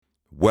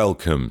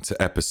Welcome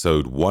to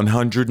episode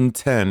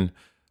 110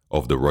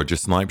 of the Roger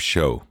Snipes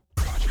Show.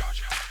 The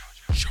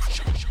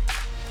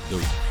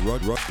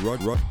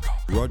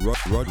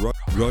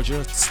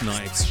Roger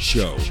Snipes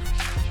Show.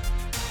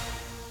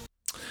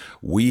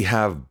 We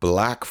have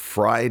Black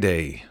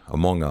Friday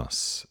among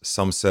us.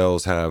 Some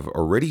sales have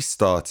already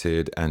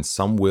started and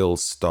some will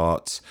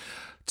start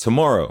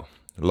tomorrow.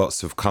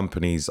 Lots of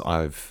companies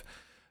I've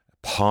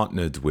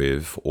partnered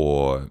with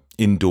or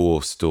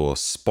endorsed or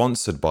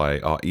sponsored by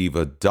are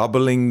either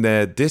doubling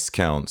their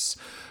discounts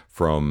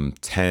from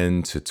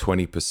 10 to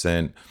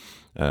 20%,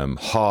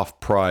 half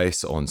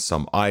price on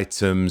some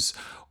items,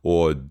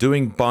 or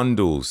doing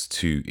bundles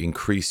to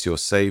increase your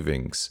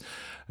savings,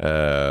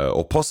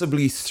 or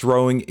possibly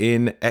throwing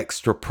in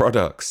extra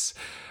products.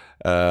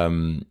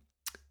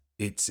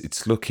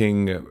 It's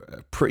looking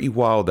pretty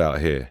wild out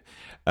here.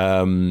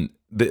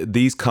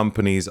 These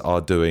companies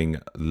are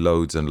doing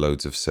loads and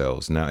loads of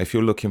sales. Now, if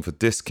you're looking for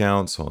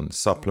discounts on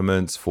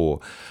supplements for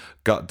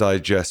gut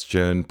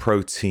digestion,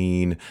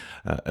 protein,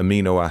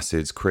 amino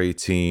acids,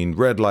 creatine,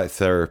 red light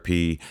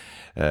therapy,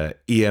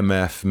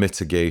 EMF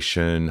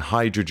mitigation,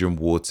 hydrogen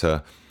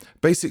water,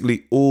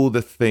 basically all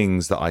the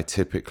things that I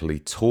typically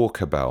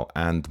talk about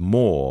and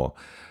more,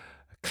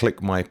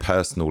 click my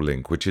personal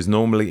link, which is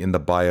normally in the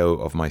bio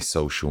of my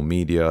social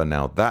media.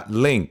 Now, that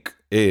link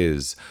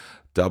is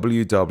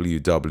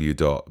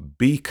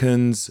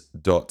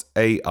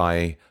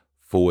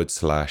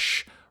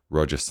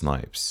www.beacons.ai/Roger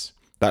Snipes.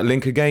 That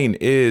link again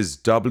is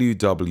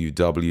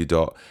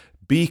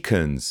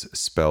www.beacons,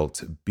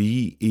 spelt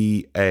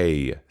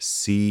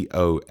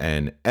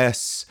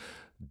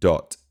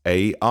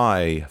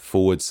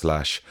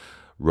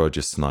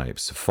beacons.ai/Roger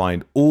Snipes.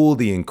 Find all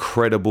the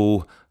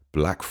incredible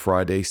Black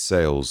Friday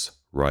sales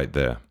right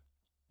there.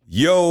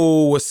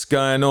 Yo, what's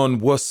going on?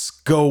 What's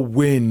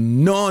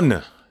going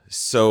on?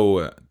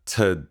 So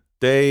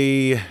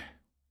today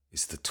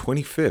is the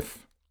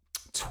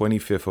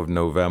 25th of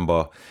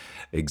November,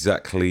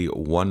 exactly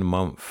 1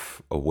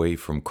 month away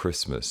from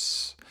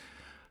Christmas.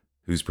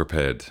 Who's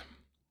prepared?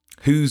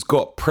 Who's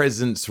got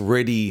presents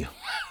ready?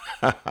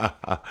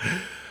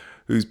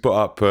 Who's put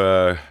up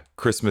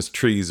Christmas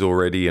trees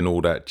already and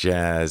all that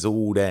jazz?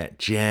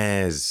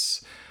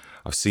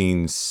 I've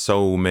seen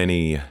so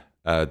many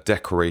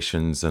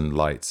decorations and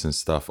lights and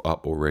stuff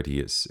up already.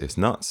 It's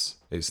nuts.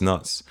 It's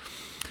nuts.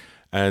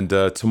 And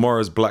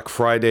tomorrow's Black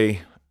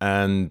Friday,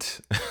 and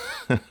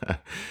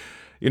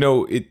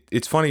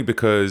it's funny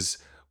because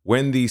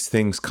when these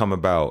things come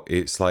about,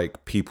 it's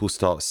like people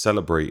start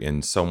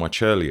celebrating so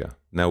much earlier.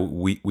 Now,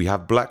 we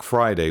have Black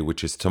Friday,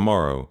 which is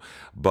tomorrow,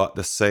 but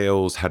the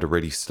sales had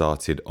already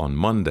started on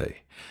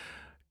Monday.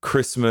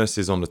 Christmas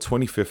is on the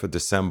 25th of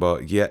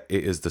December, yet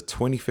it is the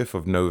 25th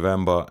of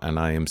November, and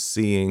I am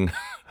seeing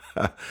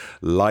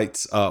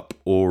lights up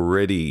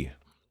already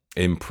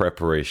in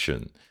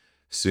preparation.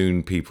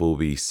 Soon people will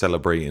be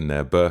celebrating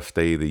their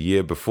birthday the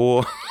year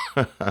before.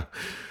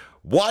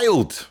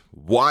 Wild.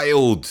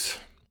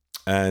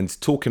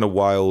 And talking of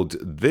wild,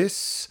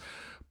 this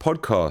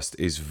podcast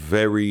is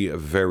very,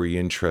 very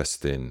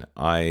interesting.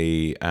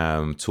 I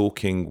am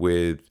talking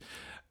with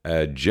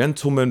a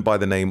gentleman by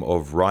the name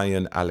of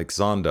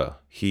Aleckszander.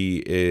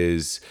 He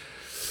is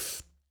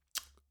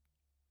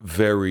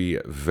very,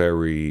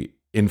 very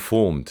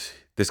informed.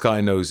 This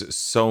guy knows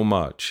so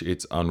much.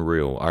 It's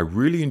unreal. I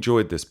really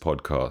enjoyed this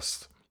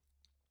podcast.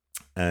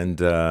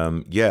 And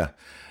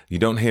you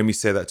don't hear me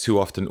say that too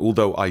often,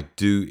 although I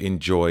do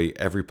enjoy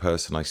every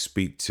person I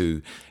speak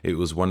to. It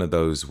was one of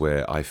those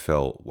where I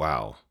felt,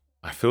 wow,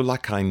 I feel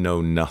like I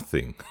know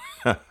nothing.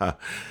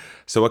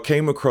 So I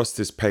came across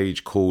this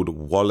page called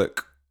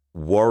Wallach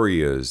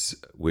Warriors,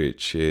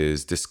 which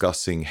is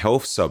discussing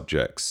health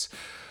subjects,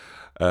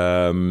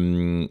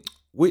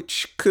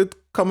 which could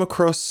come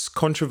across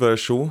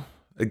controversial,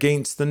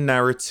 against the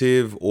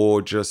narrative,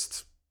 or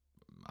just,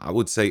 I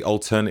would say,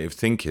 alternative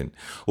thinking.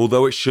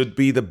 Although it should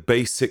be the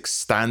basic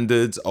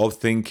standards of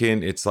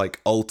thinking, it's like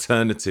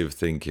alternative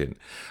thinking,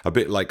 a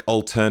bit like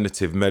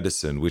alternative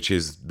medicine, which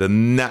is the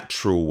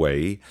natural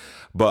way,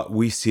 but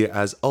we see it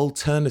as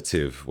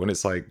alternative when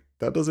it's like,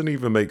 that doesn't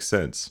even make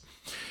sense.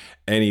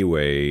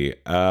 Anyway,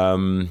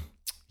 what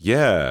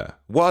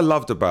I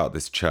loved about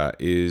this chat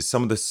is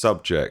some of the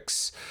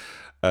subjects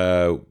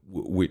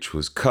which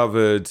was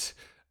covered.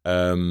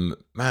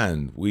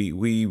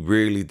 We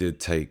really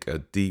did take a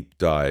deep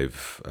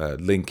dive,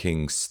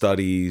 linking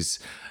studies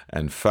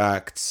and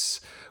facts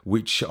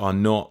which are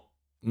not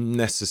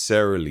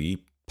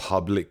necessarily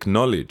public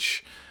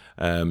knowledge.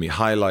 It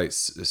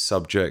highlights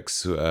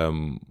subjects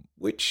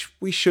which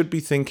we should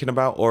be thinking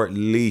about, or at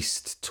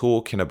least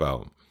talking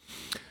about.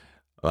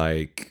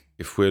 Like,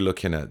 if we're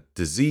looking at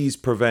disease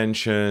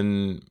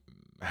prevention,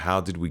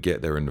 how did we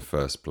get there in the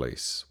first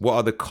place? What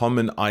are the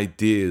common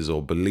ideas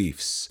or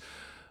beliefs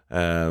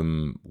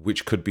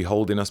which could be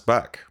holding us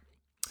back?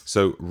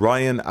 So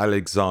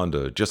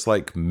Aleckszander, just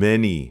like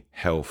many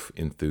health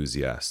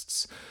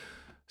enthusiasts,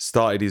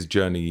 started his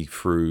journey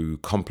through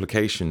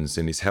complications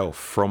in his health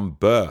from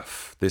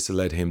birth. This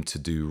led him to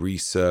do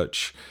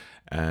research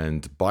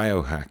and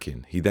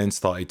biohacking. He then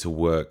started to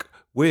work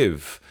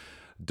with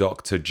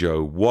Dr.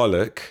 Joe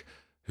Wallach,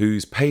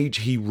 whose page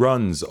he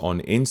runs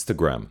on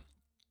Instagram,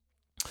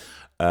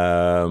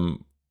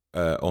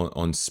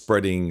 on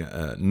spreading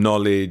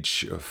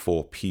knowledge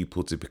for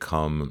people to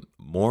become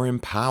more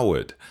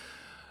empowered,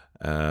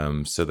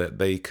 so that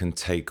they can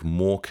take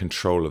more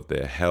control of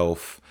their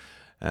health,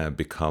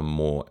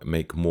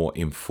 make more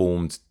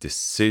informed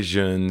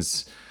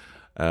decisions.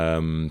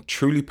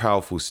 Truly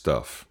powerful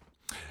stuff.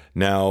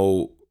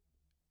 Now,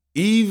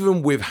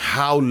 even with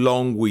how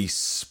long we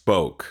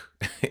spoke,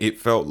 it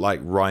felt like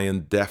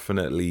Ryan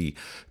definitely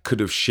could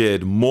have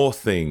shared more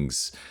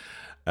things,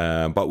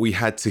 but we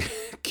had to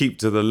keep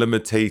to the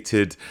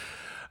limited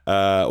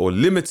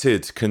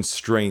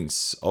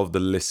constraints of the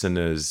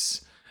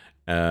listeners.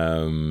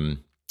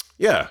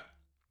 Yeah,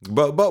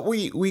 but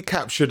we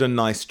captured a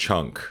nice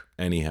chunk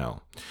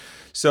anyhow.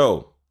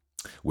 So,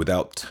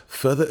 without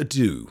further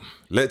ado,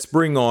 let's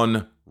bring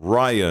on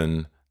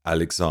Ryan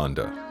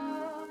Aleckszander.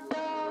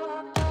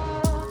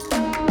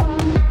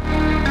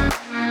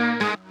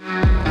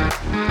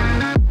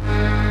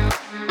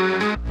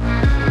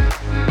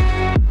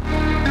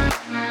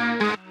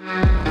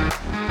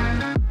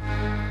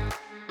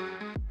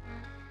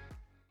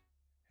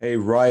 Hey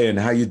Ryan,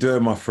 how you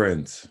doing, my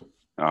friend?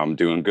 I'm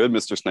doing good,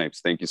 Mr. Snipes.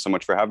 Thank you so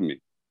much for having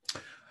me.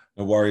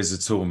 No worries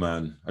at all,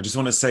 man. I just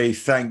want to say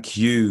thank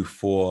you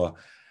for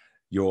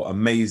your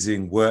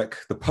amazing work.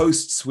 The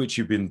posts which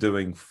you've been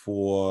doing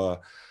for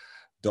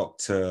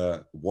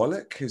Dr.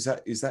 Wallach, is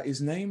that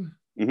his name?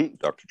 Mm-hmm.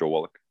 Dr. Joe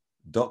Wallach.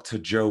 Dr.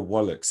 Joe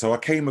Wallach. So I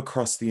came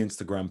across the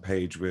Instagram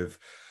page with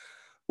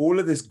all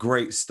of this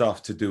great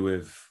stuff to do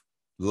with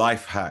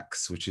life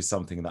hacks, which is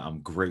something that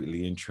I'm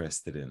greatly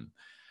interested in.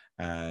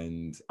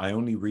 And I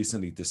only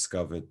recently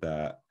discovered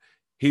that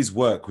his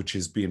work, which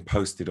is being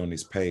posted on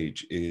his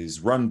page, is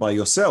run by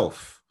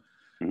yourself,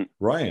 mm-hmm.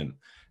 Ryan.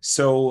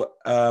 So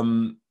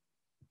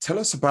tell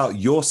us about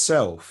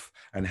yourself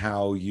and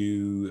how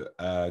you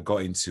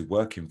got into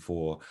working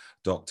for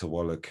Dr.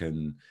 Wallach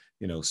and,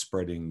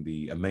 spreading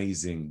the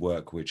amazing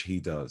work which he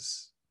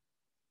does.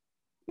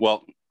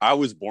 Well, I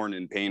was born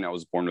in pain. I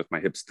was born with my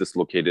hips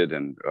dislocated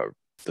and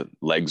the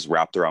legs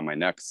wrapped around my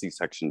neck,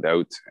 C-sectioned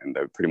out, and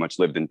I pretty much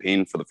lived in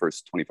pain for the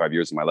first 25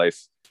 years of my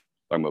life.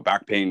 Talking about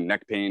back pain,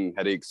 neck pain,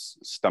 headaches,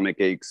 stomach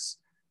aches,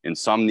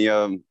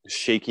 insomnia,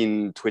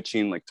 shaking,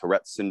 twitching, like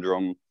Tourette's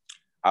syndrome.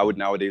 I would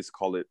nowadays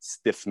call it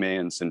stiff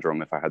man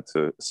syndrome if I had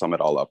to sum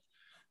it all up.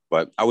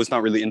 But I was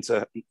not really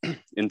into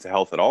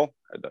health at all.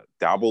 I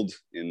dabbled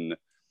in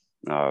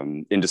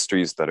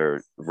industries that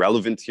are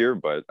relevant here,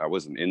 but I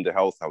wasn't into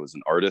health. I was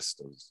an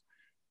artist. I was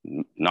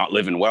not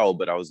living well,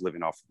 but I was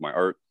living off of my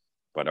art.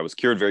 But I was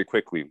cured very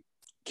quickly.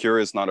 Cure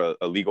is not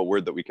a legal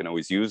word that we can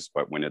always use,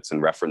 but when it's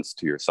in reference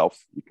to yourself,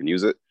 you can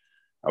use it.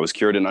 I was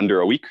cured in under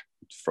a week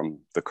from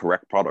the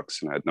correct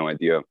products, and I had no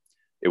idea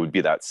it would be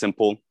that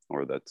simple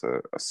or that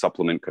a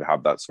supplement could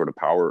have that sort of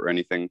power or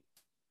anything.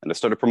 And I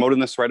started promoting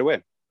this right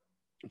away,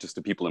 just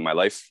to people in my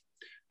life,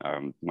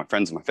 my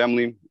friends and my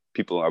family,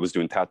 people I was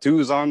doing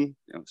tattoos on.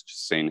 I was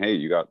just saying, hey,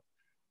 you got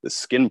this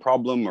skin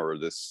problem or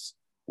this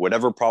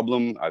whatever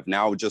problem. I've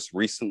now just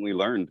recently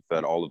learned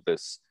that all of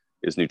this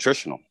is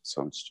nutritional.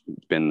 So it's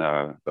been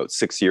about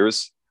 6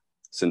 years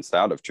since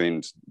that. I've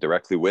trained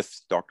directly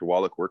with Dr.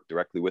 Wallach, worked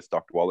directly with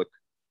Dr. Wallach.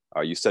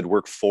 You said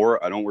work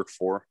for, I don't work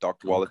for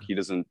Dr. Wallach. He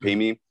doesn't pay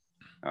me.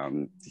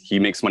 He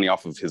makes money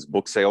off of his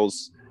book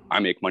sales. I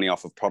make money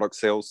off of product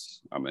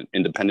sales. I'm an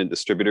independent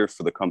distributor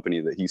for the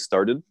company that he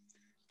started,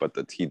 but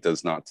that he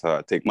does not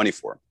take money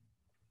for.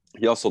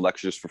 He also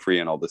lectures for free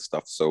and all this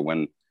stuff. So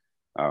when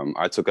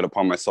I took it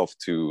upon myself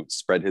to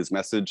spread his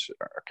message,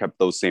 I kept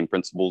those same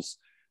principles.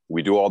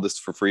 We do all this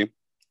for free.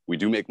 We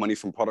do make money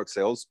from product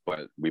sales,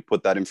 but we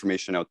put that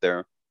information out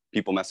there.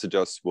 People message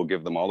us. We'll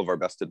give them all of our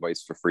best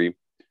advice for free.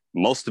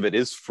 Most of it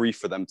is free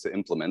for them to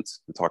implement.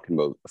 We're talking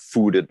about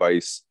food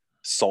advice,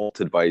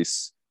 salt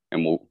advice,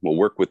 and we'll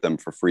work with them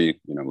for free.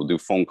 We'll do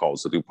phone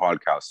calls, we'll do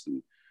podcasts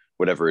and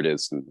whatever it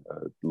is, and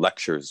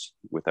lectures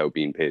without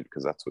being paid,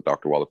 because that's what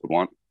Dr. Wallach would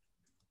want.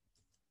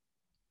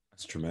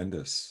 That's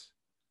tremendous.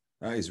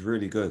 That is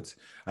really good.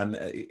 And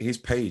his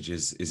page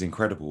is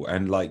incredible.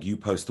 And like, you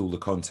post all the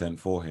content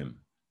for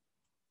him.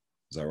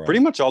 Is that right? Pretty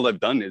much all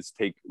I've done is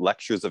take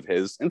lectures of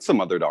his and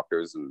some other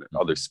doctors and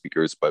other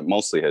speakers, but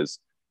mostly his.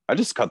 I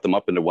just cut them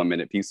up into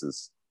 1-minute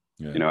pieces.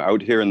 Yeah.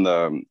 Out here in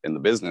the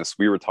business,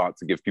 we were taught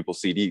to give people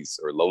CDs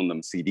or loan them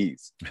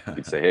CDs.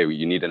 You'd say, hey,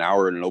 you need an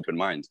hour and an open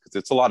mind, because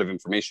it's a lot of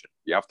information.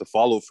 You have to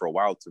follow for a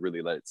while to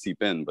really let it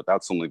seep in, but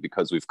that's only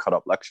because we've cut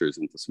up lectures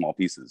into small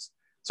pieces.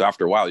 So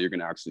after a while, you're going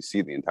to actually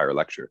see the entire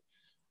lecture.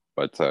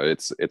 But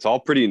it's all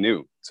pretty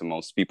new to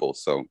most people.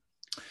 So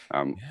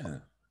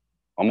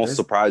almost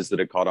surprised that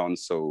it caught on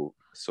so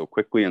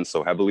quickly and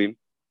so heavily,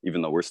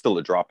 even though we're still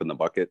a drop in the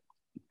bucket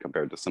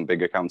compared to some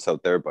big accounts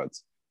out there. But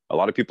a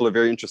lot of people are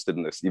very interested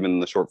in this, even in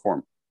the short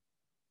form.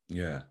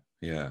 Yeah.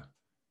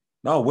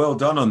 No, well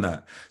done on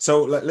that.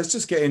 So let's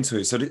just get into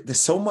it. So there's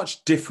so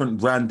much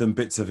different random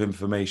bits of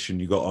information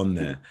you got on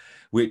there,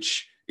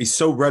 which is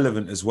so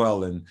relevant as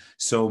well, and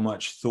so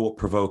much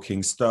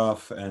thought-provoking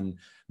stuff. And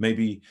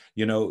maybe,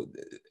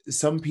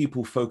 some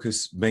people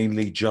focus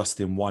mainly just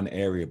in one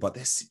area, but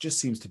there just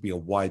seems to be a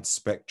wide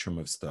spectrum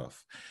of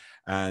stuff.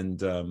 And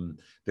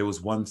there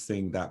was one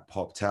thing that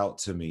popped out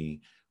to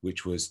me,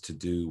 which was to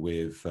do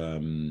with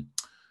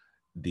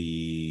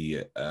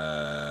the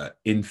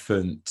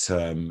infant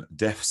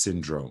death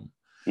syndrome.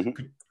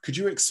 Mhm. Could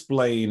you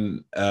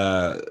explain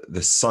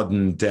the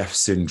sudden death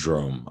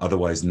syndrome,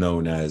 otherwise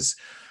known as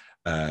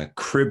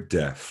crib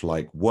death?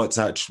 Like, what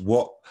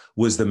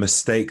was the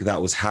mistake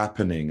that was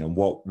happening, and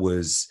what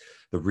was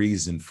the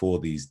reason for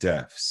these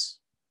deaths?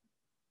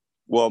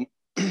 Well,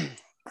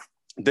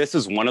 this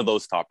is one of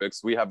those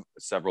topics. We have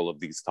several of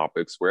these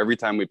topics where every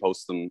time we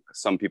post them,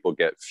 some people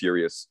get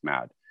furious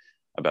mad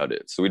about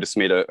it. So we just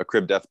made a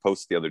crib death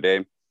post the other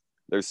day.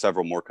 There's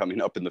several more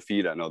coming up in the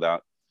feed, I know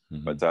that.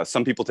 Mm-hmm. But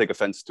some people take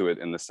offense to it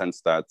in the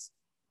sense that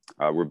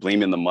we're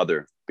blaming the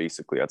mother,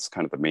 basically. That's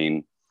kind of the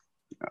main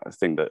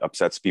thing that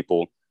upsets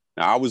people.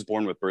 Now, I was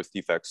born with birth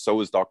defects.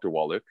 So is Dr.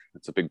 Wallach.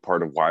 It's a big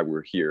part of why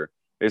we're here.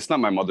 It's not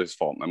my mother's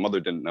fault. My mother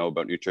didn't know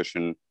about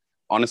nutrition.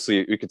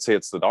 Honestly, we could say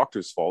it's the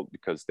doctor's fault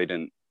because they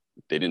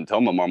didn't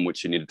tell my mom what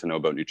she needed to know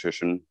about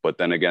nutrition. But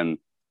then again,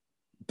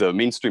 the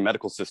mainstream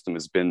medical system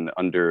has been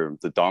under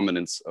the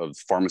dominance of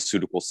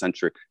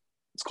pharmaceutical-centric,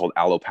 it's called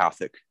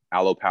allopathic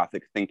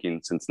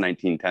thinking since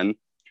 1910,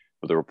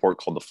 with a report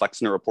called the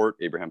Flexner Report.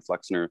 Abraham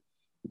Flexner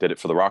did it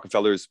for the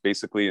Rockefellers,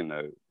 basically, and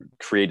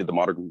created the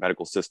modern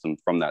medical system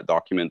from that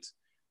document.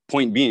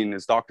 Point being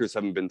is doctors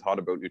haven't been taught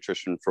about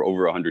nutrition for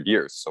over 100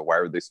 years. So why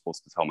are they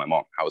supposed to tell my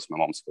mom? How is my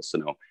mom supposed to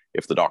know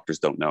if the doctors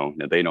don't know?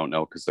 And they don't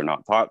know because they're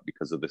not taught,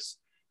 because of this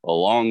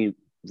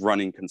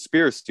long-running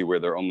conspiracy where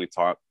they're only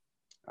taught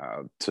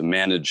to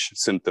manage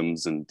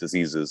symptoms and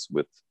diseases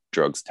with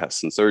drugs,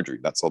 tests, and surgery.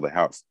 That's all they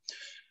have.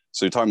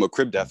 So you're talking about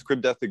crib death.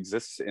 Crib death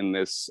exists in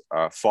this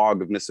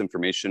fog of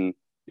misinformation.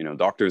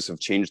 Doctors have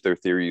changed their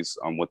theories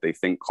on what they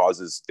think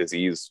causes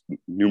disease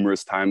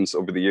numerous times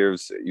over the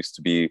years. It used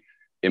to be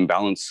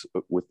imbalance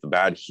with the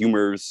bad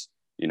humors.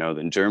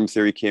 Then germ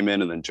theory came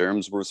in, and then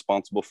germs were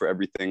responsible for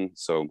everything.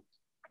 So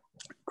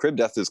crib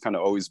death has kind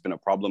of always been a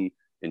problem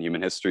in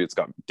human history. It's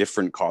got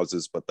different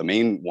causes, but the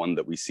main one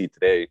that we see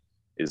today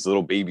is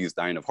little babies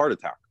dying of heart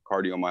attack,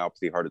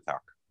 cardiomyopathy heart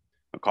attack.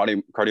 A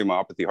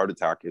cardiomyopathy heart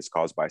attack is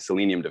caused by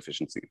selenium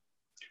deficiency.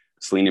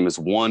 Selenium is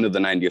one of the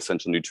 90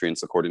 essential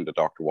nutrients, according to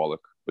Dr.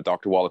 Wallach. But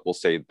Dr. Wallach will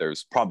say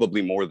there's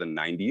probably more than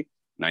 90.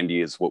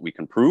 90 is what we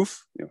can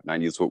prove.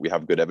 90 is what we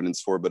have good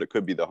evidence for, but it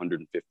could be the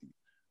 150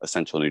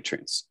 essential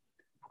nutrients.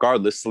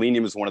 Regardless,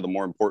 selenium is one of the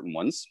more important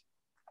ones.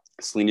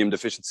 Selenium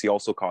deficiency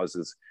also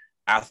causes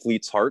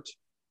athlete's heart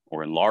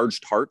or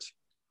enlarged heart,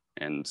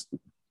 and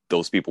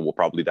those people will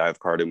probably die of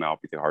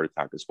cardiomyopathy heart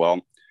attack as well.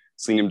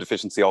 Selenium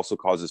deficiency also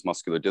causes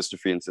muscular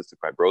dystrophy and cystic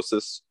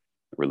fibrosis,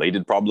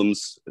 related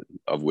problems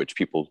of which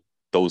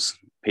those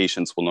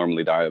patients will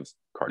normally die of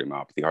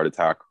cardiomyopathy heart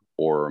attack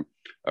or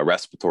a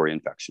respiratory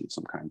infection of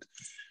some kind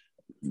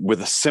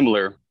with a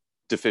similar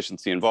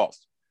deficiency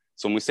involved.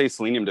 So when we say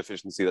selenium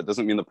deficiency, that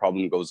doesn't mean the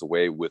problem goes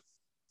away with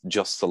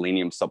just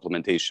selenium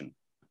supplementation.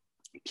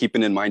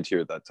 Keeping in mind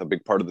here that a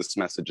big part of this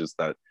message is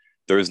that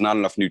there is not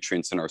enough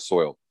nutrients in our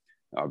soil.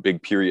 A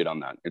big period on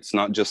that. It's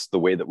not just the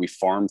way that we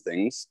farm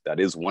things. That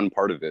is one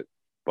part of it,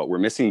 but we're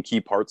missing key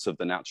parts of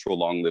the natural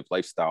long-lived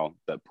lifestyle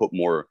that put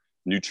more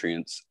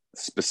nutrients,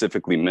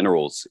 specifically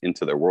minerals,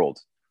 into their world.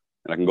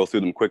 And I can go through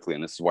them quickly.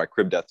 And this is why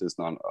crib death is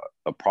not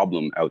a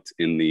problem out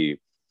in the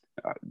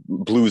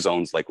blue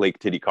zones like Lake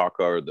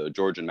Titicaca or the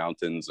Georgian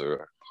mountains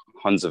or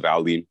Hunza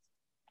Valley.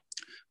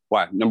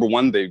 Why? Number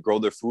one, they grow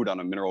their food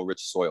on a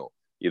mineral-rich soil,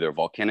 either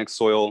volcanic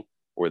soil,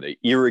 or they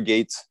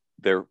irrigate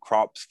their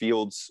crops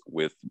fields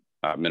with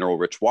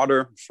mineral-rich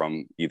water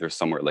from either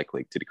somewhere like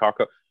Lake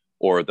Titicaca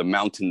or the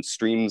mountain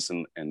streams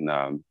in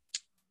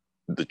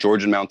the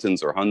Georgian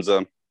mountains or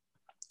Hunza.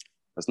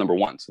 That's number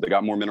one. So they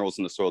got more minerals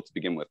in the soil to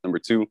begin with. Number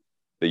two,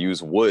 they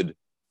use wood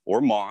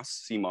or moss,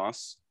 sea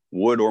moss.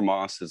 Wood or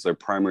moss is their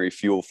primary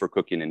fuel for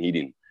cooking and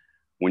heating.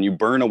 When you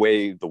burn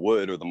away the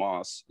wood or the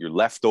moss, you're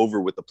left over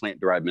with the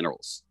plant-derived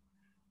minerals.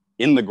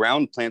 In the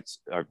ground,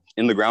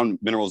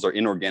 minerals are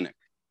inorganic.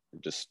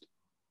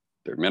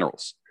 They're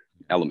minerals,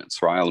 elements,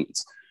 raw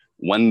elements.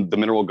 When the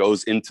mineral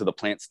goes into the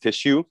plant's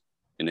tissue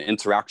in an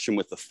interaction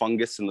with the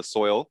fungus in the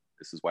soil,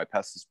 this is why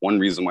one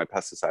reason why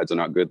pesticides are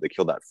not good. They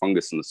kill that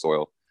fungus in the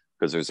soil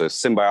because there's a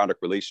symbiotic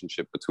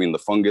relationship between the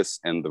fungus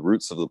and the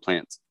roots of the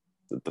plant.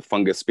 The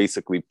fungus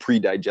basically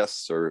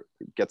pre-digests or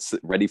gets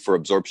ready for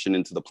absorption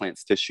into the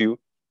plant's tissue.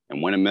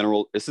 And when a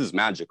mineral, this is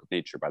magic of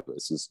nature, by the way,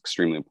 this is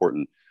extremely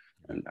important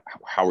and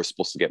how we're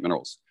supposed to get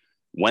minerals.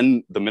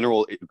 When the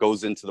mineral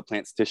goes into the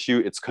plant's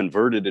tissue, it's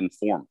converted in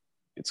form.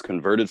 It's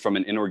converted from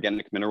an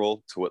inorganic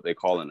mineral to what they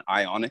call an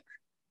ionic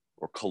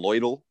or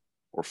colloidal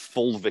or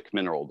fulvic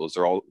mineral. Those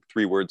are all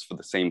three words for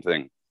the same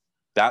thing.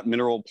 That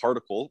mineral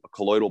particle, a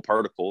colloidal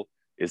particle,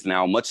 is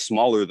now much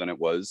smaller than it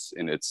was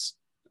in its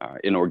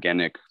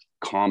inorganic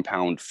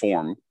compound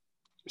form.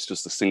 It's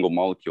just a single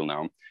molecule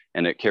now,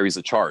 and it carries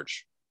a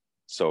charge.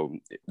 So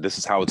this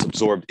is how it's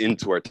absorbed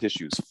into our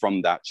tissues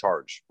from that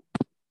charge.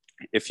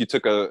 If you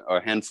took a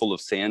handful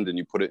of sand and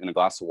you put it in a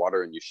glass of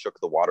water and you shook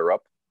the water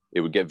up, it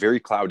would get very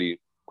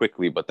cloudy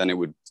quickly, but then it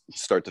would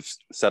start to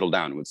settle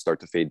down. It would start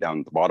to fade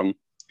down at the bottom.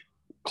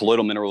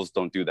 Colloidal minerals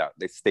don't do that.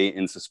 They stay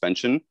in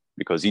suspension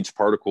because each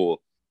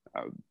particle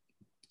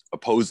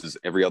opposes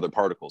every other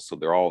particle. So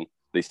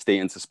they stay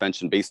in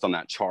suspension based on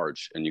that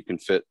charge, and you can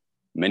fit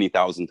many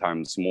thousand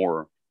times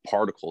more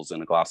particles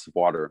in a glass of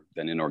water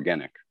than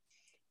inorganic.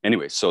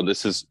 Anyway, so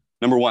this is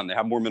number one, they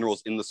have more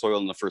minerals in the soil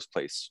in the first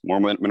place. More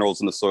minerals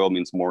in the soil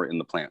means more in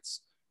the plants.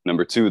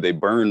 Number two, they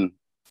burn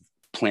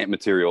plant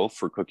material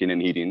for cooking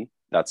and heating.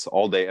 That's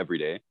all day, every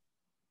day.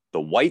 The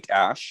white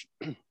ash,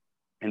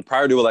 and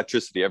prior to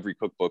electricity, every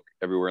cookbook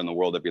everywhere in the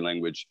world, every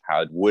language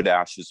had wood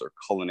ashes or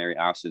culinary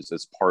ashes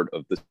as part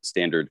of the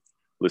standard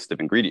list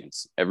of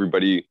ingredients.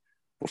 Everybody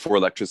before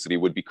electricity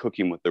would be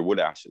cooking with their wood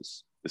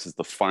ashes. This is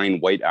the fine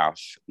white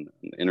ash,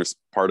 the inner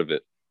part of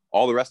it.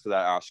 All the rest of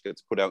that ash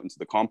gets put out into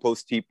the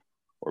compost heap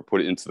or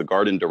put it into the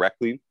garden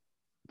directly.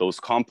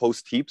 Those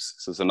compost heaps,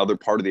 this is another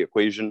part of the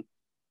equation.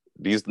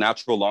 These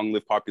natural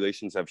long-lived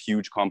populations have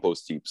huge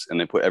compost heaps, and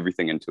they put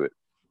everything into it.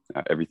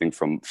 Everything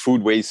from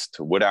food waste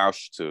to wood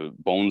ash to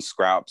bone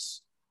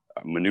scraps,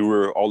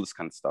 manure, all this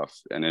kind of stuff.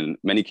 And in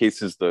many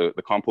cases, the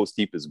compost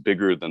heap is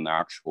bigger than the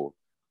actual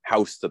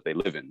house that they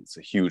live in. It's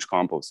a huge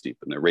compost heap,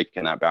 and they're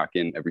raking that back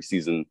in every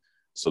season.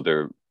 So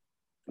they're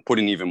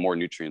putting even more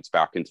nutrients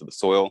back into the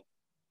soil,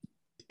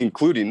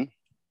 including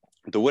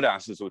the wood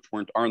ashes, which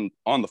weren't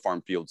on the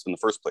farm fields in the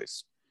first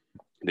place.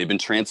 They've been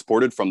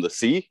transported from the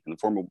sea in the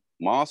form of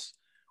moss,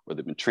 or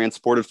they've been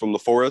transported from the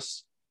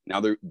forests.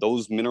 Now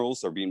those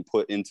minerals are being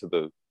put into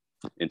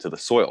the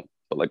soil.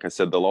 But like I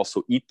said, they'll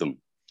also eat them.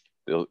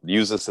 They'll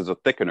use this as a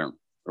thickener.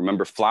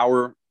 Remember,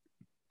 flour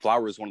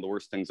is one of the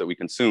worst things that we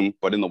consume,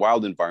 but in the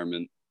wild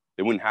environment,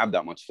 they wouldn't have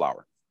that much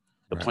flour.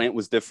 The plant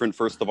was different.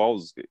 First of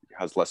all, it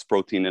has less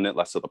protein in it,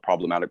 less of the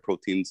problematic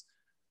proteins.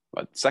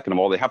 But second of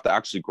all, they have to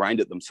actually grind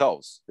it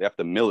themselves. They have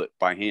to mill it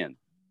by hand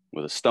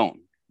with a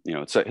stone. You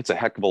know, it's a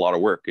heck of a lot of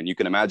work. And you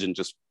can imagine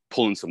just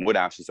pulling some wood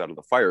ashes out of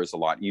the fire is a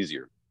lot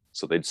easier.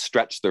 So they'd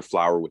stretch their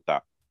flour with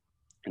that,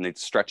 and they'd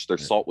stretch their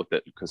salt with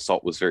it, because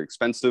salt was very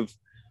expensive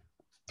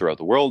throughout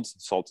the world.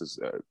 Salt is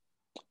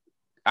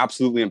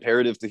absolutely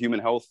imperative to human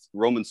health.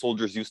 Roman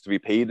soldiers used to be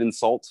paid in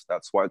salt.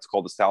 That's why it's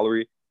called a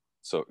salary.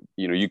 So,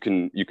 you know, you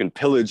can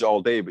pillage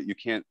all day, but you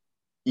can't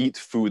eat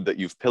food that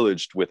you've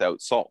pillaged without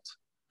salt.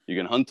 You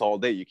can hunt all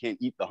day. You can't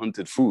eat the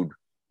hunted food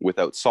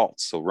without salt.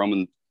 So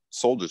Roman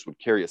soldiers would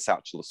carry a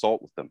satchel of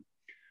salt with them.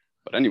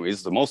 But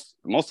anyways, most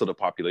of the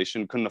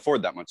population couldn't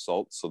afford that much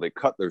salt, so they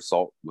cut their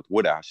salt with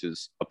wood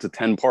ashes up to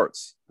 10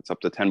 parts. It's up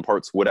to 10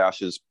 parts wood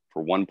ashes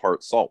per 1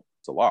 part salt.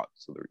 It's a lot.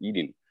 So they're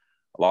eating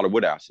a lot of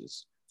wood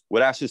ashes.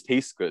 Wood ashes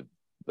taste good.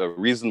 The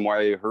reason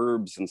why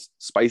herbs and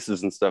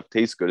spices and stuff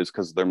taste good is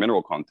because of their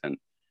mineral content.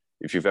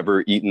 If you've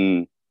ever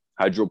eaten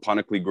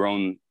hydroponically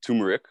grown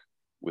turmeric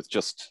with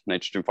just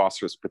nitrogen,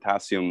 phosphorus,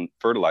 potassium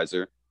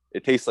fertilizer,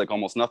 it tastes like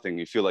almost nothing.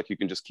 You feel like you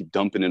can just keep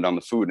dumping it on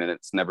the food and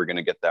it's never going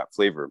to get that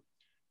flavor.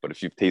 But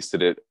if you've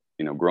tasted it,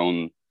 you know,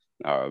 grown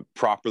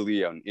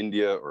properly in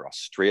India or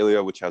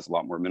Australia, which has a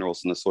lot more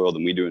minerals in the soil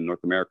than we do in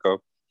North America,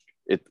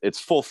 it's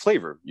full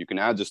flavor. You can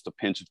add just a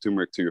pinch of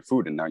turmeric to your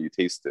food and now you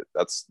taste it.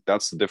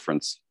 That's the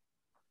difference.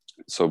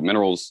 So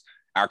minerals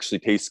actually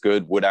taste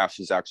good. Wood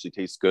ashes actually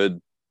taste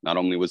good. Not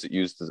only was it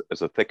used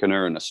as a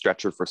thickener and a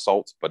stretcher for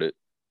salt, but it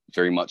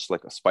very much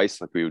like a spice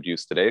like we would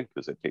use today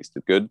because it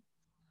tasted good.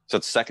 So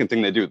that's the second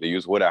thing they do. They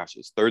use wood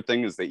ashes. Third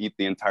thing is they eat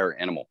the entire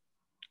animal.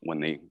 When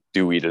they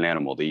do eat an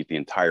animal, they eat the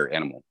entire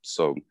animal.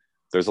 So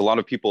there's a lot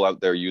of people out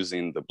there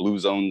using the blue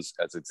zones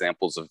as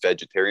examples of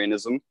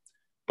vegetarianism,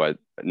 but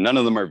none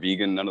of them are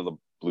vegan. None of the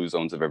blue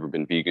zones have ever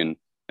been vegan,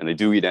 and they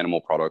do eat animal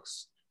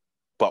products.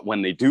 But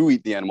when they do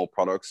eat the animal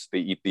products, they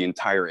eat the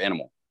entire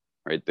animal,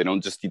 right? They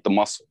don't just eat the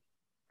muscle.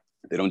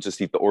 They don't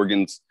just eat the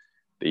organs.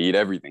 They eat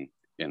everything,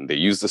 and they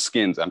use the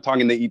skins. I'm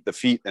talking they eat the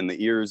feet and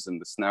the ears and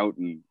the snout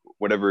and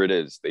whatever it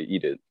is, they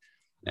eat it.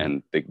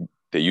 And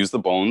they use the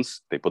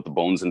bones. They put the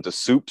bones into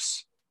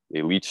soups.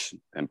 They leach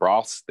and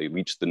broths. They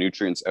leach the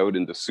nutrients out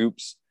into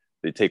soups.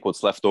 They take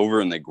what's left over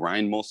and they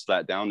grind most of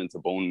that down into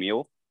bone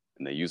meal.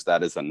 And they use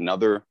that as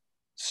another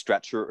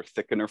stretcher or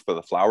thickener for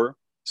the flour.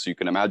 So you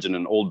can imagine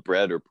an old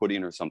bread or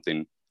pudding or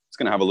something. It's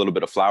going to have a little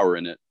bit of flour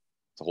in it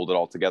to hold it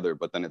all together.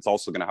 But then it's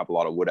also going to have a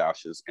lot of wood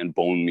ashes and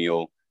bone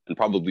meal and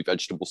probably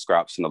vegetable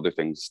scraps and other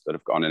things that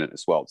have gone in it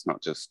as well. It's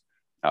not just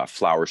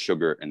flour,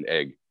 sugar, and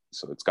egg.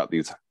 So it's got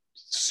these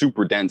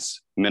super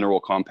dense mineral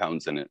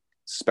compounds in it,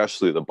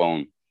 especially the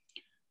bone.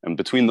 And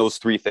between those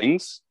three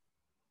things,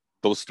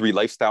 those three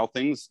lifestyle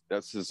things,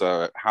 this is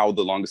how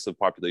the longest lived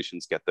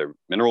populations get their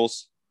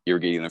minerals,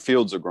 irrigating their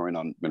fields or growing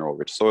on mineral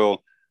rich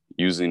soil,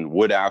 using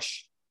wood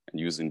ash and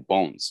using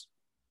bones.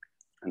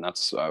 And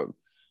that's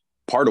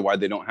part of why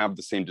they don't have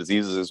the same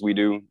diseases as we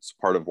do. It's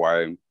part of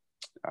why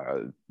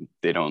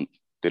they don't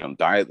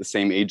die at the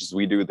same age as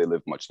we do. They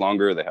live much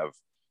longer. They have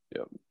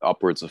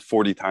upwards of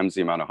 40 times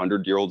the amount of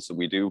 100-year-olds that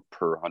we do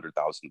per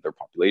 100,000 of their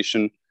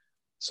population.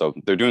 So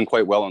they're doing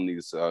quite well on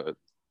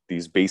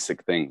these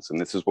basic things. And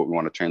this is what we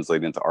want to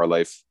translate into our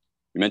life.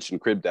 You mentioned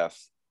crib death.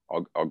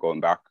 I'll go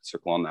back,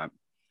 circle on that.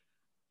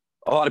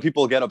 A lot of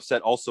people get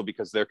upset also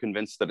because they're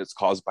convinced that it's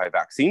caused by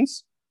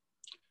vaccines.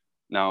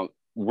 Now,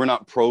 we're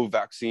not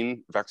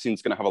pro-vaccine.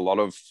 Vaccine's going to have a lot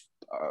of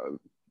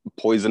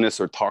poisonous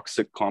or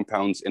toxic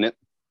compounds in it.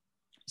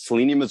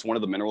 Selenium is one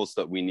of the minerals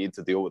that we need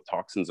to deal with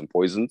toxins and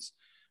poisons.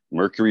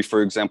 Mercury,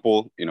 for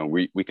example,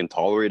 we can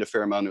tolerate a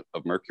fair amount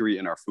of mercury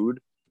in our food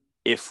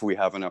if we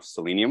have enough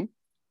selenium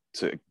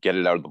to get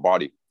it out of the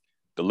body.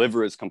 The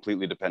liver is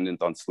completely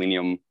dependent on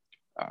selenium.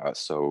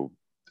 So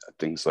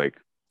things like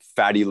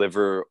fatty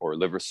liver or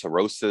liver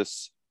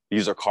cirrhosis,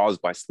 these are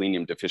caused by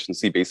selenium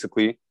deficiency,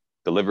 basically.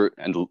 The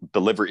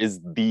liver is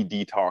the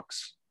detox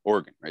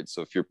organ, right?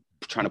 So if you're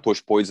trying to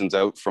push poisons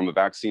out from a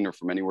vaccine or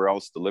from anywhere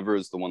else, the liver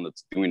is the one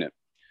that's doing it.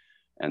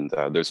 And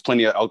there's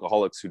plenty of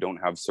alcoholics who don't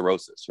have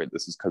cirrhosis, right?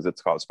 This is because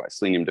it's caused by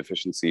selenium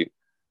deficiency.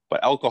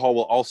 But alcohol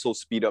will also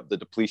speed up the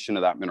depletion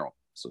of that mineral.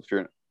 So if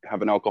you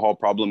have an alcohol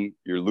problem,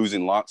 you're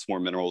losing lots more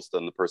minerals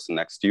than the person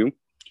next to you.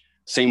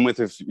 Same with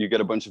if you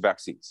get a bunch of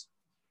vaccines,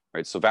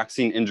 right? So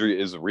vaccine injury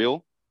is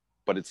real,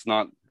 but it's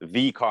not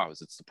the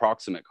cause. It's the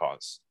proximate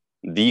cause.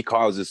 The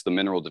cause is the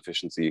mineral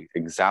deficiency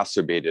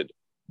exacerbated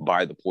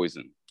by the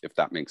poison, if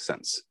that makes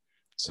sense.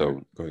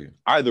 So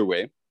either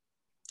way,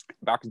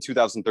 back in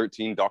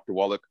 2013, Dr.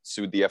 Wallach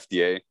sued the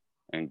FDA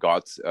and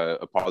got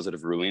a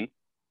positive ruling.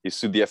 He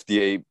sued the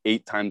FDA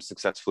 8 times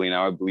successfully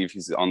now. I believe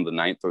he's on the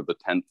 9th or the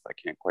 10th. I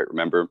can't quite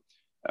remember.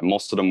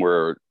 Most of them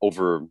were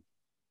over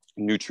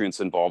nutrients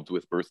involved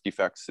with birth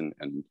defects,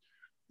 and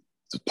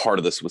part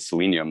of this was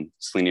selenium.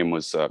 Selenium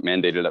was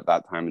mandated at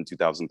that time in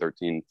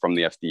 2013 from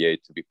the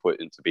FDA to be put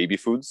into baby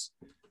foods.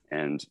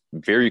 And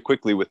very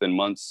quickly, within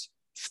months,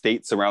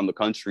 states around the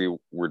country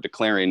were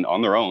declaring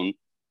on their own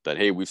that,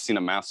 hey, we've seen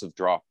a massive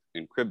drop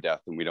in crib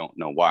death and we don't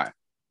know why.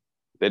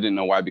 They didn't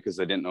know why because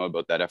they didn't know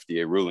about that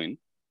FDA ruling.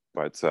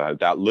 But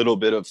that little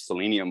bit of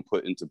selenium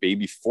put into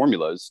baby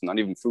formulas, not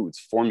even foods,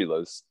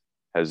 formulas,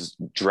 has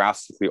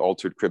drastically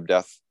altered crib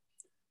death.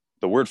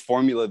 The word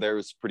formula there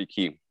is pretty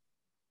key.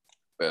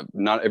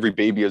 Not every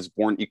baby is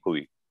born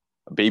equally.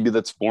 A baby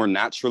that's born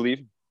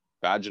naturally,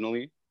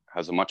 vaginally,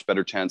 has a much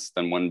better chance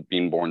than one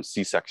being born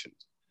C-sectioned.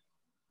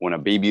 When a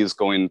baby is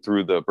going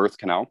through the birth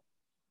canal,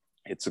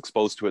 it's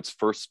exposed to its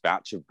first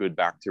batch of good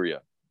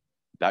bacteria.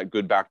 That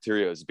good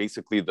bacteria is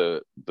basically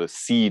the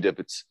seed of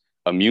its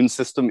immune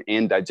system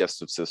and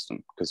digestive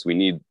system, because we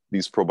need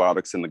these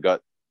probiotics in the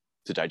gut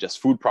to digest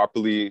food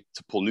properly,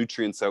 to pull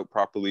nutrients out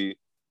properly.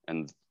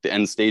 And the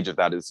end stage of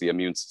that is the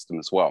immune system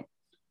as well.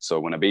 So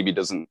when a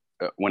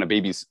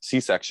baby's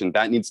C-section,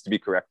 that needs to be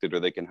corrected, or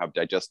they can have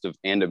digestive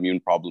and immune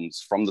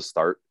problems from the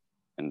start.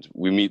 And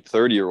we meet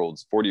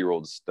 30-year-olds,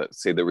 40-year-olds that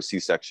say they were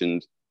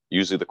C-sectioned.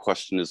 Usually the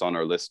question is on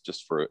our list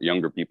just for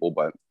younger people.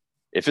 But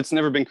if it's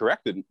never been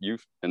corrected,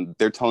 and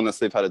they're telling us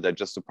they've had a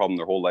digestive problem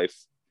their whole life,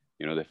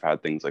 they've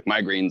had things like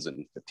migraines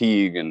and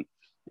fatigue and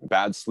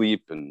bad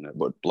sleep and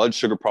blood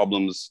sugar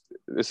problems.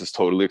 This is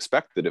totally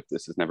expected if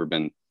this has never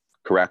been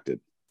corrected.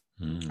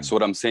 So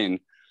what I'm saying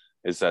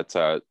is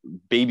that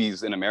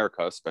babies in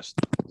America, especially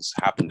this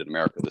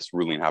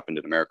ruling happened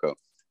in America,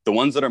 the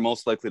ones that are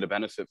most likely to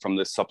benefit from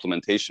this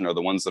supplementation are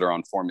the ones that are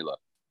on formula.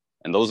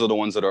 And those are the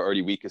ones that are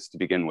already weakest to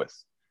begin with.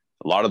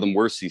 A lot of them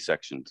were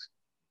C-sectioned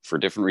for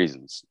different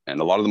reasons. And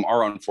a lot of them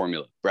are on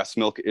formula. Breast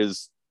milk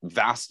is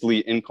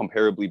vastly,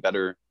 incomparably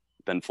better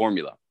than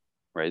formula,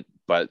 right?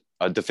 But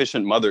a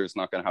deficient mother is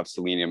not going to have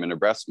selenium in her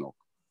breast milk.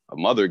 A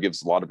mother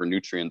gives a lot of her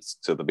nutrients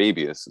to the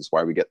baby. This is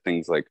why we get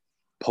things like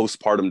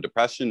postpartum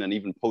depression and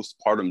even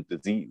postpartum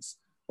disease.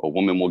 A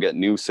woman will get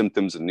new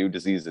symptoms and new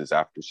diseases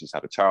after she's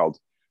had a child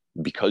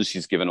because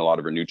she's given a lot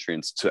of her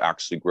nutrients to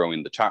actually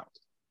growing the child.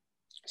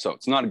 So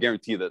it's not a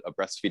guarantee that a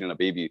breastfeeding a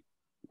baby,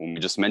 when we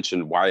just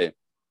mentioned why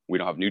we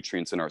don't have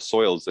nutrients in our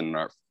soils and in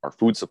our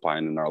food supply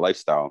and in our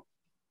lifestyle,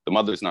 the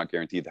mother's not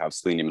guaranteed to have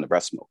selenium in the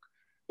breast milk.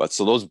 But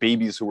so those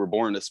babies who were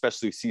born,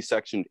 especially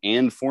C-sectioned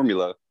and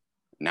formula,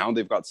 now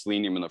they've got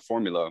selenium in their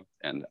formula.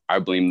 And I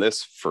blame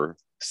this for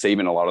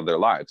saving a lot of their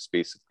lives,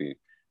 basically.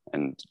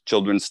 And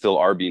children still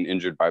are being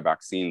injured by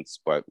vaccines,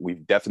 but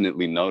we've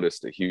definitely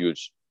noticed a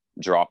huge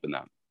drop in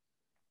that.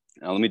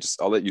 Now,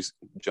 I'll let you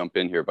jump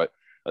in here, but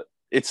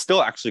it's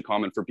still actually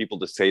common for people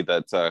to say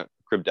that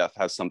crib death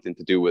has something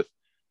to do with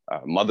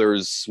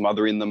mothers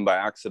smothering them by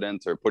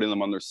accident or putting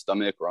them on their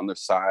stomach or on their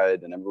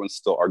side. And everyone's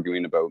still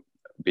arguing about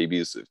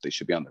babies, if they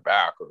should be on their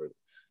back or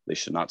they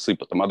should not sleep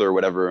with the mother or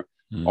whatever.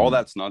 All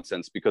that's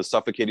nonsense, because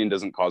suffocating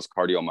doesn't cause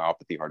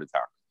cardiomyopathy heart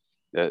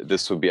attack.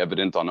 This would be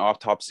evident on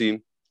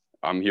autopsy.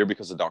 I'm here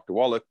because of Dr.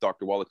 Wallach.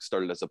 Dr. Wallach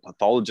started as a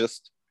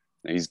pathologist.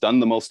 And he's done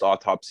the most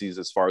autopsies,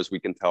 as far as we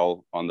can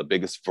tell, on the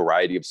biggest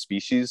variety of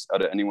species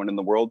out of anyone in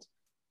the world.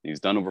 He's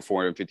done over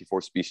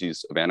 454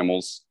 species of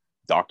animals,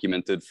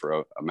 documented for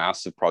a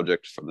massive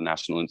project for the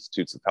National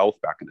Institutes of Health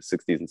back in the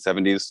 60s and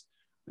 70s.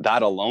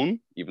 That alone,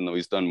 even though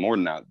he's done more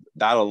than that,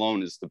 that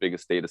alone is the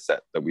biggest data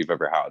set that we've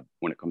ever had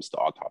when it comes to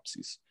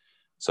autopsies.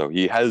 So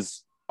he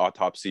has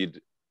autopsied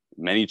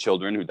many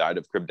children who died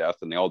of crib death,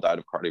 and they all died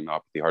of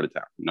cardiomyopathy heart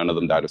attack. None of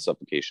them died of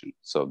suffocation.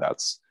 So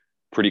that's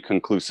pretty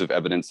conclusive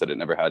evidence that it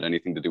never had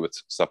anything to do with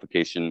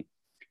suffocation.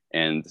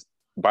 And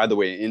by the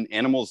way, in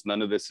animals,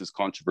 none of this is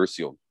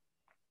controversial.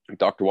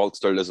 Dr. Wallach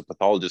started as a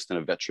pathologist and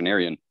a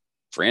veterinarian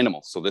for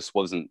animals, so this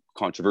wasn't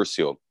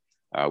controversial.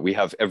 We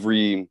have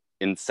every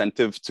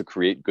incentive to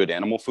create good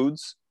animal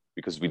foods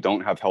because we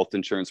don't have health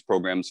insurance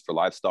programs for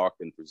livestock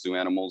and for zoo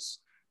animals.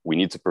 We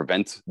need to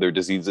prevent their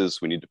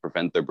diseases. We need to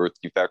prevent their birth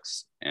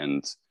defects.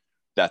 And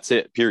that's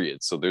it,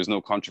 period. So there's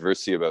no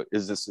controversy about,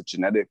 is this a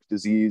genetic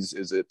disease?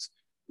 Is it,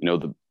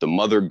 the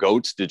mother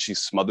goat? Did she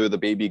smother the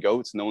baby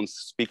goats? No one's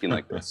speaking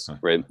like this,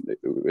 right?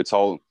 It's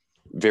all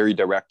very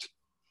direct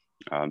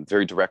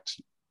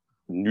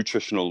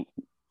nutritional.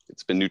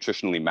 It's been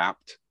nutritionally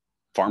mapped.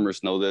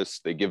 Farmers know this.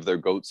 They give their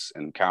goats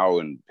and cow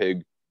and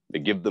pig, they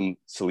give them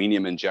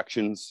selenium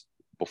injections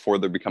before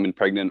they're becoming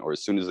pregnant or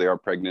as soon as they are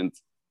pregnant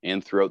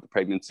and throughout the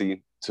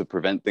pregnancy to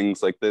prevent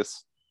things like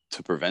this,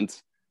 to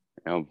prevent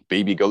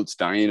baby goats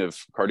dying of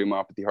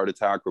cardiomyopathy heart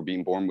attack or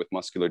being born with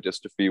muscular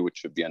dystrophy,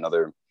 which would be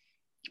another,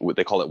 what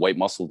they call it, white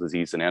muscle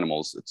disease in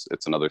animals.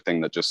 It's another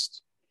thing that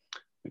just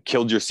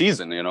killed your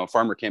season. A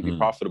farmer can't be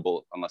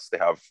profitable unless they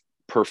have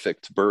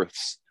perfect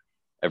births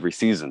every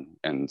season,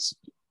 and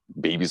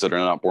babies that are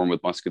not born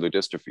with muscular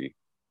dystrophy.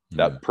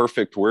 That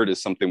perfect word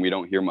is something we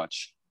don't hear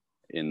much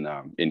in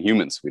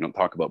humans. We don't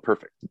talk about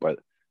perfect, but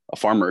a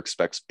farmer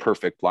expects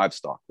perfect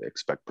livestock. They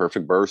expect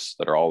perfect births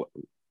that are all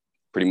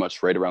pretty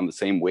much right around the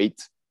same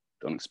weight.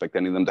 Don't expect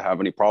any of them to have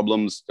any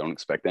problems. Don't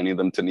expect any of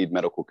them to need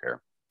medical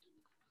care.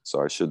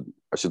 So I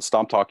should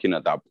stop talking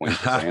at that point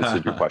because I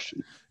answered your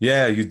question.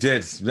 Yeah, you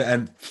did,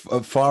 and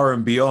far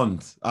and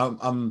beyond.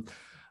 I'm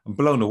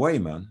blown away,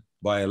 man,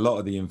 by a lot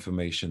of the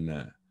information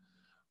there.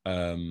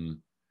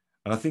 And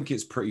I think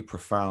it's pretty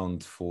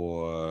profound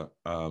for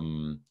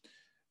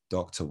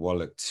Dr.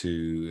 Wallach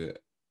to,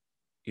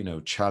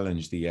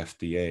 challenge the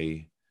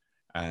FDA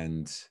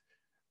and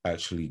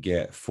actually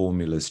get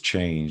formulas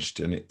changed.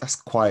 And that's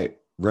quite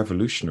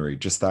revolutionary,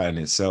 just that in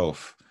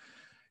itself.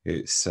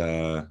 It's,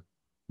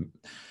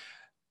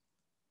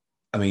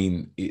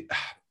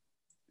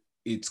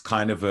 it's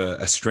kind of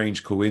a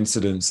strange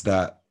coincidence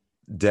that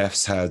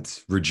deaths had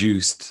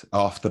reduced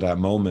after that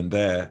moment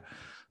there.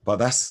 But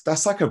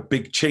that's like a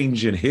big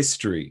change in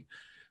history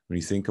when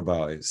you think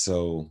about it.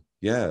 So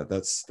yeah,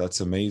 that's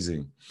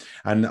amazing.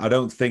 And I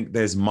don't think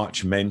there's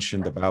much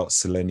mentioned about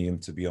selenium,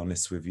 to be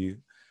honest with you.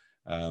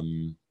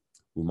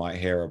 We might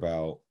hear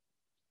about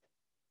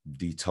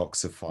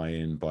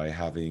detoxifying by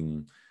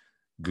having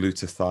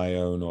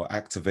glutathione or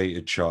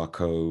activated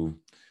charcoal.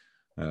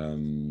 I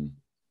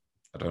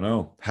don't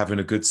know, having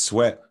a good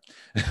sweat.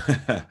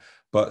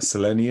 But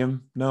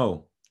selenium,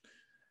 no.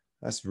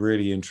 That's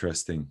really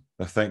interesting.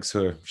 Thanks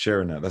for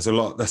sharing that. That's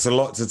a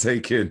lot to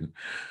take in.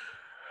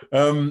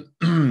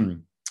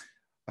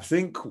 I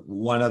think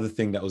one other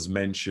thing that was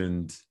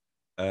mentioned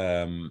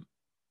on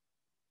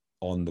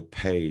the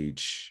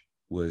page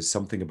was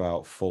something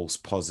about false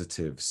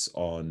positives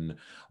on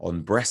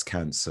breast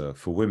cancer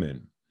for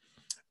women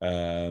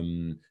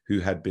who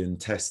had been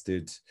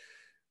tested.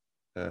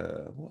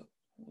 What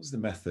was the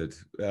method?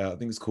 I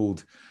think it's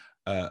called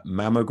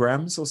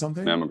mammograms or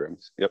something.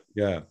 Mammograms. Yep.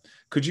 Yeah.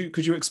 Could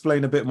you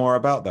explain a bit more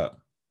about that,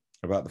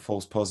 about the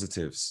false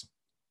positives?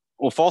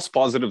 Well, false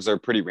positives are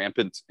pretty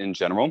rampant in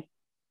general.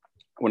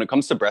 When it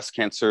comes to breast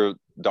cancer,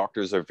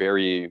 doctors are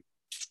very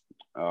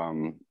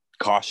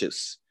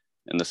cautious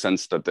in the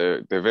sense that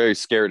they're very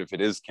scared if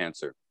it is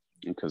cancer,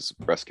 because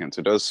breast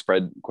cancer does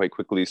spread quite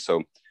quickly.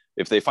 So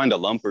if they find a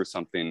lump or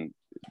something,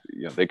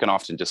 they can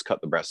often just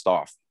cut the breast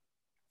off.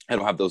 I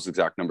don't have those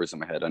exact numbers in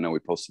my head. I know we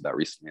posted that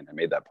recently, and I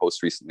made that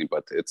post recently,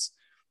 but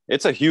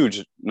it's a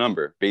huge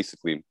number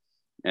basically.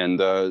 And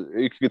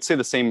you could say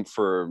the same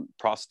for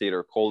prostate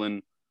or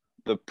colon.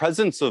 The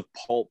presence of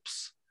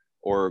polyps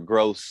or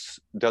growths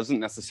doesn't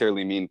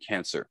necessarily mean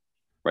cancer,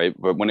 right?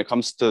 But when it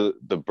comes to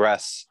the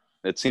breasts,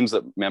 it seems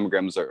that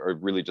mammograms are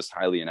really just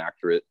highly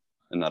inaccurate,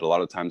 and that a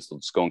lot of times they'll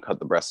just go and cut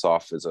the breasts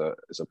off as a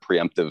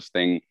preemptive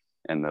thing,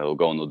 and they'll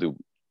go and they'll do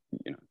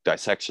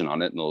dissection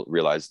on it, and they'll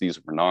realize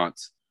these were not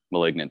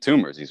malignant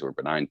tumors, these were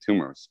benign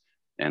tumors.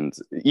 And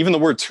even the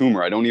word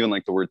tumor, I don't even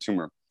like the word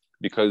tumor,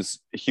 because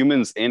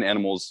humans and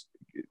animals,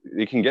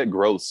 they can get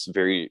growths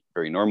very,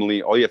 very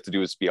normally. All you have to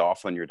do is be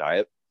off on your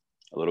diet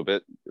a little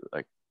bit,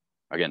 like,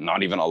 again,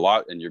 not even a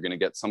lot, and you're going to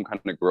get some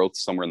kind of growth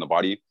somewhere in the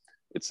body.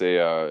 It's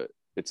a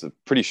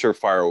pretty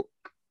surefire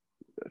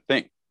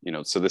thing,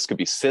 so this could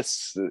be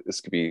cysts, this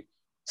could be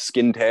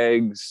skin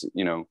tags,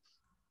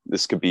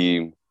 this could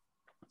be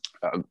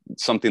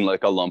something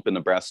like a lump in the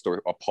breast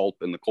or a polyp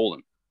in the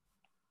colon.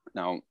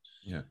 Now,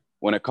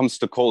 when it comes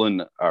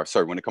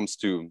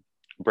to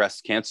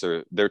breast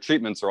cancer, their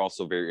treatments are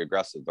also very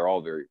aggressive. They're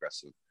all very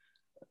aggressive.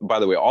 By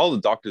the way, all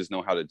the doctors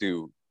know how to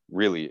do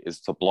really is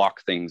to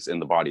block things in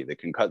the body. They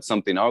can cut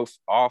something off.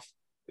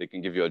 They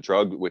can give you a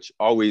drug which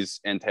always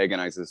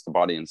antagonizes the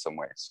body in some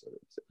way,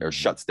 or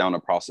shuts down a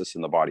process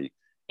in the body.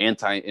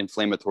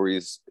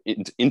 Anti-inflammatories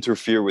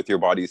interfere with your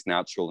body's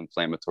natural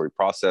inflammatory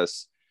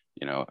process.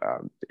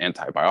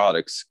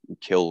 antibiotics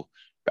kill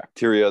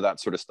bacteria, that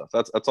sort of stuff.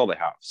 That's all they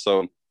have.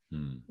 So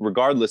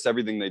regardless,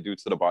 everything they do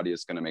to the body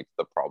is going to make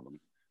the problem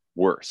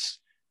worse.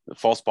 The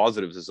false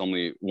positives is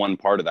only one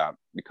part of that,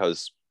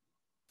 because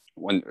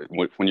when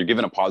you're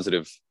given a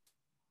positive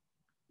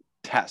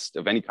test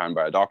of any kind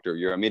by a doctor,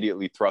 you're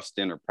immediately thrust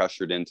in or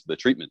pressured into the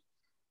treatment.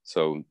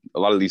 So a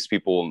lot of these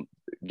people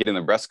getting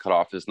their breast cut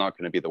off is not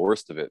going to be the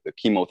worst of it. The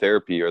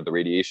chemotherapy or the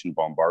radiation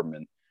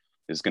bombardment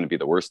is going to be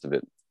the worst of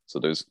it. So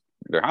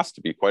there has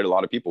to be quite a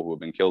lot of people who have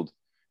been killed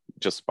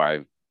just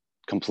by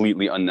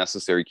completely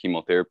unnecessary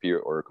chemotherapy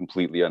or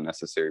completely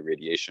unnecessary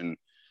radiation.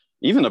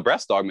 Even the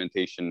breast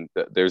augmentation,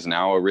 there's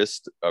now a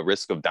risk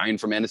of dying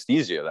from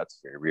anesthesia. That's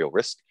a very real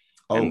risk.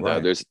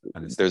 Right.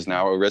 There's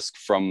now a risk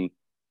from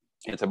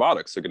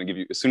antibiotics. They're going to give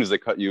you, as soon as they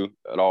cut you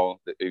at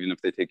all, even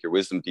if they take your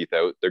wisdom teeth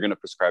out, they're going to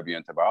prescribe you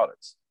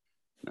antibiotics.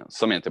 Now,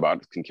 some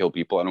antibiotics can kill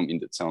people. I don't mean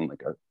to sound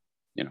like a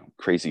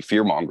crazy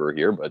fearmonger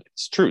here, but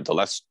it's true. The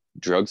less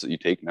drugs that you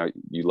take, now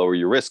you lower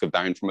your risk of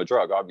dying from a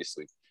drug,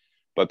 obviously.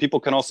 But people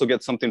can also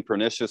get something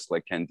pernicious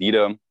like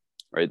candida,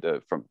 right?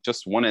 From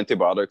just one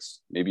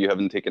antibiotics. Maybe you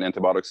haven't taken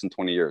antibiotics in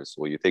 20 years.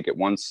 Well, you take it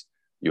once,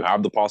 you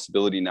have the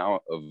possibility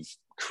now of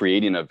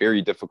creating a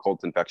very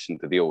difficult infection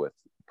to deal with.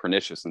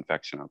 Pernicious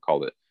infection, I'll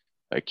call it.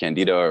 Like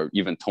candida or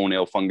even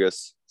toenail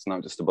fungus. It's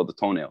not just about the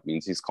toenail. It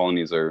means these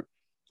colonies are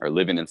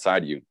living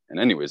inside you. And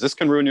anyways, this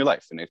can ruin your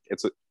life. And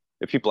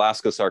if people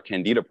ask us our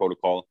candida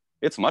protocol,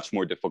 it's much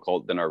more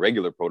difficult than our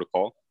regular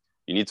protocol.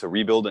 You need to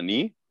rebuild a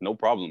knee, no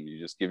problem. You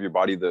just give your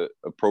body the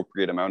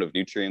appropriate amount of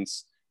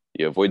nutrients.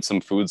 You avoid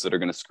some foods that are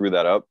going to screw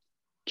that up.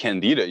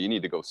 Candida, you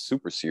need to go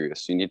super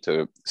serious. You need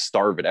to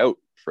starve it out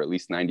for at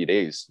least 90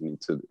 days. You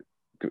need to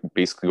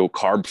basically go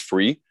carb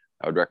free.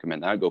 I would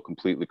recommend that. Go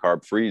completely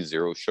carb free,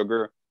 zero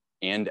sugar,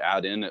 and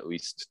add in at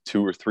least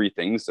 2 or 3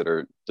 things that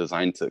are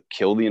designed to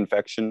kill the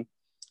infection.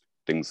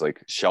 Things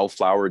like shell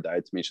flour,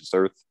 diatomaceous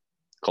earth,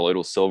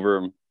 colloidal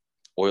silver,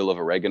 oil of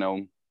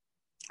oregano.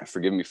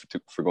 Forgive me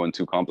for going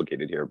too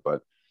complicated here,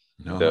 but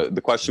no.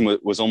 The question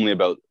was only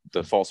about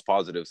the false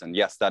positives. And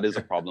yes, that is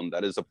a problem.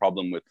 That is a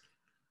problem with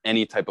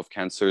any type of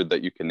cancer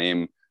that you can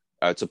name.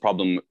 It's a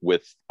problem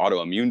with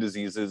autoimmune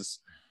diseases.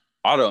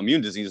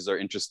 Autoimmune diseases are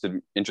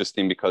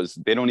interesting because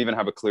they don't even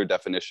have a clear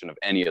definition of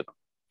any of them.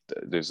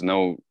 There's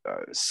no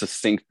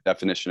succinct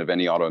definition of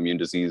any autoimmune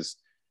disease,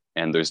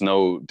 and there's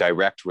no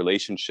direct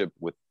relationship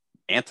with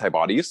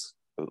antibodies,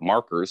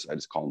 markers. I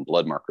just call them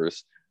blood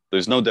markers.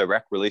 There's no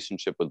direct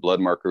relationship with blood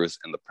markers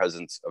and the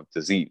presence of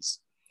disease.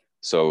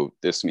 So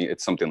this means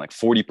it's something like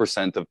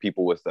 40% of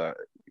people with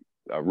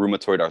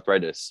rheumatoid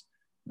arthritis,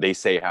 they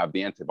say have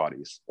the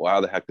antibodies. Well,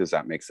 how the heck does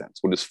that make sense?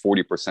 What is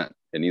 40%?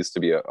 It needs to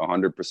be a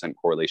 100%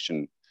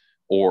 correlation,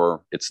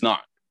 or it's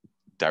not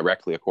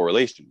directly a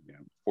correlation.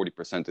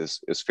 40%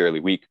 is fairly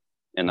weak.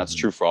 And that's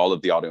true for all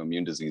of the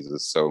autoimmune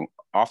diseases. So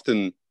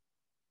often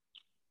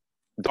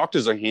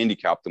doctors are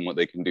handicapped in what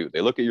they can do.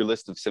 They look at your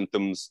list of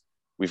symptoms.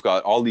 We've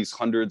got all these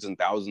hundreds and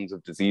thousands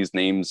of disease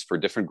names for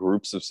different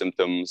groups of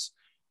symptoms.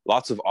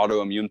 Lots of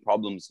autoimmune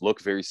problems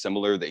look very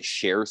similar. They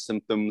share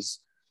symptoms.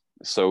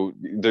 So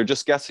they're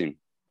just guessing.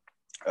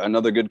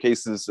 Another good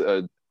case is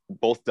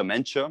both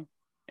dementia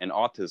and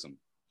autism.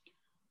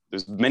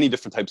 There's many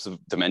different types of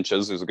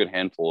dementias. There's a good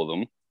handful of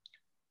them.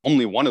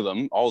 Only one of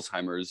them,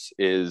 Alzheimer's,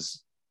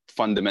 is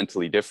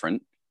fundamentally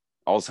different.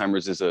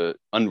 Alzheimer's is an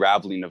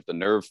unraveling of the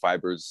nerve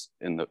fibers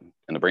in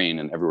the brain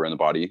and everywhere in the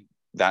body.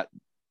 That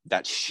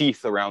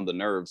sheath around the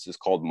nerves is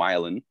called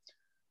myelin.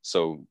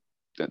 So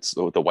that's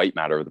the white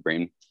matter of the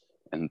brain.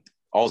 And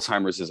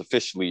Alzheimer's is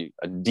officially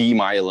a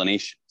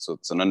demyelination. So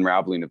it's an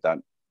unraveling of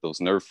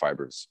those nerve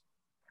fibers.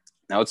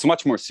 Now, it's a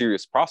much more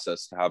serious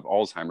process to have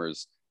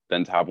Alzheimer's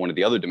than to have one of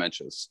the other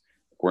dementias.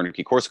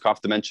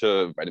 Wernicke-Korsakoff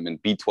dementia, vitamin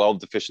B12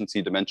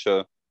 deficiency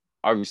dementia.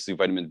 Obviously,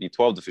 vitamin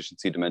B12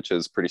 deficiency dementia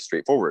is pretty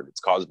straightforward. It's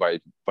caused by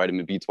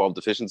vitamin B12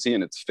 deficiency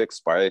and it's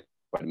fixed by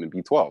vitamin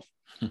B12.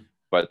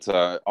 But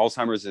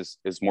Alzheimer's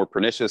is more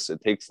pernicious.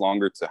 It takes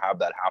longer to have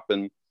that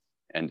happen.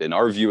 And in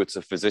our view, it's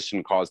a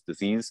physician-caused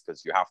disease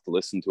because you have to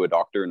listen to a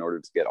doctor in order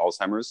to get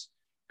Alzheimer's.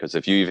 Because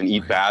if you even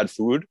eat bad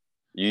food,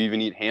 you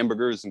even eat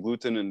hamburgers and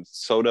gluten and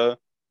soda,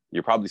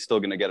 you're probably still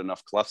going to get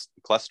enough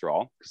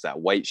cholesterol because that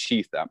white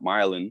sheath, that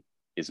myelin,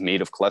 is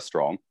made of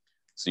cholesterol.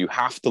 So you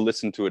have to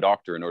listen to a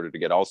doctor in order to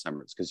get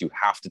Alzheimer's because you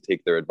have to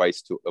take their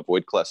advice to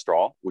avoid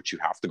cholesterol, which you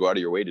have to go out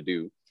of your way to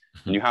do.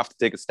 And you have to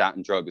take a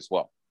statin drug as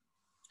well.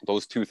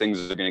 Those 2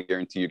 things are going to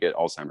guarantee you get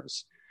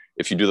Alzheimer's.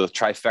 If you do the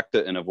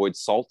trifecta and avoid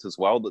salt as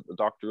well, that the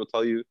doctor will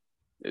tell you,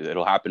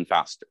 it'll happen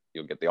faster.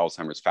 You'll get the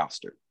Alzheimer's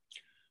faster.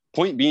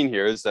 Point being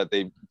here is that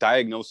they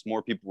diagnose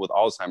more people with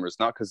Alzheimer's,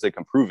 not because they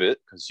can prove it,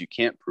 because you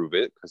can't prove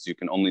it, because you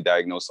can only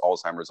diagnose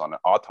Alzheimer's on an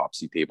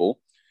autopsy table.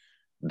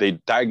 They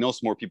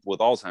diagnose more people with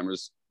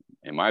Alzheimer's,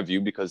 in my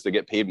view, because they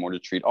get paid more to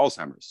treat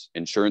Alzheimer's.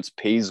 Insurance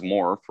pays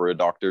more for a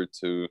doctor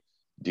to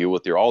deal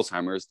with your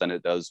Alzheimer's than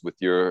it does with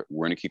your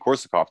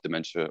Wernicke-Korsakoff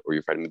dementia or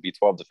your vitamin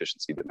B12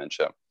 deficiency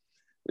dementia.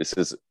 This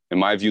is, in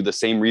my view, the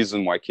same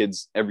reason why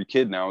every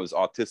kid now is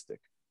autistic,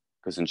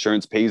 because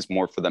insurance pays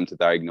more for them to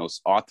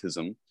diagnose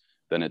autism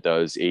than it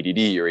does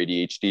ADD or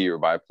ADHD or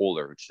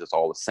bipolar, which is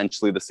all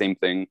essentially the same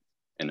thing.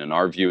 And in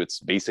our view, it's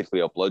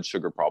basically a blood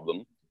sugar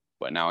problem.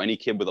 But now any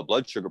kid with a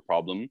blood sugar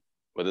problem,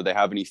 whether they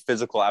have any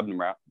physical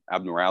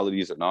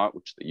abnormalities or not,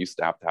 which they used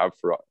to have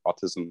for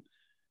autism,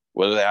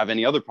 whether they have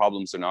any other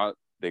problems or not,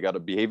 they got a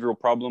behavioral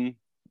problem,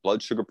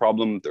 blood sugar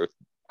problem, they're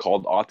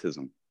called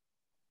autism.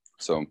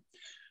 So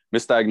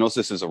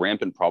misdiagnosis is a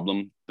rampant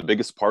problem. The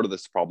biggest part of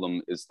this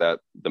problem is that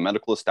the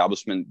medical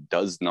establishment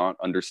does not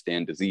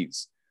understand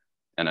disease.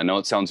 And I know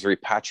it sounds very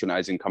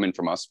patronizing coming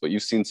from us, but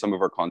you've seen some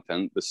of our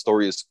content. The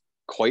story is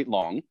quite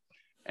long.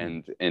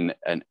 And in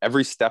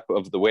every step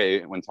of the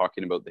way, when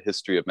talking about the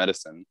history of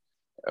medicine,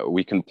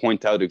 we can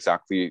point out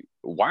exactly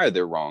why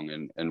they're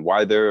wrong and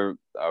why their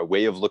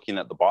way of looking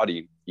at the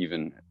body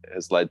even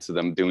has led to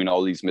them doing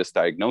all these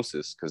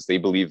misdiagnoses, because they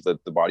believe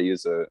that the body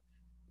is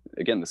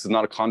again, this is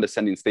not a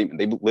condescending statement.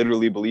 They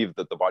literally believe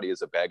that the body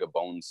is a bag of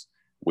bones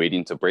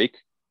waiting to break,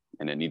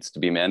 and it needs to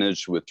be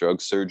managed with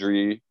drug,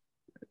 surgery,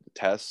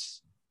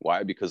 tests.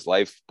 Why? Because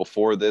life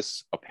before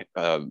this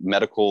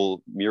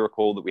medical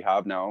miracle that we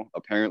have now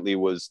apparently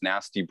was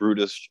nasty,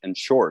 brutish, and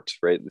short,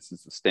 right? This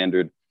is the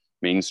standard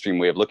mainstream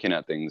way of looking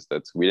at things,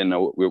 that we didn't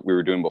know what we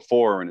were doing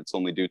before, and it's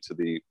only due to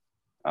the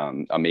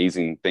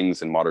amazing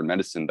things in modern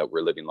medicine that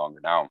we're living longer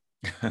now.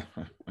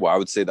 Well, I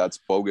would say that's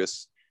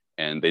bogus,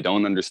 and they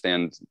don't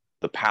understand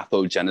the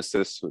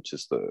pathogenesis, which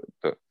is the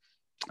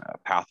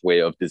pathway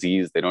of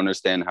disease. They don't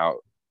understand how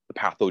the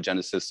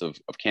pathogenesis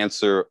of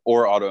cancer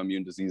or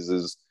autoimmune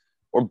diseases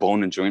or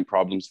bone and joint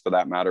problems for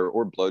that matter,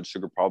 or blood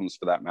sugar problems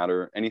for that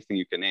matter, anything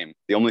you can name.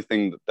 The only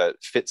thing that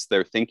fits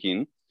their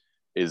thinking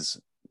is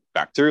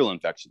bacterial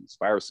infections,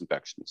 virus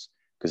infections,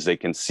 because they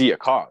can see a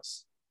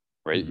cause,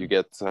 right? Mm-hmm. You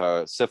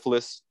get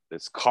syphilis,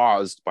 it's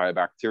caused by a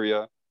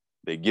bacteria.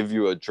 They give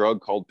you a drug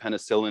called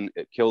penicillin,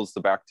 it kills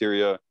the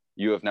bacteria,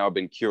 you have now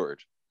been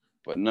cured.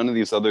 But none of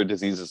these other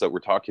diseases that we're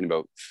talking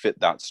about fit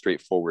that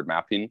straightforward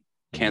mapping.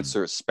 Mm-hmm.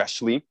 Cancer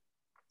especially.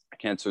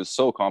 Cancer is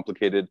so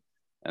complicated,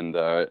 and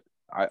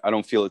I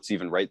don't feel it's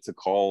even right to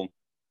call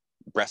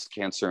breast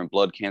cancer and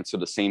blood cancer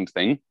the same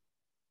thing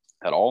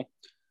at all.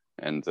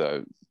 And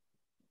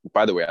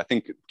by the way, I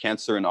think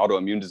cancer and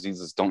autoimmune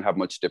diseases don't have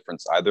much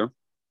difference either.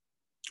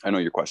 I know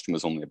your question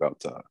was only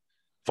about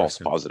false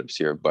positives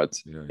here, but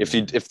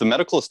if the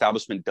medical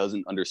establishment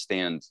doesn't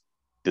understand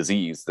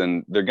disease,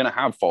 then they're going to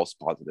have false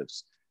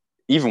positives.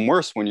 Even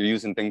worse when you're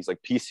using things like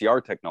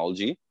PCR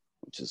technology,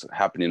 which is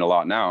happening a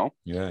lot now.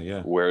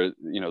 Where,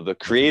 the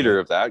creator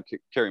of that,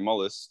 Kerry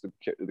Mullis,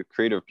 the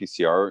creator of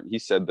PCR, he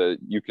said that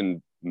you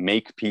can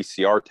make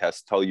PCR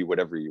tests tell you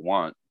whatever you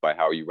want by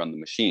how you run the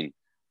machine.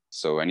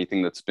 So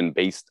anything that's been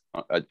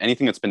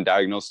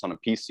diagnosed on a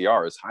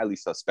PCR is highly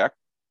suspect.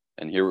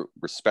 And here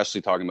we're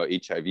especially talking about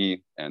HIV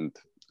and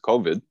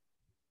COVID.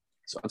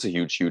 So that's a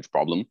huge, huge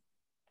problem.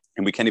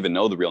 And we can't even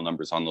know the real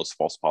numbers on those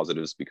false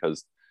positives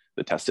because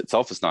the test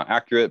itself is not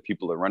accurate.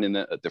 People are running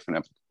it at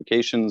different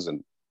applications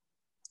and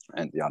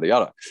yada,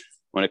 yada.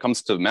 When it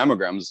comes to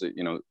mammograms,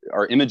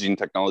 our imaging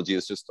technology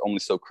is just only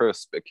so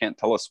crisp. It can't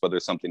tell us whether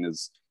something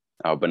is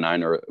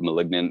benign or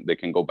malignant. They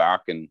can go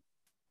back and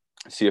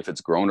see if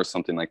it's grown or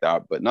something like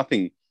that. But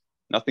nothing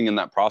in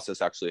that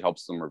process actually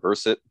helps them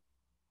reverse it.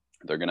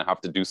 They're going to have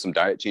to do some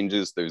diet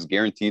changes. There's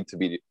guaranteed to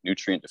be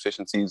nutrient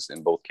deficiencies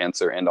in both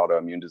cancer and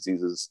autoimmune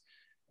diseases.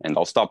 And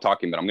I'll stop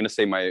talking, but I'm going to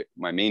say my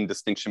main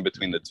distinction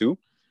between the two,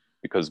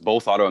 because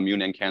both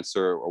autoimmune and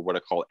cancer are what I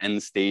call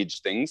end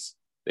stage things.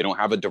 They don't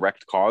have a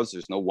direct cause.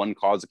 There's no one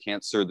cause of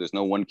cancer. There's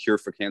no one cure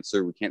for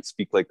cancer. We can't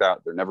speak like that.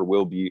 There never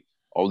will be.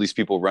 All these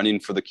people running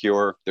for the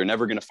cure, they're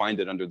never going to find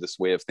it under this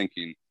way of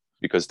thinking,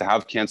 because to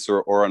have cancer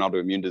or an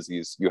autoimmune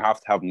disease, you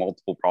have to have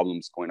multiple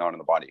problems going on in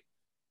the body.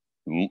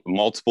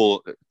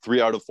 Multiple,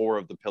 3 out of 4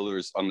 of the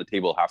pillars on the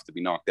table have to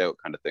be knocked out,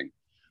 kind of thing.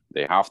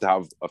 They have to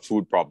have a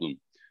food problem.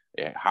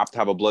 They have to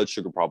have a blood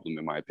sugar problem,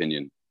 in my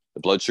opinion.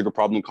 The blood sugar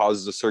problem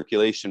causes a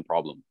circulation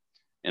problem,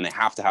 and they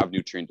have to have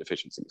nutrient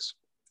deficiencies.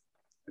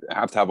 They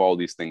have to have all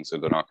these things, so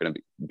they're not going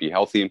to be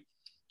healthy.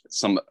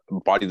 Some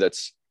body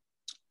that's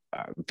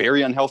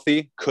very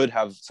unhealthy could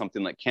have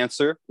something like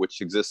cancer,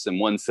 which exists in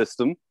one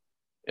system,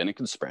 and it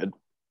can spread.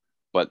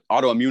 But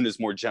autoimmune is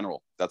more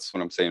general. That's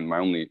what I'm saying.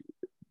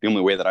 The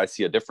only way that I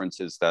see a difference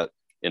is that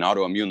in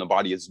autoimmune, the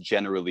body is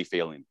generally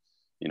failing.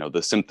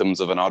 The symptoms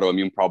of an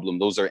autoimmune problem,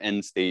 those are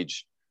end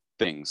stage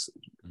things.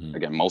 Mm-hmm.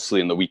 Again,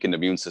 mostly in the weakened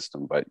immune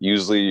system, but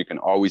usually you can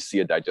always see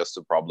a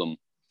digestive problem.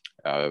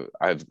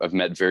 I've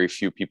met very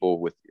few people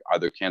with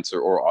either cancer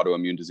or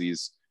autoimmune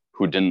disease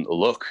who didn't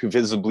look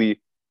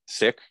visibly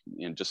sick.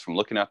 Just from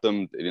looking at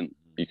them,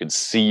 you could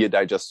see a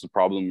digestive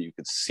problem. You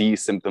could see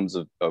symptoms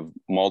of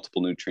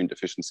multiple nutrient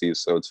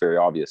deficiencies. So it's very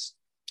obvious.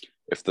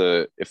 If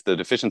the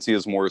deficiency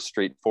is more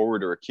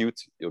straightforward or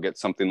acute, you'll get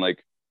something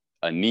like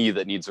a knee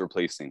that needs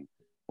replacing,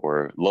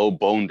 or low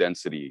bone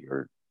density,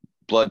 or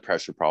blood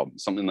pressure problem.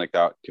 Something like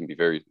that can be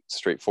very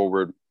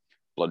straightforward.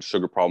 Blood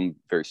sugar problem,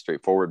 very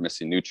straightforward,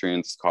 missing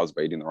nutrients caused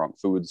by eating the wrong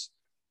foods.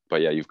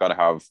 But yeah, you've got to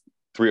have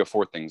 3 or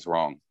 4 things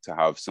wrong to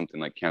have something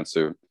like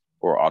cancer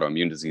or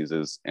autoimmune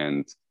diseases.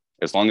 And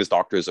As long as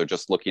doctors are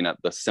just looking at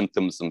the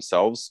symptoms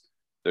themselves,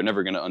 they're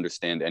never going to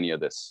understand any of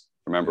this.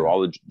 Remember,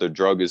 all the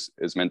drug is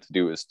meant to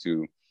do is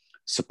to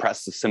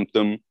suppress the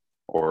symptom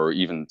or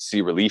even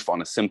see relief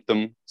on a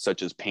symptom,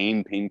 such as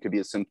pain. Pain could be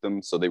a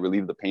symptom. So they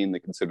relieve the pain. They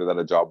consider that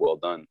a job well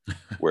done.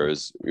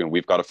 Whereas,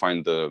 we've got to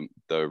find the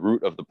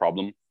root of the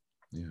problem.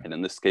 Yeah. And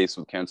in this case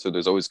with cancer,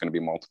 there's always going to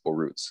be multiple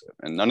roots.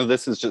 And none of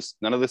this is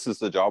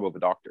the job of a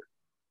doctor.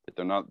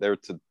 They're not there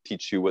to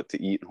teach you what to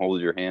eat and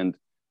hold your hand.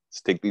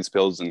 Just take these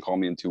pills and call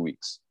me in 2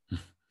 weeks.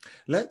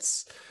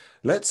 Let's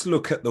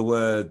look at the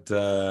word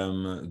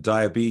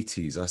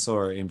diabetes. I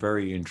saw a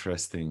very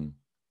interesting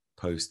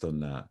post on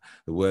that.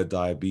 The word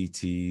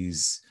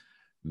diabetes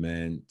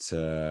meant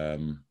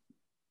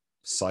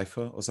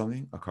cipher or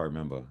something. I can't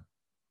remember.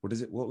 What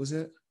is it? What was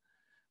it?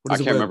 I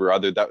can't remember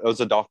either. That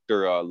was a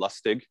Dr.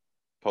 Lustig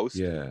post.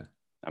 Yeah,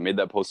 I made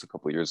that post a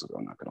couple of years ago.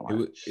 I'm not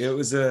gonna lie. It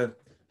was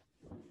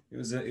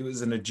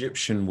an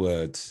Egyptian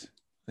word.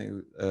 I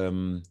think,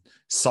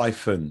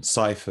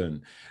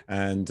 siphon,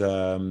 and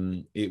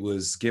it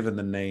was given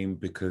the name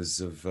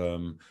because of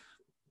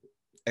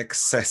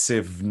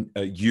excessive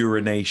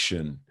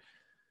urination,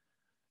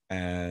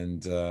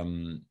 and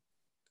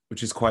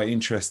which is quite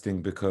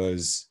interesting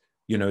because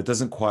it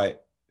doesn't quite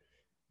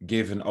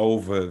give an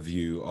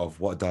overview of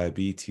what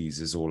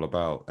diabetes is all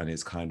about, and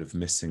it's kind of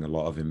missing a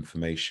lot of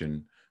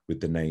information with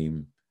the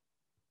name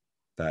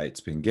that it's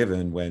been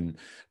given, when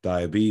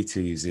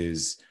diabetes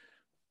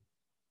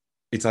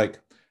it's like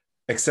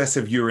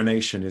excessive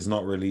urination is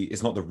not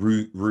the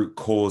root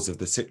cause of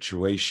the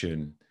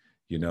situation.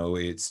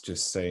 It's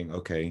just saying,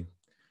 okay,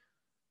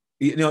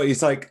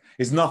 it's like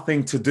it's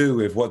nothing to do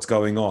with what's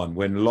going on,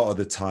 when a lot of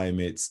the time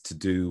it's to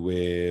do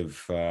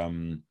with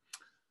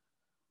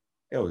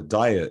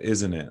diet,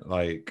 isn't it?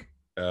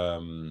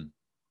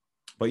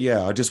 But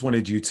yeah, I just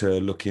wanted you to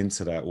look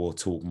into that or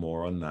talk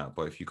more on that.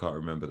 But if you can't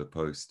remember the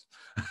post.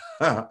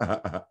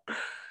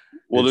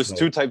 Well, there's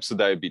two types of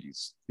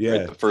diabetes. Yeah,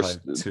 right? The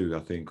first type 2, I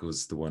think,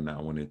 was the one that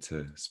I wanted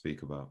to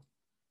speak about.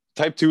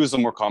 Type 2 is the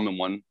more common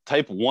one.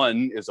 Type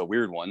 1 is a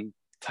weird one.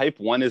 Type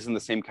 1 is in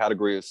the same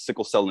category as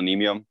sickle cell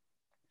anemia.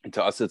 And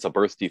to us, it's a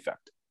birth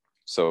defect.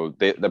 So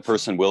the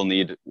person will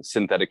need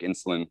synthetic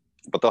insulin,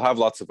 but they'll have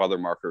lots of other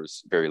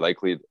markers, very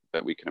likely,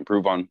 that we can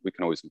improve on. We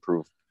can always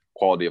improve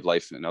quality of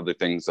life and other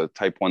things. A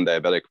type 1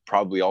 diabetic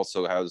probably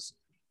also has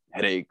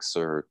headaches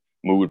or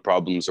mood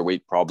problems or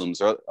weight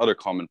problems or other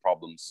common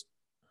problems.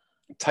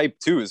 Type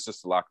 2 is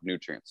just a lack of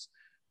nutrients.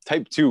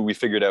 Type 2, we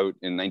figured out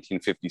in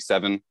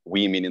 1957.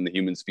 We, meaning the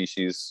human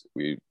species,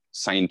 we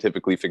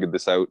scientifically figured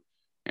this out,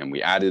 and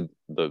we added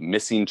the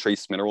missing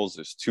trace minerals.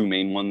 There's 2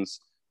 main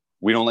ones.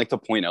 We don't like to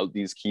point out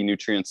these key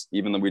nutrients,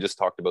 even though we just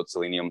talked about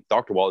selenium.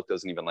 Dr. Wallach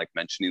doesn't even like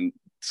mentioning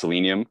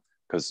selenium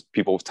because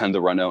people tend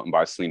to run out and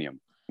buy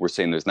selenium. We're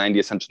saying there's 90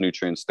 essential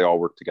nutrients. They all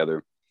work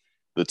together.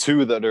 The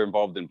 2 that are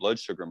involved in blood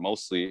sugar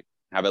mostly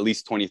have at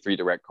least 23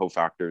 direct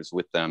cofactors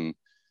with them.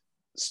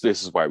 So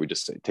this is why we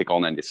just say take all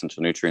 90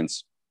 essential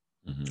nutrients.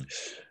 Mm-hmm.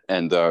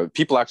 And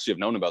people actually have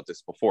known about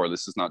this before.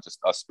 This is not just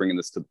us bringing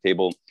this to the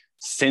table.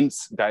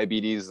 Since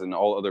diabetes and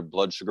all other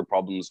blood sugar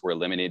problems were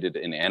eliminated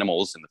in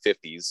animals in the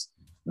 50s,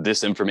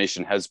 this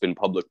information has been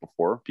public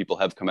before. People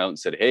have come out and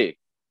said, hey,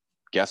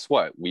 guess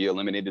what? We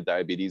eliminated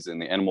diabetes in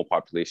the animal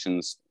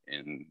populations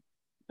in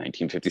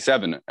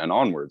 1957 and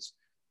onwards.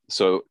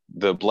 So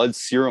the blood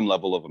serum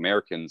level of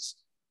Americans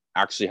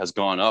actually has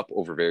gone up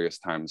over various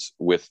times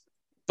with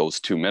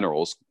those 2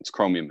 minerals. It's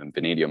chromium and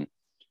vanadium.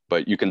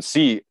 But you can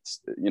see,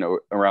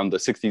 around the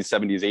 60s,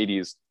 70s,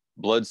 80s,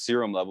 blood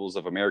serum levels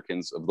of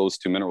Americans of those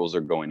 2 minerals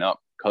are going up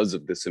because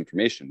of this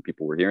information.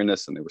 People were hearing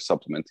this and they were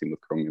supplementing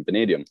with chromium and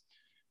vanadium.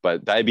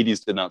 But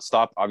diabetes did not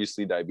stop.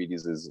 Obviously,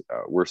 diabetes is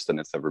worse than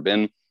it's ever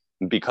been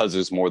because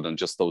there's more than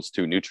just those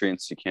 2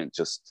 nutrients. You can't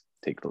just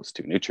take those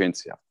 2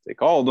 nutrients. You have to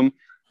take all of them.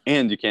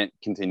 And you can't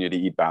continue to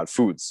eat bad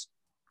foods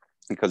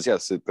because,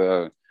 yes,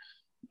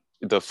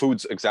 the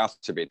foods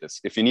exacerbate this.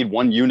 If you need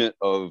 1 unit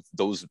of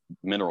those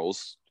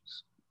minerals,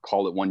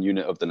 call it 1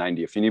 unit of the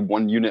 90. If you need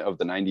 1 unit of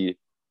the 90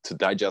 to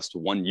digest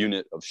 1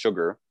 unit of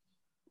sugar,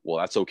 well,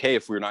 that's okay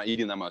if we're not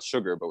eating that much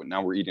sugar, but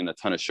now we're eating a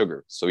ton of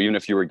sugar. So even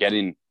if you were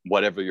getting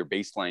whatever your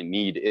baseline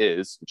need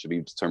is, which would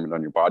be determined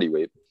on your body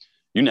weight,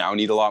 you now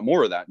need a lot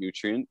more of that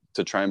nutrient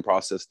to try and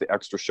process the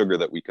extra sugar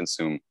that we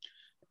consume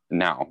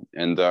now.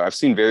 And I've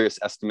seen various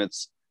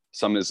estimates.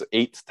 Some is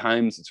 8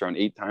 times. It's around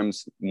 8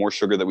 times more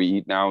sugar that we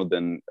eat now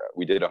than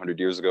we did 100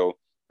 years ago.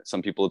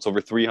 Some people, it's over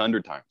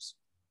 300 times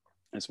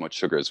as much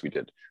sugar as we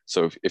did.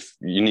 So if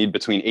you need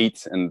between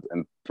 8 and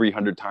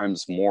 300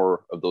 times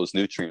more of those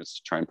nutrients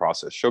to try and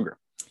process sugar.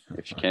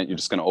 If you can't, you're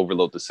just going to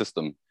overload the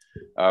system.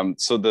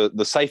 So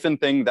the siphon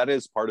thing, that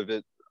is part of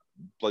it.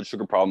 Blood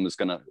sugar problem is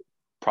going to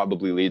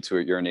probably lead to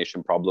a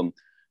urination problem.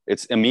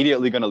 It's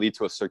immediately going to lead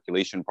to a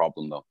circulation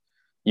problem, though,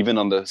 even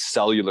on the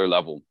cellular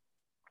level.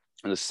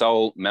 And the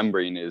cell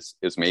membrane is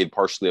made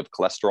partially of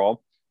cholesterol.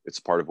 It's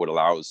part of what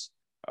allows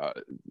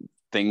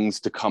things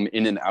to come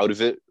in and out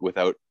of it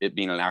without it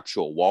being an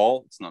actual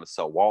wall. It's not a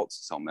cell wall, it's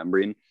a cell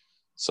membrane.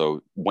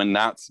 So when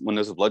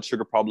there's a blood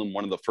sugar problem,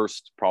 one of the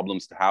first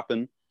problems to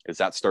happen is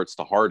that starts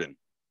to harden.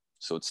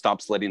 So it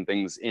stops letting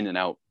things in and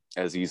out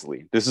as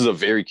easily. This is a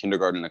very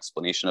kindergarten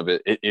explanation of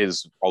it. It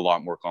is a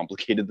lot more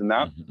complicated than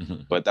that,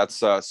 but that's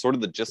sort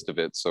of the gist of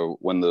it. So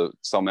when the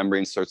cell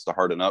membrane starts to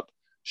harden up,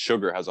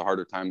 sugar has a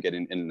harder time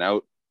getting in and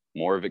out.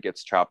 More of it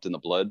gets trapped in the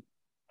blood.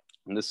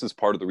 And this is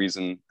part of the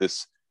reason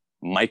this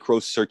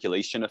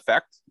microcirculation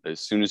effect, as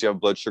soon as you have a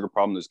blood sugar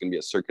problem, there's going to be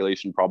a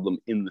circulation problem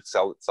in the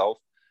cell itself.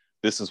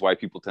 This is why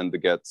people tend to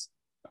get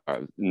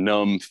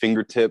numb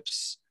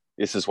fingertips.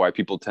 This is why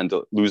people tend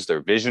to lose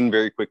their vision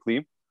very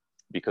quickly,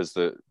 because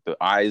the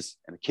eyes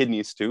and the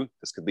kidneys too,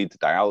 this could lead to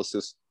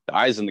dialysis. The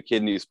eyes and the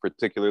kidneys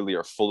particularly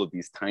are full of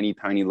these tiny,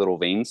 tiny little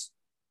veins.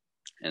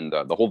 And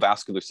the whole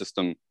vascular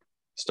system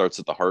starts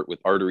at the heart with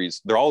arteries.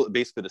 They're all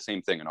basically the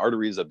same thing. An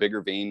artery is a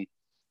bigger vein,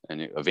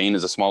 and a vein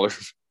is a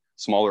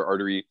smaller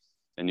artery.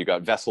 And you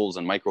got vessels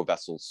and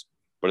microvessels,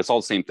 but it's all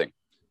the same thing.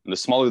 And the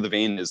smaller the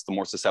vein is, the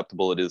more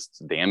susceptible it is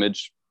to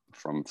damage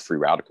from free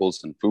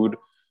radicals and food,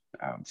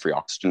 free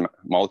oxygen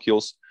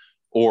molecules,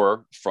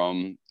 or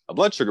from a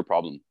blood sugar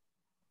problem.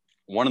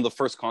 One of the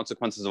first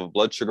consequences of a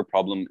blood sugar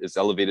problem is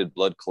elevated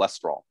blood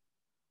cholesterol.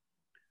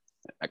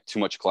 Like too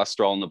much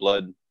cholesterol in the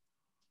blood.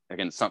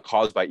 Again, it's not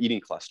caused by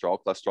eating cholesterol.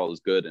 Cholesterol is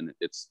good and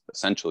it's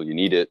essential. You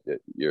need it.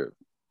 Your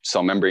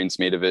cell membrane's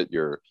made of it.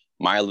 Your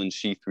myelin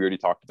sheath, we already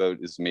talked about,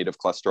 is made of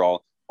cholesterol.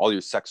 All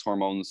your sex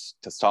hormones,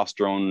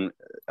 testosterone,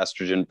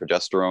 estrogen,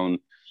 progesterone,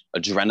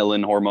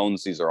 adrenaline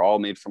hormones, these are all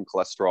made from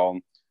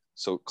cholesterol.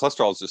 So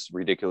cholesterol is just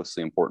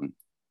ridiculously important.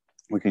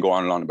 We can go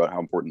on and on about how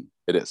important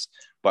it is.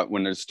 But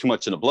when there's too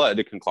much in the blood,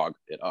 it can clog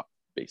it up,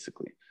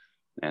 basically.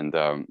 And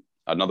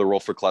another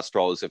role for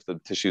cholesterol is if the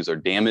tissues are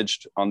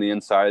damaged on the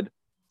inside.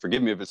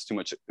 Forgive me if it's too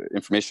much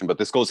information, but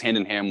this goes hand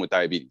in hand with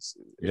diabetes.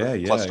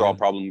 Cholesterol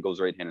problem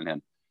goes right hand in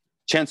hand.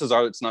 Chances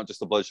are it's not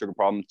just a blood sugar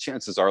problem.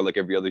 Chances are, like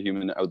every other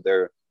human out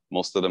there,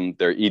 most of them,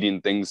 they're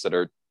eating things that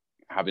are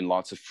having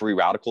lots of free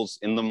radicals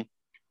in them.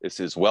 This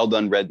is well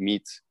done red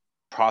meat,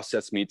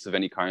 processed meats of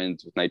any kind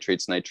with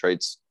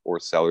nitrates,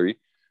 or celery,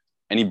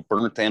 any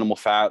burnt animal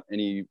fat,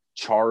 any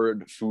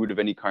charred food of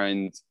any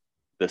kind,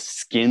 the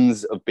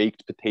skins of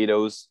baked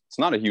potatoes. It's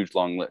not a huge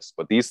long list,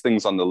 but these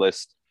things on the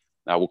list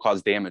will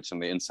cause damage on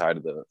the inside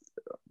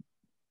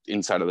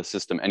of the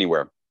system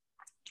anywhere.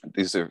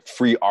 These are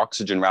free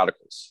oxygen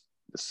radicals.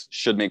 This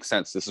should make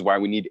sense. This is why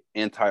we need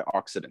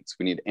antioxidants.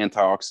 We need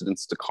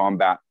antioxidants to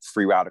combat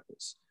free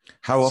radicals.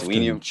 How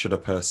often should a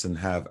person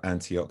have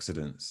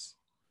antioxidants?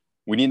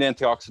 We need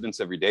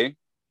antioxidants every day.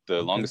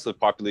 The longest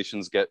lived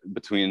populations get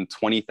between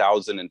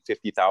 20,000 and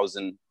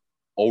 50,000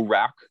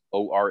 ORAC,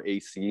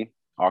 O-R-A-C,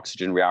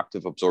 oxygen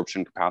reactive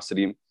absorption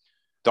capacity.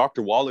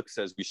 Dr. Wallach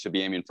says we should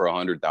be aiming for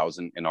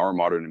 100,000 in our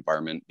modern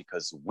environment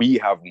because we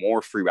have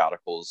more free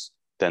radicals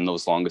than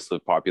those longest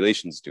lived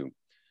populations do.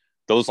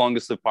 Those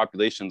longest lived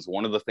populations,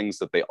 one of the things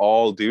that they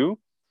all do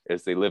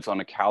is they live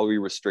on a calorie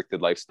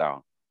restricted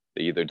lifestyle.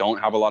 They either don't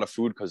have a lot of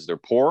food because they're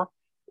poor,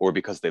 or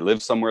because they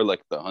live somewhere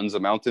like the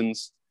Hunza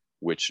Mountains,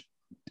 which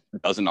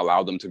doesn't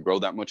allow them to grow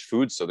that much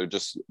food. So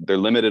they're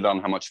limited on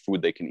how much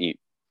food they can eat.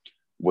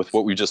 With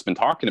what we've just been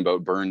talking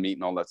about, burned meat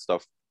and all that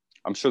stuff,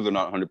 I'm sure they're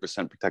not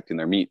 100% protecting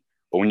their meat.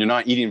 But when you're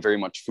not eating very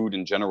much food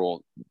in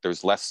general,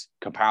 there's less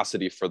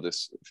capacity for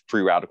this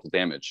free radical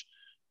damage.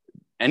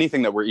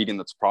 Anything that we're eating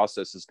that's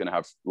processed is going to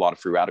have a lot of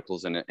free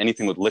radicals in it.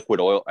 Anything with liquid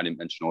oil, I didn't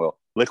mention oil,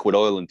 liquid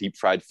oil and deep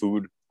fried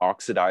food,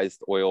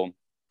 oxidized oil.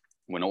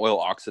 When oil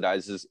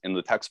oxidizes in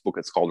the textbook,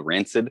 it's called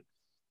rancid.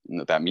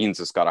 And that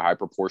means it's got a high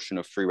proportion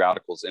of free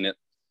radicals in it.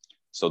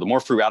 So the more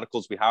free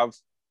radicals we have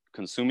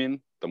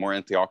consuming, the more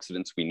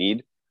antioxidants we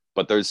need.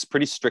 But there's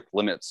pretty strict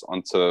limits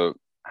onto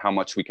how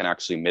much we can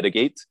actually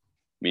mitigate.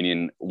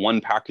 Meaning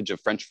one package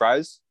of French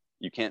fries,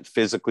 you can't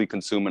physically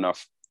consume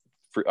enough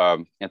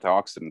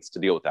antioxidants to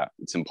deal with that.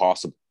 It's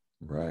impossible.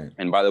 Right.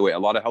 And by the way, a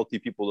lot of healthy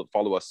people that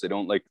follow us, they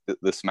don't like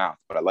this math,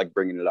 but I like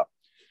bringing it up.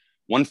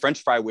 One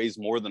French fry weighs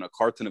more than a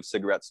carton of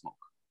cigarette smoke,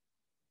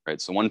 right?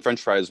 So one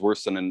French fry is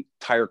worse than an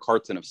entire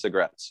carton of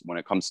cigarettes when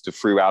it comes to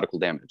free radical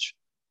damage.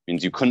 It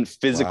means you couldn't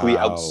physically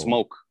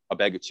outsmoke a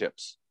bag of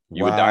chips.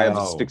 You would die of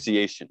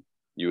asphyxiation.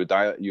 You would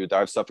die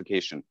of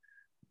suffocation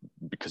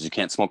because you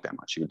can't smoke that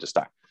much. You would just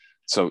die.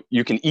 So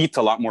you can eat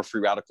a lot more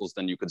free radicals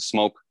than you could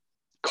smoke.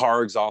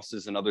 Car exhaust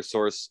is another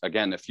source.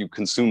 Again, if you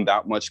consume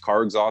that much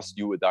car exhaust,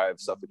 you would die of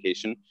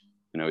suffocation.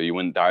 You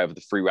wouldn't die of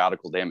the free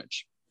radical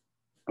damage.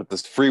 But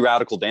this free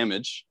radical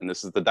damage, and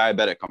this is the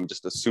diabetic, I'm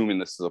just assuming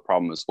this is a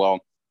problem as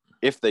well.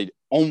 If they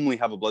only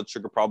have a blood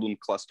sugar problem,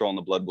 cholesterol in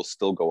the blood will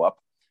still go up.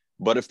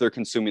 But if they're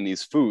consuming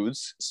these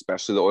foods,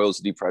 especially the oils,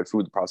 deep fried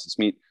food, the processed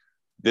meat,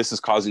 this is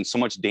causing so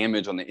much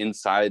damage on the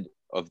inside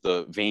of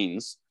the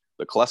veins.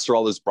 The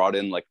cholesterol is brought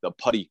in like the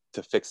putty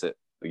to fix it.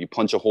 Like you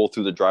punch a hole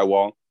through the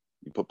drywall,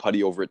 you put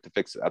putty over it to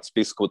fix it. That's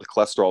basically what the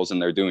cholesterol is in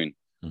there doing.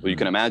 Well, you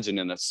can imagine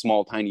in a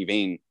small, tiny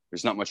vein,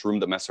 there's not much room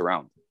to mess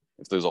around.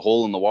 If there's a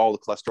hole in the wall, the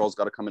cholesterol's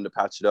got to come in to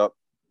patch it up.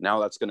 Now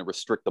that's going to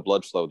restrict the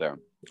blood flow there.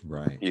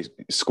 Right. You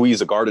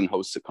squeeze a garden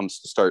hose, it comes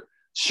to start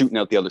shooting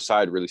out the other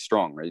side really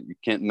strong, right? You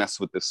can't mess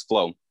with this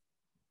flow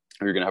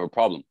or you're going to have a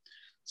problem.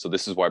 So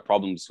this is why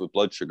problems with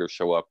blood sugar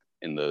show up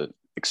in the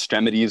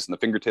extremities and the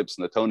fingertips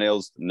and the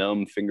toenails,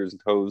 numb fingers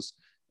and toes,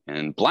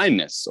 and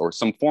blindness or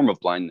some form of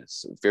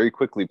blindness. Very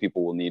quickly,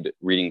 people will need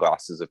reading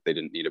glasses if they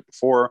didn't need it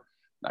before,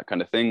 that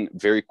kind of thing.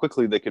 Very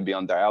quickly, they could be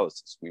on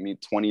dialysis. We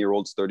meet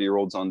 20-year-olds,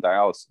 30-year-olds on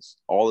dialysis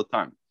all the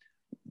time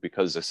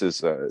because this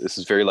is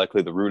very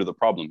likely the root of the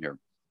problem here.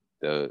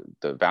 The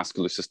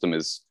vascular system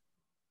is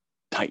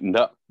tightened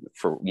up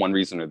for one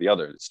reason or the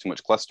other. There's too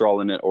much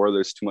cholesterol in it, or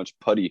there's too much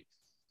putty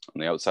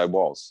on the outside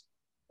walls.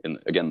 And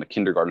again, the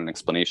kindergarten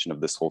explanation of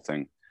this whole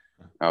thing.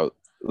 Now,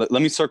 let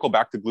me circle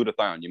back to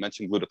glutathione. You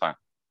mentioned glutathione.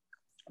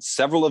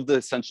 Several of the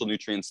essential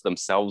nutrients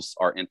themselves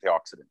are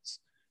antioxidants.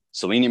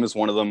 Selenium is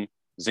one of them.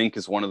 Zinc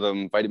is one of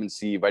them. Vitamin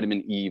C,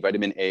 vitamin E,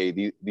 vitamin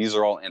A. These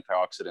are all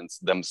antioxidants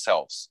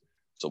themselves.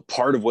 So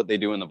part of what they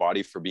do in the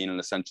body for being an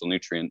essential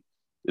nutrient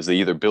is they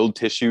either build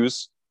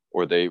tissues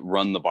or they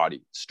run the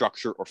body,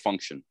 structure or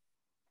function.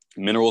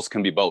 Minerals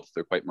can be both.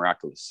 They're quite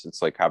miraculous.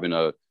 It's like having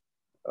a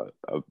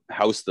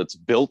house that's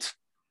built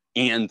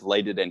and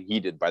lighted and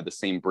heated by the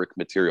same brick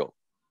material.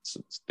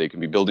 So they can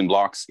be building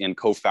blocks and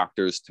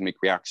cofactors to make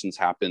reactions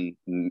happen,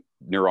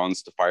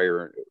 neurons to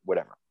fire,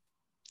 whatever.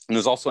 And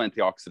there's also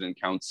antioxidant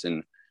counts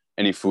in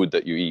any food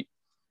that you eat.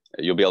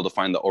 You'll be able to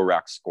find the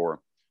ORAC score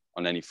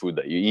on any food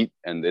that you eat.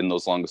 And in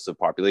those longest of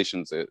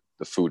populations, the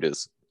food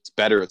it's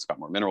better. It's got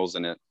more minerals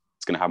in it.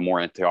 It's going to have more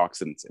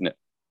antioxidants in it.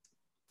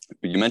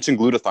 But you mentioned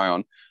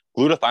glutathione.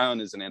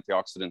 Glutathione is an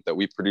antioxidant that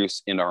we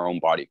produce in our own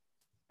body.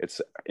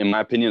 It's, in my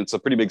opinion, it's a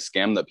pretty big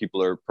scam that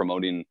people are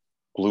promoting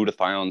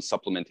glutathione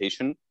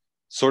supplementation,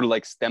 sort of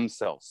like stem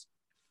cells.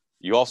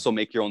 You also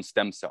make your own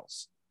stem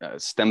cells.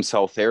 Stem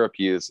cell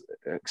therapy is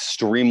an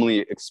extremely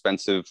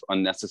expensive,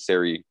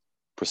 unnecessary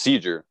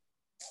procedure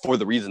for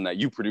the reason that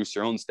you produce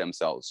your own stem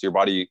cells. Your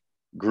body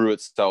grew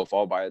itself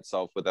all by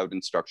itself without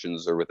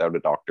instructions or without a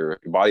doctor.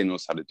 Your body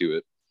knows how to do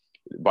it.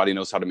 Your body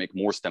knows how to make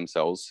more stem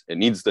cells. It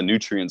needs the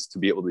nutrients to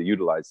be able to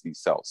utilize these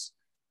cells.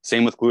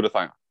 Same with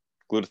glutathione.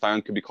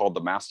 Glutathione could be called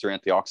the master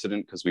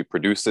antioxidant because we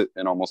produce it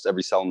in almost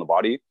every cell in the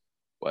body.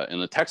 But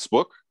in the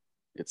textbook,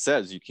 it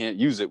says you can't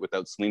use it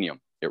without selenium.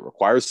 It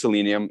requires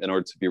selenium in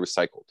order to be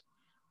recycled.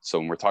 So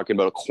when we're talking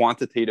about a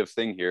quantitative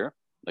thing here,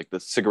 like the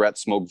cigarette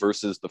smoke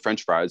versus the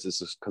French fries,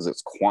 this is because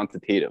it's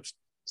quantitative.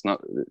 It's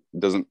not, it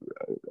doesn't,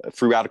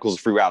 free radical is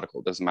a free radical.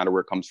 It doesn't matter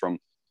where it comes from.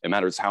 It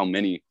matters how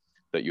many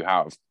that you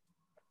have.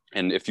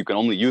 And if you can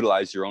only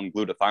utilize your own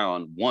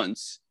glutathione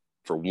once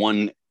for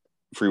one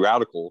free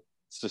radical,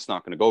 it's just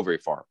not going to go very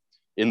far.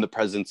 In the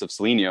presence of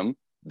selenium,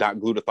 that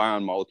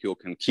glutathione molecule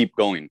can keep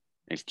going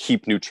and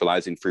keep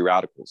neutralizing free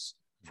radicals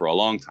for a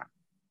long time.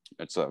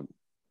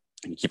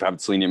 You keep having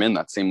selenium in,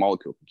 that same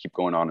molecule can keep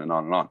going on and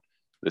on and on.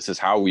 This is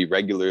how we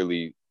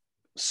regularly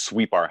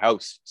sweep our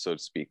house, so to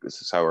speak.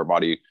 This is how our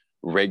body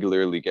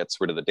regularly gets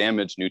rid of the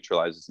damage,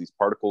 neutralizes these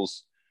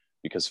particles,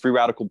 because free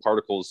radical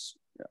particles,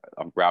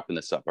 I'm wrapping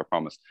this up, I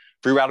promise.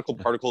 Free radical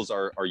particles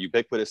are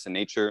ubiquitous in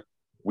nature.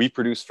 We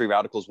produce free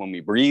radicals when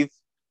we breathe.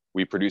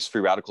 We produce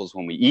free radicals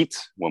when we eat,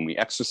 when we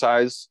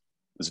exercise.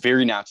 It's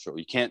very natural.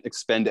 You can't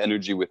expend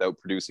energy without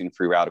producing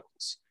free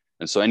radicals.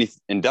 And so any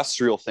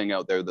industrial thing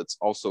out there that's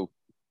also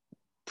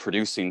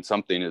producing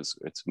something, it's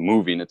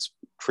moving, it's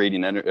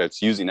creating energy,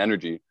 it's using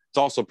energy, it's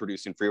also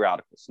producing free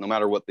radicals. No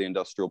matter what the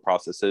industrial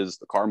process is,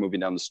 the car moving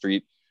down the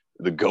street,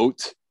 the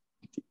goat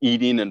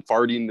eating and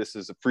farting, this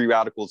is free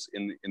radicals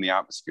in the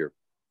atmosphere.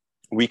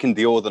 We can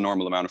deal with the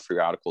normal amount of free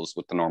radicals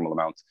with the normal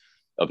amount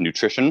of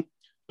nutrition.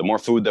 The more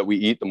food that we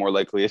eat, the more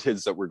likely it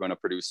is that we're going to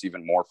produce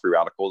even more free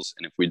radicals.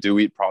 And if we do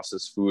eat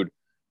processed food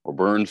or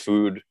burned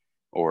food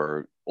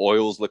or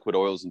oils, liquid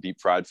oils, and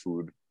deep fried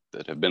food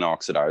that have been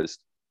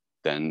oxidized,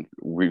 then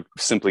we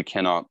simply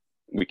can't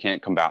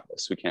combat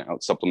this. We can't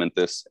out supplement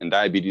this. And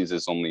diabetes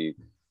is only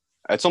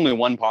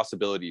one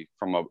possibility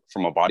from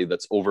a body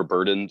that's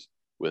overburdened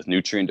with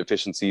nutrient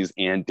deficiencies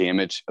and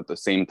damage at the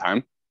same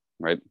time,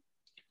 right?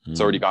 It's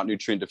already got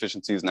nutrient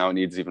deficiencies. Now it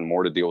needs even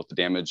more to deal with the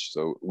damage.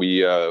 So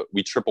we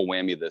triple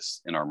whammy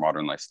this in our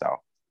modern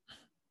lifestyle.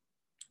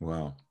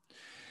 Wow.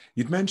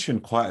 You'd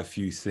mentioned quite a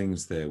few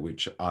things there,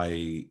 which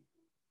I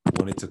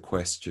wanted to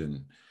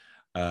question.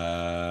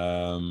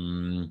 I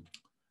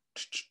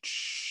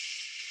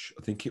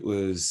think it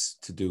was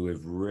to do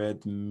with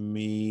red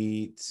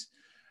meat.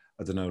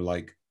 I don't know,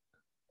 like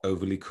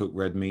overly cooked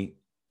red meat.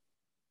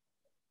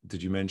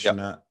 Did you mention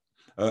that?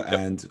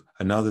 And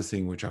another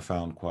thing which I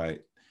found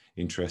quite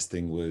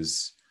interesting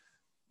was,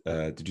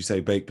 did you say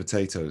baked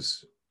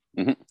potatoes?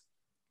 Mm-hmm.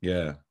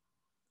 Yeah.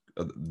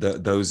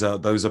 Those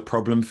are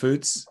problem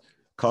foods,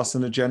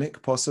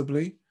 carcinogenic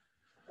possibly.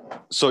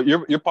 So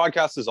your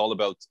podcast is all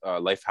about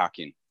life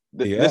hacking.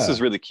 This is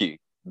really key.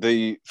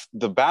 The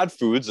bad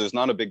foods, there's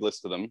not a big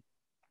list of them.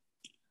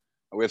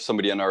 We have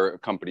somebody in our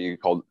company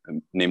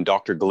named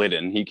Dr.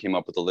 Glidden. He came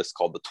up with a list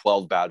called the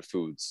 12 bad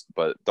foods,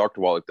 but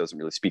Dr. Wallach doesn't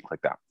really speak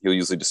like that. He'll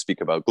usually just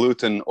speak about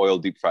gluten, oil,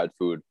 deep fried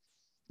food,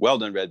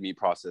 well-done red meat,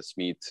 processed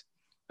meat,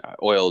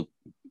 oil,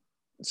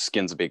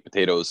 skins of baked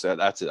potatoes.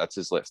 That's it. That's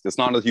his list. It's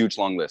not a huge,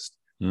 long list.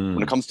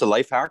 When it comes to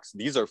life hacks,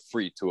 these are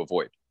free to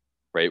avoid.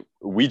 right?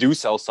 We do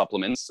sell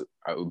supplements.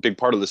 A big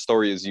part of the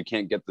story is you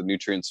can't get the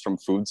nutrients from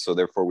food, so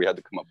therefore we had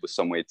to come up with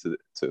some way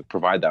to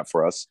provide that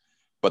for us.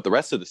 But the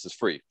rest of this is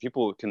free.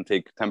 People can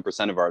take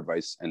 10% of our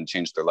advice and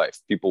change their life.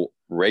 People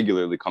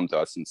regularly come to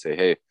us and say,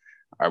 hey,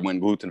 I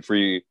went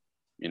gluten-free,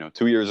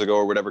 2 years ago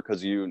or whatever,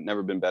 because you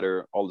never been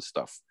better, all this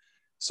stuff.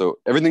 So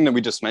everything that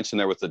we just mentioned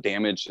there with the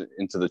damage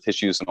into the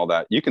tissues and all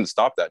that, you can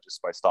stop that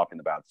just by stopping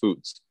the bad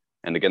foods.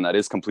 And again, that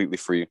is completely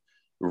free.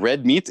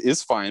 Red meat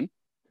is fine,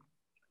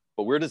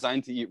 but we're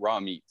designed to eat raw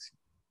meat.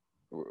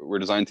 We're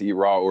designed to eat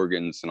raw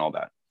organs and all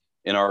that.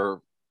 In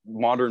our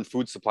modern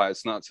food supply,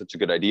 it's not such a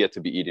good idea to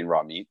be eating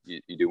raw meat.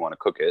 You do want to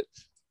cook it.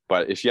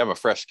 But if you have a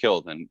fresh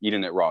kill, then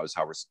eating it raw is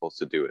how we're supposed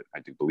to do it. I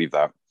do believe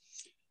that.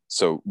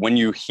 So when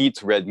you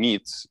heat red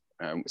meat,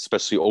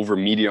 especially over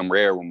medium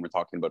rare, when we're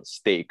talking about a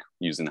steak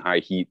using high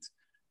heat,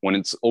 when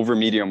it's over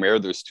medium rare,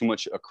 there's too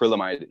much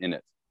acrylamide in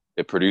it.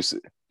 It produces,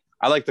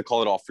 I like to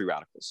call it all free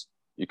radicals.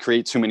 You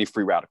create too many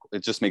free radicals.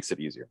 It just makes it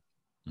easier.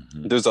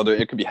 Mm-hmm. There's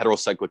it could be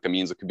heterocyclic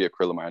amines, it could be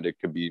acrylamide, it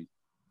could be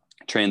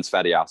trans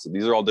fatty acid.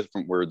 These are all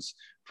different words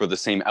for the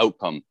same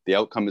outcome. The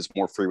outcome is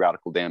more free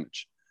radical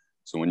damage.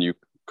 So when you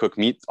cook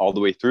meat all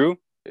the way through,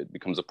 it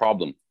becomes a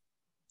problem.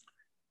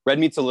 Red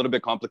meat's a little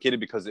bit complicated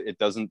because it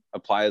doesn't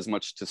apply as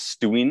much to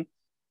stewing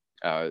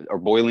or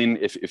boiling.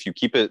 If you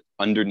keep it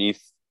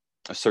underneath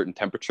a certain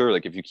temperature,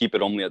 like if you keep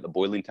it only at the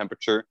boiling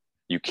temperature,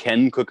 you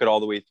can cook it all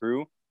the way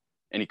through.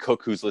 Any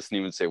cook who's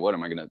listening would say, how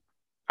am I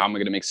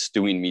going to make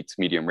stewing meat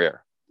medium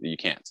rare? You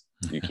can't,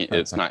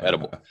 it's not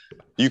edible.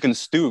 You can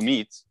stew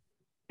meat.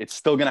 It's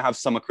still going to have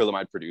some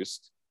acrylamide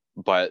produced,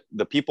 but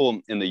the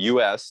people in the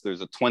US,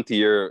 there's a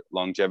 20-year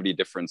longevity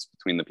difference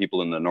between the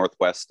people in the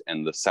Northwest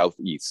and the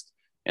Southeast.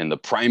 And the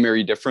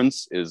primary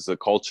difference is the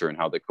culture and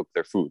how they cook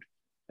their food.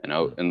 And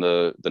out in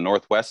the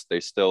Northwest, they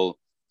still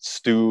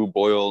stew,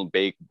 boil,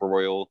 bake,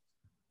 broil.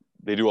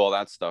 They do all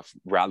that stuff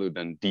rather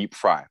than deep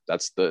fry.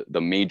 That's the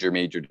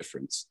major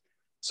difference.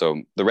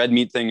 So the red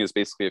meat thing is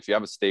basically, if you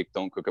have a steak,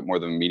 don't cook it more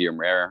than medium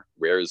rare.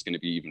 Rare is going to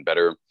be even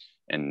better.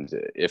 And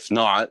if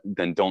not,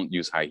 then don't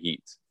use high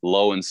heat.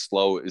 Low and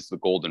slow is the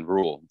golden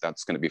rule.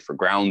 That's going to be for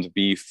ground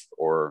beef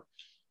or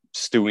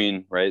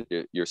stewing, right?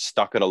 You're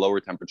stuck at a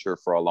lower temperature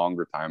for a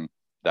longer time.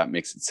 That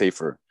makes it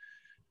safer.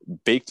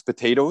 Baked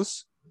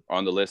potatoes are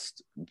on the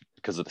list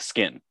because of the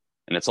skin,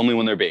 and it's only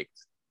when they're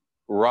baked.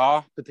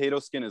 Raw potato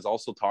skin is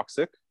also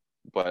toxic,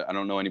 but I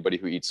don't know anybody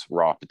who eats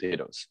raw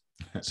potatoes.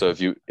 So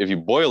if you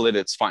boil it,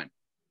 it's fine.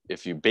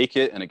 If you bake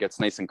it and it gets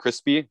nice and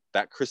crispy,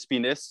 that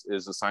crispiness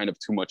is a sign of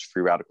too much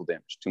free radical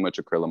damage, too much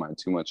acrylamide,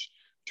 too much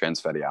trans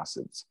fatty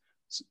acids.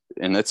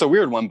 And it's a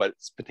weird one, but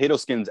potato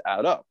skins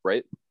add up,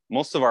 right?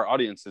 Most of our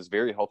audience is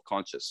very health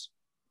conscious.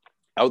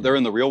 Out there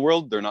in the real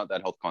world, they're not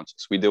that health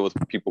conscious. We deal with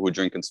people who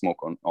drink and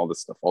smoke on all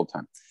this stuff all the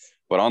time.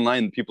 But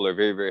online, people are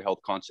very, very health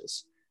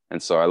conscious.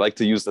 And so I like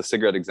to use the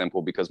cigarette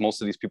example because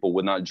most of these people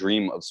would not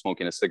dream of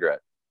smoking a cigarette.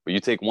 But you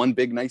take one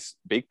big, nice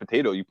baked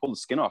potato, you pull the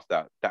skin off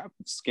that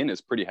skin is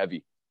pretty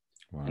heavy.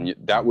 Wow. And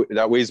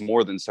that weighs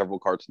more than several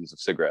cartons of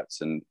cigarettes.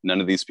 And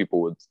none of these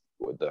people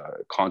would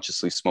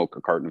consciously smoke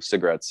a carton of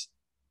cigarettes,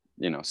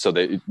 so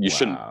that you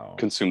shouldn't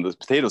consume the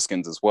potato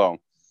skins as well.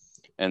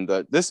 And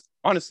this,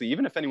 honestly,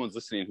 even if anyone's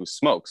listening who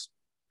smokes,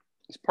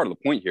 it's part of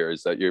the point here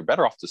is that you're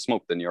better off to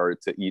smoke than you are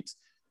to eat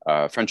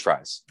French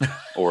fries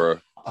or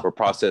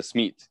processed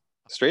meat.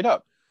 Straight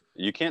up.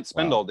 You can't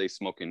spend all day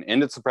smoking,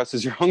 and it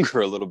suppresses your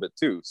hunger a little bit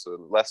too.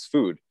 So less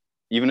food.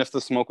 Even if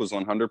the smoke was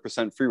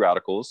 100% free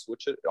radicals,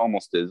 which it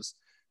almost is,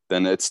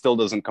 then it still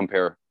doesn't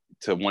compare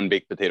to one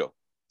baked potato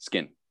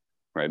skin,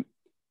 right?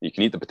 You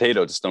can eat the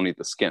potato, just don't eat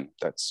the skin.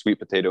 That's sweet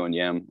potato and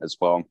yam as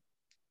well.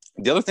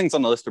 The other things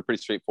on the list are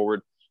pretty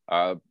straightforward.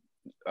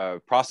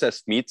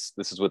 Processed meats.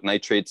 This is with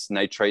nitrates,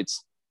 nitrites,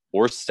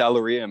 or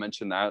celery. I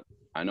mentioned that.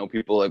 I know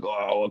people are like,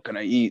 oh, what can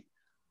I eat?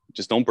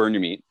 Just don't burn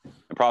your meat.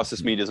 And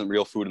processed meat isn't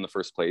real food in the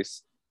first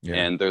place. Yeah.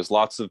 And there's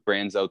lots of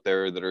brands out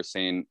there that are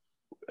saying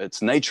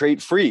it's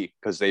nitrate free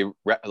because the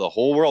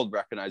whole world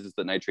recognizes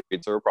that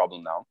nitrates are a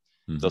problem now.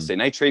 Mm-hmm. They'll say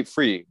nitrate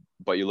free,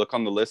 but you look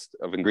on the list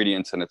of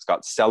ingredients and it's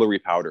got celery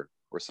powder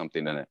or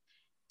something in it.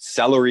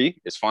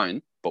 Celery is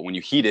fine, but when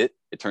you heat it,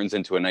 it turns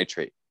into a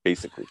nitrate,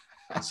 basically.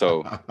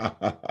 So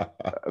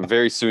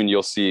very soon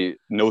you'll see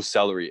no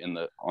celery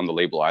on the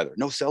label either.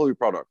 No celery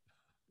product.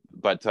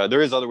 But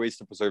there is other ways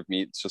to preserve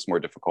meat. It's just more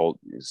difficult,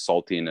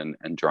 salting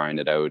and drying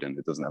it out, and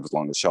it doesn't have as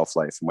long a shelf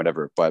life and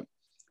whatever. But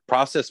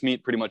processed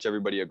meat, pretty much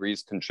everybody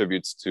agrees,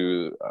 contributes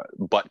to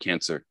butt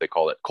cancer. They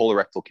call it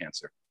colorectal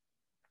cancer.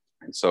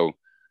 And so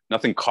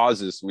nothing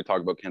causes, we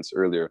talked about cancer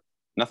earlier,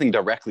 nothing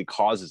directly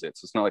causes it.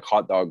 So it's not like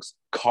hot dogs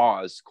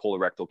cause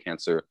colorectal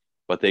cancer,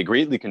 but they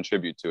greatly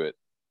contribute to it.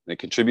 They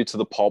contribute to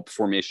the pulp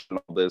formation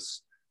of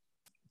this.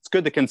 It's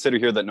good to consider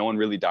here that no one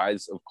really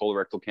dies of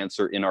colorectal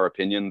cancer, in our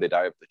opinion. They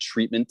die of the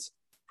treatment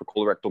for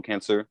colorectal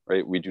cancer,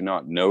 right? We do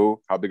not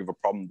know how big of a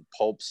problem the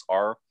pulps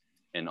are.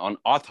 And on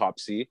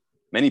autopsy,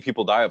 many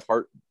people die of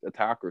heart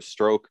attack or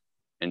stroke,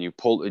 and you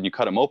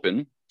cut them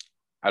open.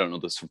 I don't know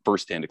this from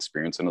firsthand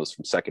experience. I know this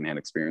from secondhand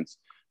experience.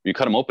 You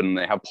cut them open and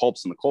they have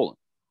pulps in the colon.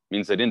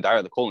 means they didn't die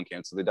of the colon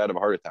cancer. They died of a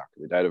heart attack.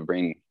 They died of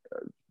brain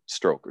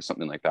stroke or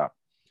something like that.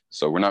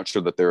 So we're not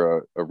sure that they're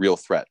a real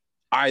threat.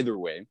 Either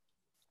way,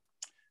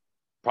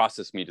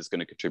 processed meat is going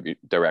to contribute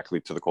directly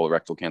to the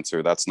colorectal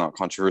cancer. That's not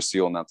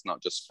controversial, and that's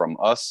not just from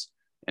us.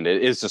 And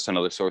it is just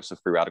another source of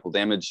free radical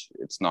damage.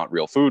 It's not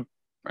real food,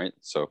 right?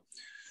 So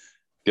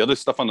the other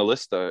stuff on the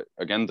list,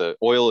 again, the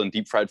oil and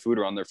deep fried food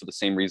are on there for the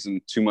same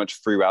reason. Too much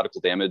free radical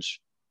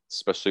damage,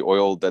 especially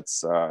oil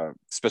that's,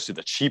 especially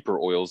the cheaper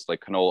oils like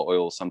canola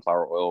oil,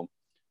 sunflower oil.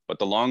 But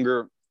the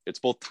longer, it's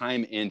both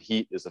time and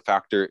heat is a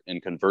factor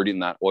in converting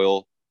that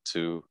oil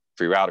to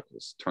free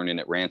radicals, turning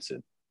it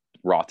rancid,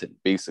 rotten,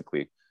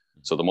 basically.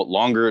 So the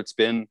longer it's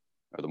been,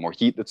 or the more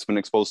heat that's been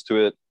exposed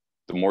to it,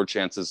 the more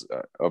chances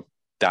of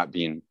that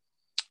being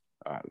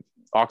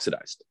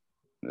oxidized.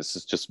 This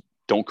is just,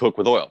 don't cook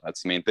with oil.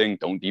 That's the main thing.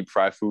 Don't deep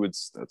fry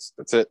foods.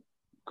 That's it.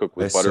 Cook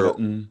with butter.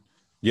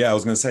 Yeah, I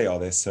was going to say, are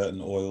there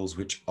certain oils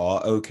which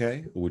are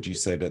okay, or would you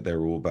say that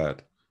they're all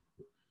bad?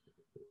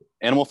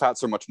 Animal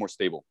fats are much more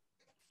stable.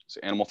 So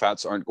animal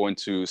fats aren't going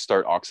to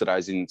start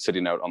oxidizing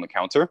sitting out on the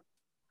counter.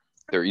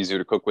 They're easier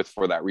to cook with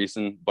for that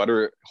reason.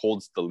 Butter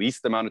holds the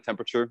least amount of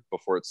temperature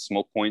before its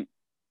smoke point.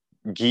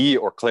 Ghee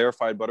or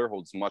clarified butter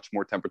holds much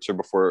more temperature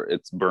before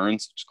it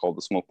burns, which is called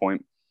the smoke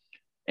point.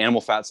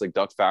 Animal fats like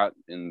duck fat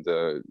and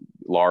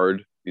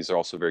lard, these are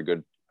also very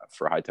good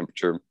for high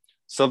temperature.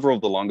 Several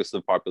of the longest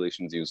lived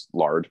populations use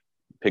lard,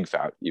 pig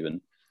fat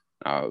even.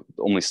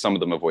 Only some of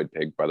them avoid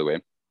pig, by the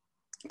way.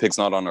 Pig's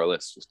not on our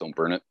list, just don't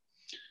burn it.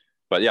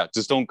 But yeah,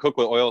 just don't cook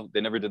with oil.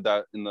 They never did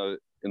that in the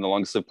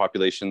longest lived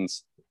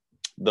populations.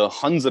 The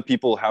Hunza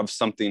people have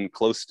something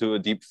close to a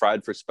deep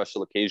fried for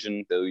special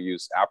occasion. They'll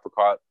use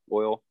apricot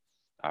oil.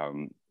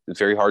 It's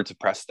very hard to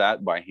press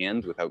that by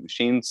hand without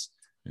machines.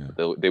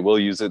 Yeah. They will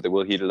use it. They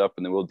will heat it up,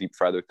 and they will deep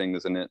fry their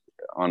things in it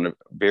on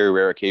very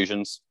rare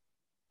occasions.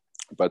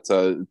 But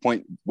the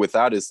point with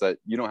that is that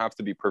you don't have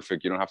to be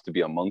perfect. You don't have to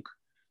be a monk,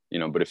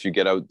 but if you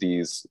get out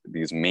these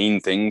main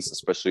things,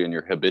 especially in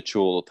your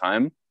habitual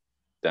time,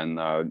 then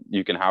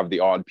you can have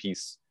the odd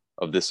piece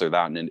of this or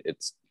that. And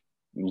it's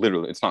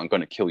literally, it's not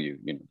going to kill you,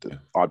 the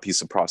odd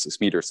piece of processed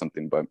meat or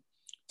something, but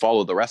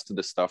follow the rest of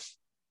the stuff,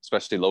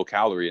 especially low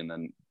calorie. And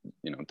then,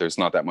 there's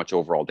not that much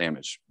overall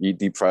damage. Eat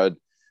deep fried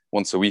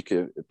once a week,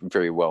 it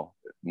very well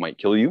might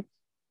kill you,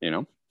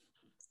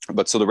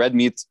 But so the red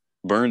meat,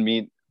 burn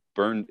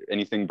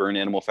anything, burn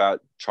animal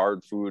fat,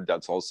 charred food,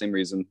 that's all the same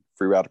reason,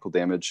 free radical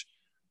damage.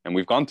 And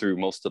we've gone through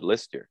most of the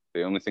list here.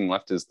 The only thing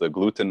left is the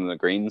gluten and the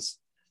grains.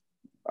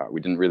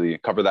 We didn't really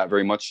cover that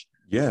very much.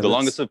 Yeah. The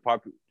longest of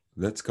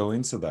let's go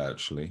into that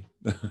actually.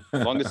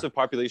 Longest of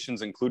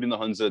populations, including the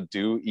Hunza,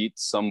 do eat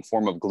some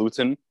form of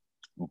gluten,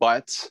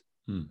 but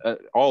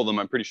all of them,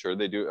 I'm pretty sure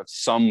they do have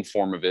some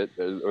form of it,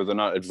 or they're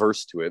not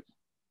adverse to it.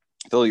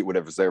 They'll eat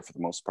whatever's there for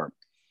the most part.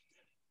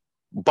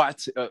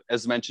 But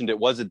as mentioned, it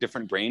was a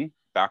different grain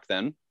back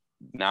then.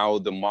 Now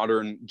the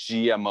modern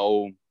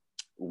GMO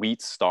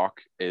wheat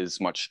stock is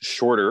much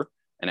shorter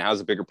and it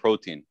has a bigger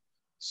protein.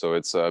 So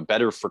it's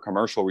better for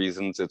commercial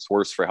reasons. It's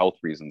worse for health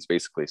reasons,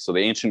 basically. So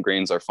the ancient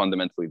grains are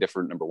fundamentally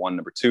different, number one.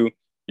 Number two,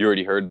 you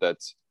already heard that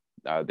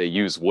they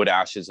use wood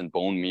ashes and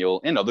bone meal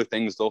and other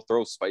things. They'll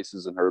throw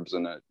spices and herbs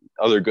and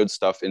other good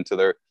stuff into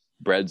their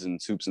breads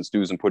and soups and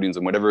stews and puddings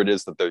and whatever it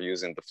is that they're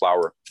using the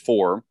flour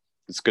for.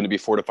 It's going to be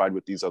fortified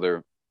with these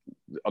other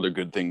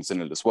good things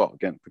in it as well.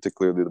 Again,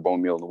 particularly the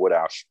bone meal and the wood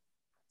ash.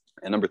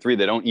 And number three,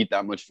 they don't eat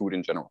that much food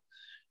in general,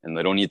 and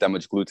they don't eat that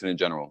much gluten in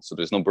general. So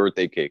there's no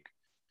birthday cake.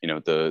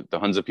 The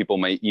Hunza people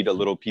might eat a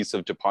little piece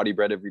of chapati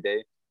bread every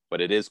day, but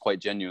it is quite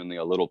genuinely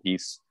a little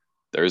piece.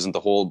 There isn't a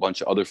whole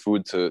bunch of other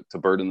food to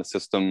burden the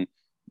system.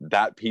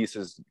 That piece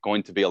is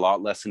going to be a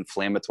lot less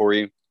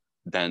inflammatory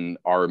than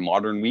our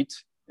modern wheat.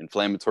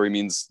 Inflammatory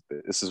means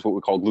this is what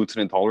we call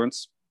gluten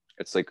intolerance.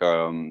 It's like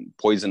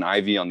poison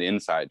ivy on the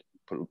inside.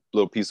 Put a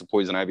little piece of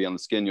poison ivy on the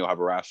skin, you'll have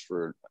a rash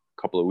for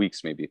a couple of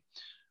weeks maybe.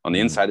 On the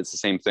inside, it's the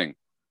same thing.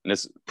 And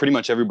it's pretty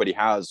much everybody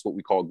has what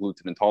we call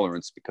gluten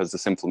intolerance because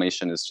this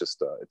inflammation is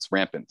just, it's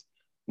rampant.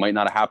 Might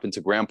not have happened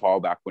to grandpa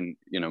back in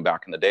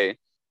the day,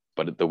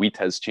 but the wheat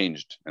has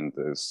changed. And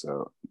there's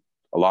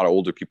a lot of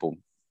older people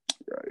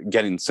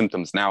getting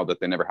symptoms now that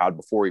they never had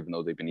before, even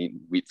though they've been eating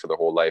wheat for their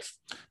whole life.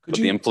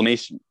 The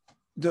inflammation.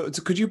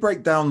 Could you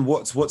break down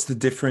what's the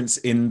difference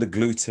in the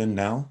gluten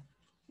now?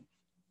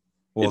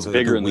 Or it's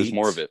bigger and there's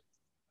more of it.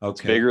 Okay.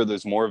 It's bigger,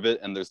 there's more of it,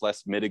 and there's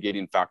less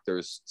mitigating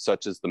factors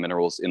such as the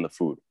minerals in the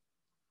food.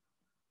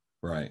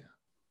 Right.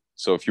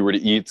 So if you were to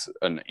eat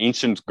an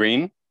ancient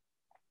grain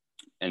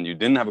and you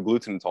didn't have a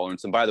gluten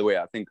intolerance, and by the way,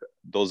 I think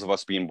those of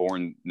us being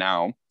born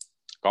now,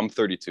 I'm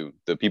 32.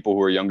 The people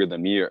who are younger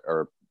than me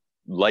are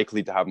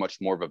likely to have much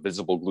more of a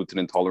visible gluten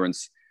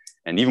intolerance.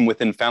 And even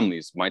within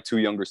families, my two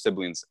younger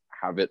siblings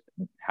had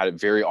it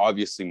very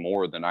obviously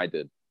more than I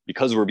did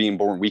because we're being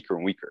born weaker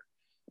and weaker.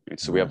 And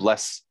so we have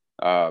less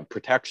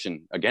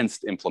protection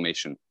against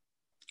inflammation.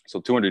 So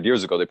 200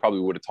 years ago, they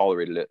probably would have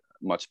tolerated it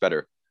much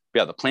better. But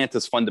yeah, the plant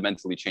has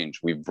fundamentally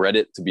changed. We've bred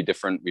it to be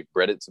different. We've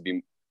bred it to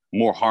be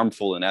more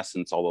harmful in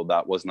essence, although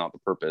that was not the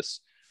purpose.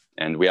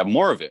 and we have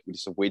more of it. We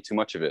just have way too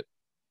much of it.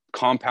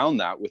 Compound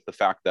that with the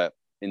fact that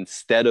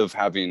instead of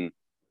having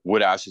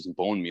wood ashes and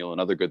bone meal and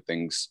other good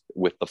things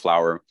with the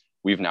flour,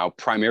 we've now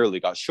primarily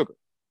got sugar.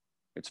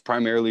 It's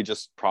primarily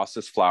just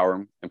processed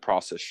flour and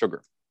processed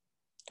sugar.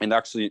 And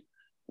actually,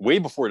 way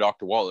before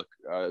Dr. Wallach,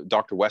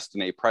 Dr.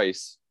 Weston A.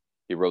 Price,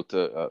 he wrote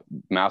a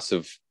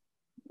massive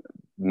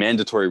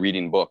mandatory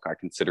reading book, I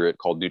consider it,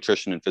 called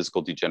Nutrition and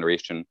Physical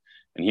Degeneration.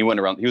 And he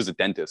was a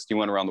dentist. He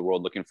went around the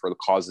world looking for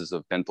the causes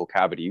of dental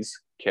cavities,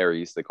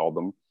 caries, they called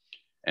them.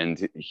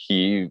 And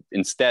he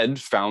instead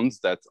found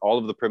that all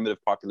of the primitive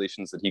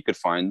populations that he could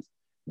find,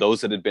 those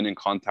that had been in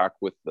contact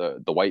with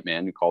the white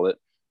man, we call it,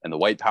 and the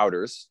white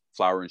powders,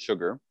 flour and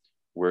sugar,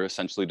 were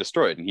essentially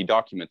destroyed. And he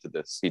documented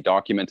this. He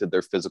documented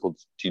their physical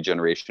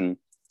degeneration,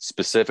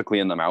 specifically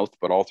in the mouth,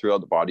 but all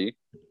throughout the body.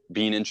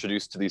 Being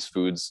introduced to these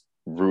foods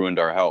ruined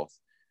our health.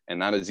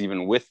 And that is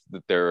even with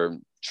their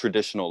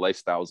traditional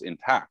lifestyles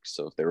intact.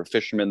 So if they were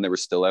fishermen, they were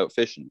still out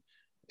fishing,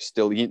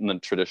 still eating the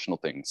traditional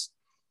things.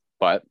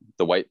 But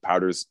the white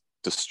powders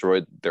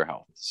destroyed their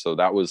health. So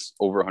that was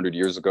over 100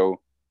 years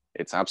ago.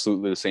 It's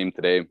absolutely the same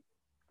today.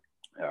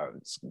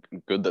 It's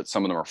good that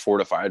some of them are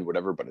fortified,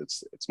 whatever, but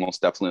it's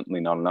most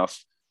definitely not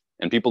enough.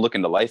 And people look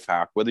into life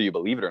hack, whether you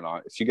believe it or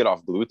not, if you get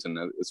off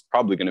gluten, it's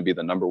probably going to be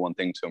the number one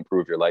thing to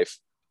improve your life.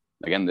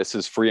 Again, this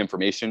is free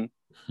information.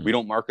 We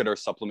don't market our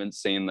supplements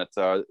saying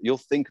that you'll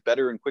think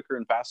better and quicker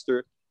and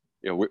faster.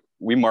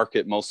 We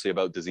market mostly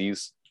about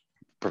disease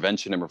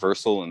prevention and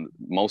reversal. And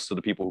most of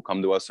the people who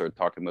come to us are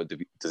talking about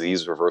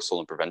disease reversal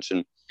and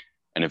prevention.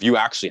 And if you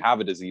actually have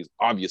a disease,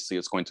 obviously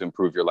it's going to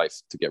improve your life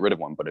to get rid of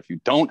one. But if you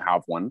don't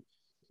have one,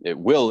 it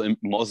will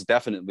most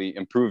definitely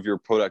improve your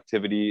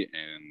productivity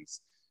and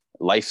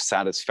life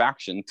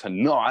satisfaction to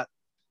not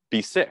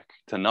be sick,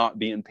 to not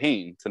be in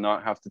pain, to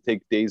not have to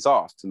take days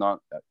off, to not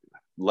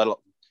let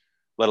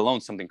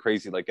alone something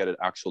crazy like get an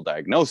actual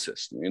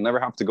diagnosis. You never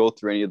have to go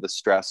through any of the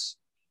stress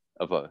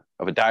of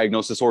a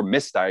diagnosis or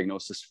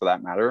misdiagnosis, for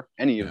that matter,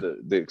 any of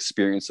the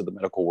experience of the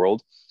medical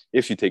world,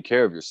 if you take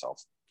care of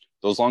yourself.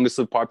 Those longest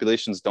lived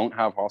populations don't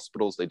have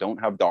hospitals, they don't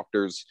have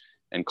doctors,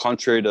 and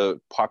contrary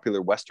to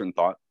popular Western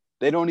thought,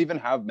 they don't even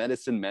have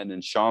medicine men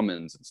and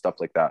shamans and stuff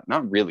like that.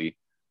 Not really.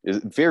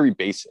 It's very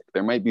basic.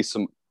 There might be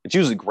some, it's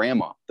usually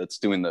grandma that's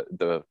doing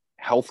the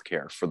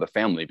healthcare for the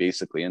family,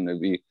 basically, and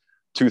there'd be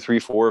 2, 3,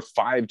 4,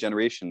 5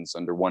 generations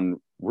under one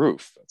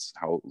roof. That's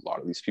how a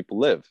lot of these people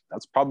live.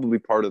 That's probably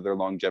part of their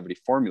longevity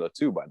formula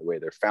too, by the way.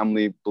 Their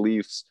family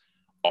beliefs,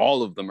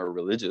 all of them are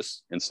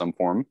religious in some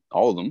form.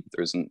 All of them.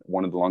 There isn't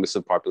one of the longest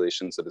lived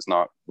populations that is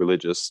not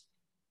religious.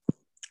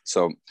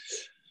 So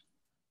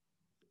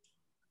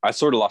I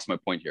sort of lost my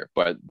point here,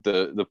 but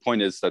the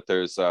point is that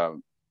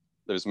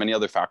there's many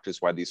other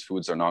factors why these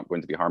foods are not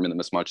going to be harming them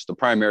as much. The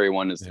primary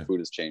one is the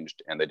food has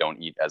changed and they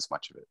don't eat as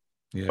much of it.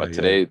 But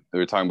today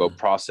we're talking about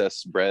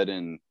processed bread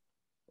and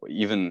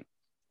even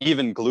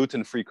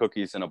gluten-free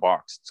cookies in a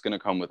box. It's going to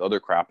come with other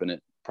crap in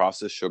it,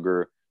 processed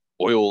sugar,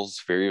 oils,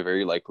 very,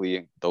 very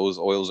likely. Those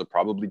oils are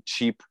probably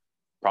cheap,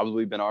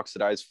 probably been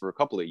oxidized for a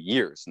couple of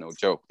years. No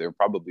joke. They were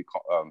probably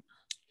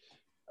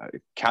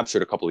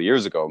captured a couple of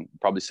years ago,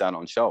 probably sat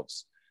on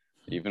shelves.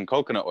 Even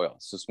coconut oil.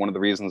 It's just one of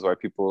the reasons why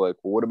people are like,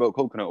 well, what about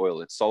coconut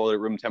oil? It's solid at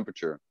room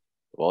temperature.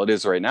 Well, it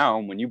is right now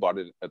when you bought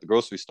it at the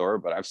grocery store,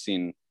 but I've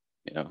seen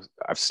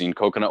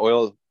coconut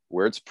oil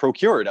where it's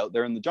procured out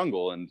there in the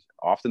jungle, and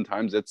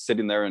oftentimes it's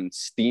sitting there in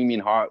steaming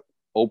hot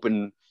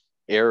open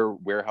air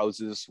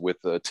warehouses with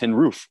a tin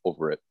roof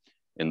over it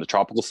in the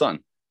tropical sun.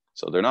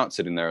 So they're not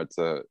sitting there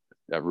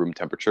at room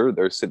temperature.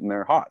 They're sitting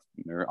there hot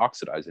and they're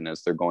oxidizing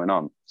as they're going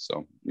on.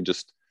 So you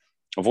just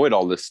avoid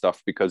all this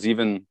stuff, because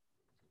even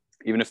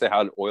if they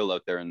had oil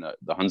out there in the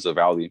Hunza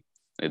Valley,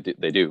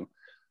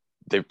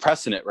 they're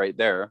pressing it right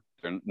there.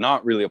 They're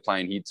not really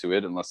applying heat to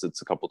it unless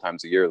it's a couple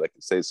times a year, like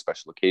they say,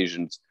 special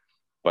occasions.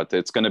 But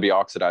it's going to be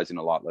oxidizing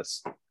a lot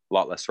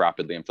less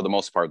rapidly. And for the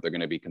most part, they're going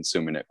to be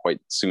consuming it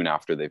quite soon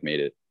after they've made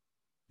it.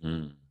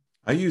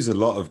 I use a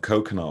lot of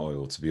coconut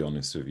oil, to be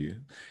honest with you.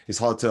 It's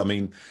hard to, I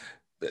mean,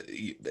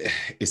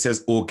 it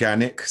says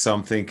organic. So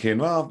I'm thinking,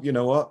 well, you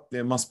know what?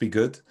 It must be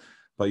good.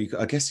 But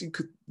I guess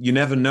you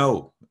never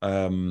know.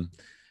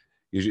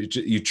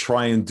 You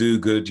try and do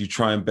good. You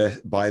try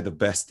and buy the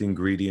best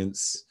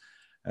ingredients.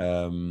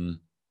 But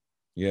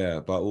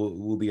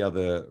all the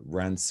other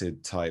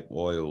rancid type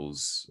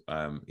oils,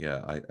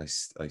 I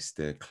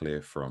steer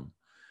clear from.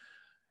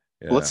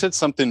 Let's hit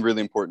something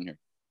really important here.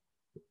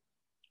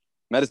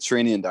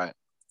 Mediterranean diet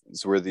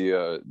is where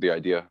the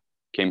idea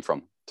came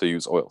from, to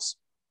use oils.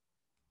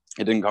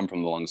 It didn't come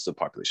from the longest lived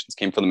populations. It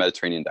came from the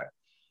Mediterranean diet.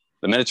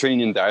 The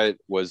Mediterranean diet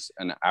was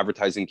an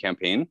advertising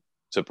campaign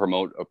to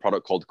promote a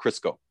product called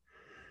Crisco.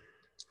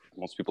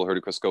 Most people heard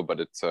of Crisco, but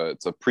it's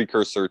a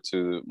precursor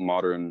to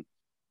modern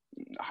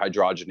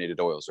hydrogenated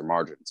oils or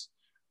margarines.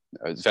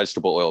 It's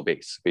vegetable oil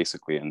base,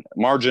 basically. And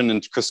margarine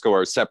and Crisco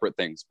are separate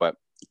things, but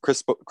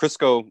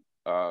Crisco,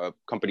 a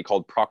company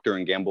called Procter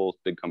 & Gamble,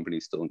 big company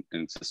still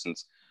in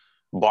existence,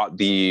 bought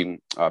the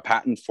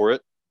patent for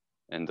it.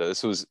 And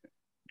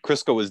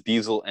Crisco was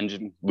diesel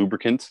engine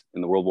lubricant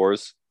in the world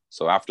wars.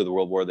 So after the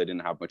World War, they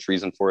didn't have much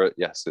reason for it.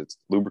 Yes, it's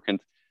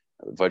lubricant,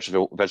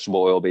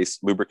 vegetable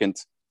oil-based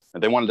lubricant.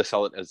 And they wanted to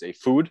sell it as a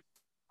food,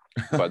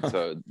 but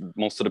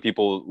most of the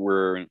people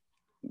were,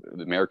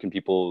 the American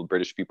people,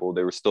 British people,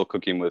 they were still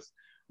cooking with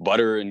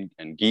butter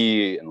and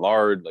ghee and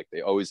lard, like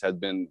they always had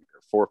been,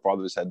 their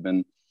forefathers had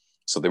been.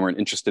 So they weren't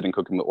interested in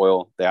cooking with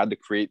oil. They had to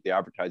create the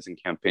advertising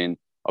campaign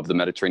of the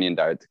Mediterranean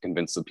diet to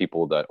convince the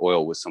people that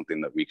oil was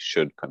something that we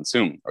should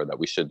consume, or that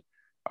we should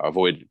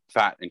avoid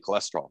fat and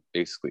cholesterol,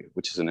 basically,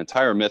 which is an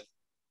entire myth.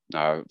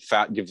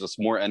 Fat gives us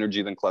more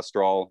energy than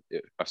cholesterol.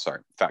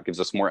 Fat gives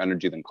us more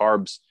energy than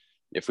carbs.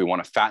 If we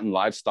want to fatten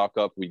livestock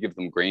up, we give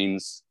them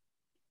grains,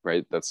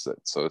 right? That's it.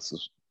 So it's a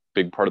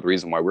big part of the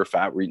reason why we're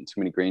fat. We're eating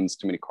too many grains,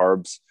 too many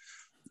carbs.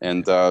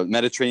 And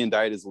Mediterranean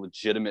diet is a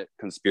legitimate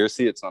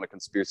conspiracy. It's not a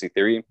conspiracy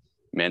theory.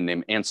 A man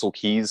named Ansel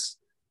Keys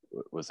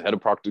was the head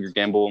of Procter &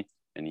 Gamble,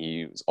 and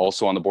he was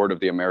also on the board of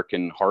the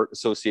American Heart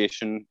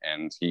Association,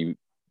 and he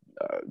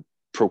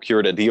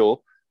procured a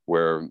deal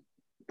where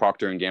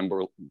Procter &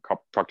 Gamble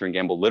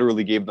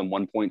literally gave them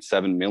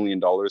 $1.7 million,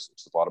 which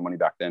is a lot of money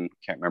back then.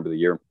 Can't remember the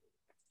year,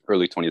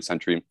 early 20th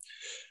century.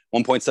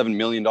 $1.7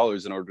 million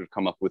in order to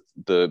come up with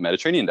the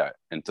Mediterranean diet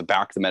and to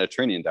back the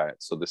Mediterranean diet.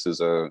 So this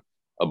is a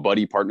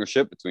buddy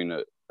partnership between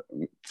a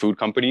food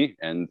company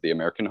and the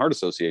American Heart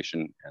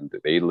Association. And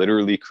they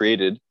literally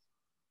created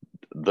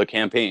the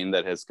campaign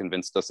that has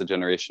convinced us a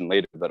generation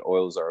later that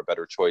oils are a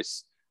better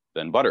choice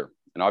than butter.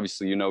 And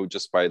obviously, you know,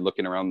 just by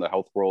looking around the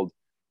health world,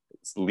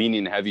 it's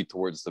leaning heavy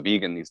towards the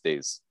vegan these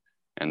days.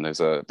 And there's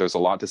a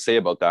lot to say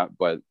about that.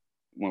 But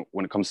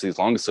when it comes to these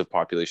longest lived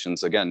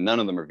populations, again, none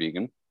of them are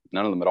vegan,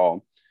 none of them at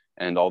all.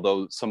 And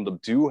although some of them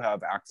do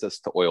have access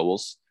to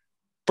oils,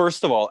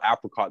 first of all,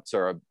 apricots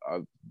are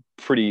a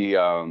pretty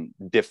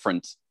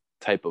different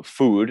type of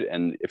food.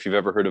 And if you've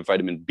ever heard of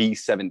vitamin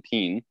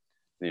B17,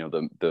 you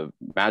know, the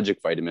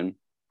magic vitamin,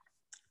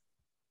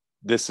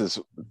 this is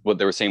what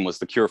they were saying was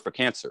the cure for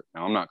cancer.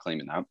 Now, I'm not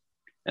claiming that.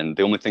 And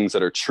the only things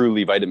that are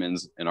truly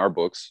vitamins in our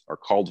books are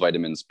called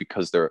vitamins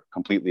because they're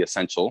completely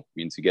essential,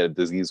 means you get a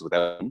disease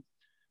without them.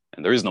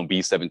 And there is no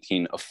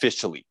B17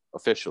 officially,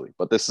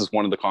 but this is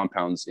one of the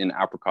compounds in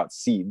apricot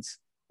seeds,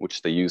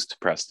 which they use to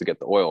press to get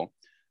the oil,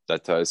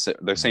 that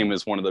they're saying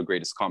is one of the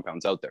greatest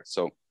compounds out there.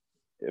 So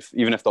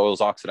even if the oil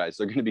is oxidized,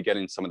 they're going to be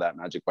getting some of that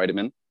magic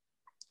vitamin.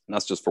 And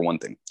that's just for one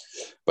thing.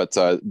 But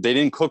they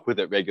didn't cook with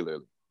it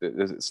regularly.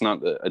 It's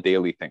not a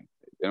daily thing.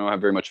 They don't have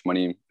very much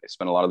money. They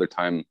spend a lot of their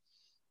time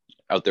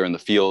out there in the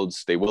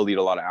fields. They will eat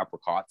a lot of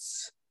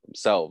apricots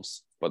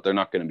themselves, but they're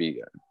not going to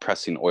be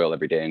pressing oil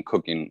every day and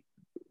cooking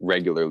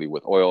regularly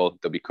with oil.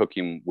 They'll be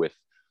cooking with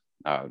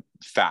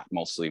fat,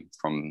 mostly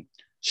from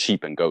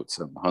sheep and goats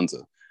and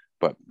Hunza.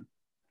 But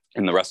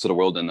in the rest of the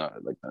world, in the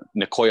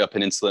Nicoya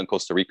Peninsula in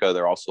Costa Rica,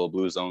 they're also a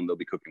blue zone. They'll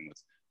be cooking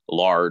with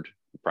lard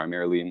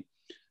primarily.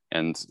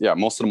 And yeah,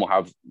 most of them will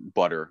have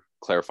butter,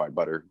 clarified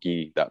butter,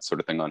 ghee, that sort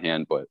of thing on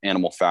hand. But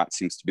animal fat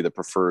seems to be the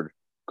preferred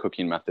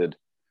cooking method.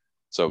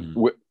 So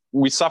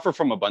we suffer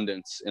from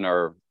abundance in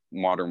our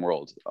modern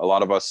world. A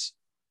lot of us,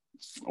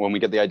 when we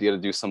get the idea to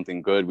do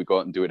something good, we go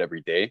out and do it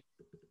every day.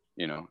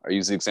 You know, I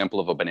use the example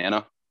of a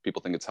banana.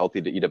 People think it's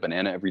healthy to eat a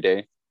banana every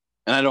day.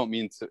 And I don't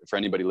mean for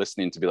anybody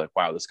listening to be like,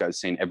 wow, this guy's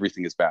saying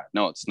everything is bad.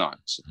 No, it's not.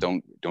 So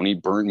don't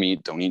eat burnt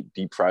meat. Don't eat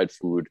deep fried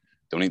food.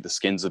 Don't eat the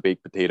skins of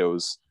baked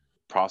potatoes.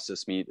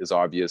 Processed meat is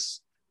obvious.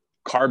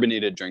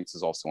 Carbonated drinks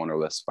is also on our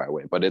list, by the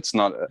way, but it's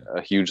not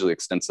a hugely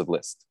extensive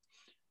list.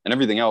 And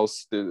everything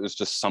else, there's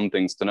just some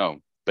things to know.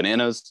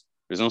 Bananas,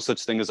 there's no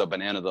such thing as a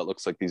banana that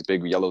looks like these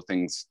big yellow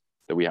things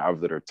that we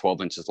have that are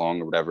 12 inches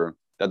long or whatever.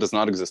 That does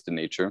not exist in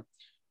nature.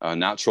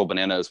 Natural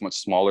banana is much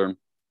smaller.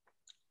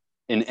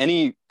 In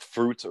any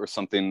fruit or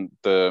something,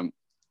 the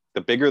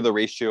bigger the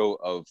ratio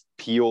of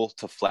peel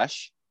to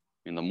flesh,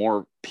 and the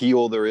more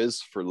peel there is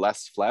for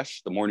less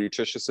flesh, the more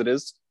nutritious it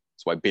is.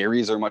 That's why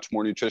berries are much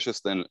more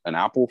nutritious than an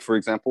apple, for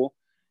example.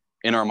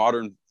 In our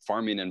modern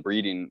farming and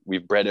breeding,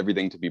 we've bred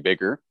everything to be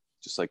bigger,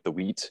 just like the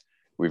wheat.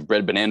 We've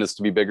bred bananas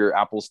to be bigger,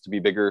 apples to be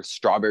bigger,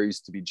 strawberries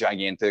to be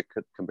gigantic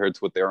compared to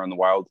what they are in the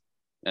wild.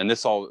 And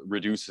this all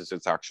reduces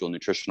its actual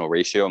nutritional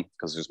ratio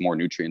because there's more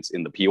nutrients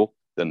in the peel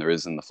than there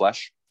is in the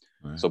flesh.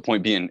 Right. So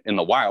point being, in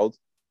the wild,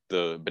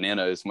 the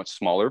banana is much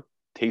smaller,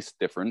 tastes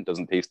different,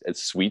 doesn't taste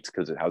as sweet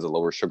because it has a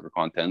lower sugar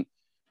content.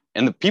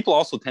 And the people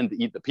also tend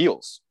to eat the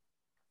peels.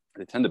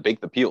 They tend to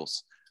bake the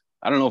peels.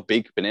 I don't know if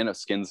baked banana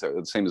skins are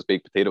the same as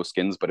baked potato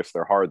skins, but if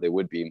they're hard, they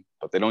would be.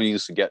 But they don't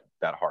usually get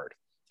that hard.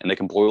 And they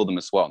can boil them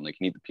as well, and they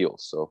can eat the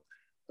peels. So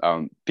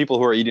people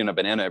who are eating a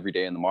banana every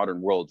day in the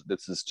modern world,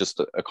 this is just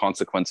a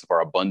consequence of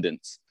our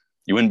abundance.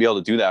 You wouldn't be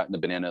able to do that in the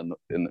banana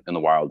in the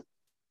wild.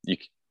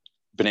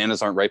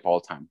 Bananas aren't ripe all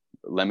the time.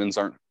 Lemons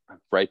aren't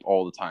ripe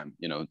all the time.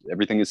 You know,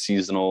 everything is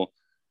seasonal.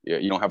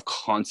 You don't have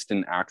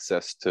constant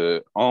access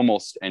to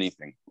almost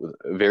anything, with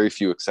very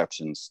few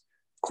exceptions.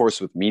 Of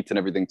course, with meat and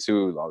everything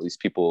too, a lot of these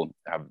people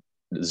have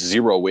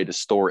zero way to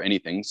store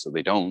anything, so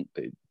they don't.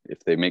 If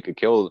they make a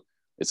kill,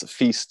 it's a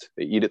feast.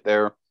 They eat it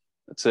there.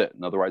 That's it.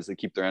 And otherwise, they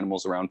keep their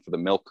animals around for the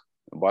milk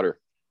and butter,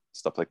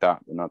 stuff like that.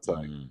 They're not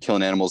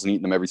killing animals and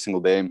eating them every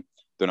single day.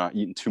 They're not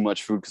eating too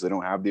much food because they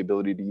don't have the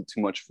ability to eat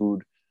too much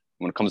food.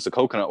 When it comes to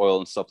coconut oil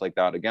and stuff like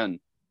that, again,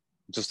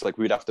 just like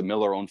we'd have to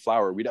mill our own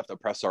flour, we'd have to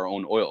press our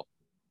own oil.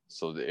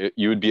 So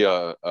you would be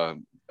a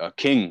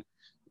king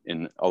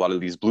in a lot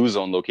of these blue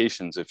zone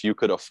locations if you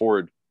could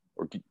afford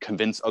or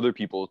convince other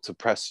people to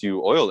press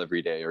you oil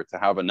every day, or to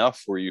have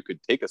enough where you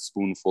could take a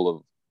spoonful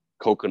of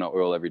coconut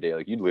oil every day.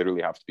 Like, you'd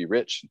literally have to be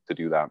rich to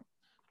do that.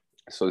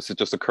 So this is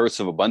just a curse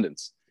of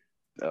abundance.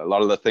 A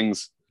lot of the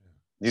things,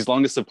 these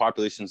longest lived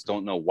populations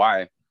don't know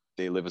why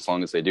they live as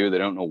long as they do. They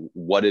don't know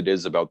what it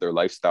is about their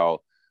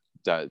lifestyle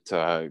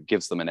that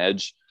gives them an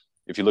edge.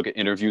 If you look at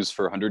interviews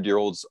for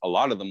 100-year-olds, a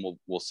lot of them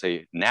will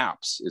say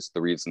naps is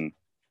the reason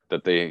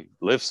that they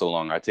live so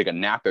long. I take a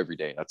nap every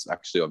day. That's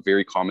actually a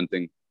very common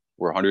thing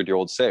where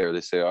 100-year-olds say, or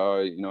they say,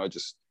 oh, I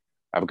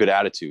have a good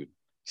attitude.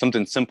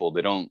 Something simple.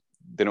 They don't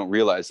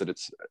realize that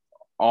it's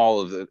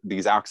all of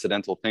these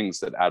accidental things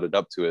that added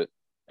up to it.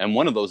 And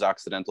one of those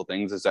accidental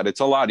things is that it's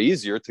a lot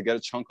easier to get a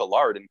chunk of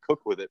lard and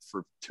cook with it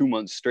for 2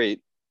 months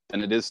straight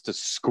than it is to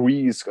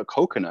squeeze a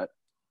coconut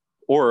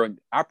or an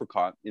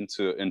apricot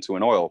into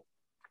an oil.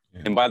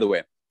 Yeah. And by the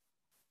way,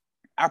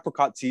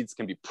 apricot seeds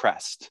can be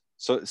pressed.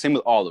 So same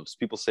with olives.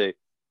 People say,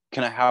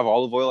 can I have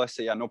olive oil? I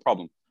say, yeah, no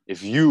problem.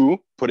 If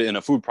you put it in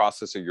a food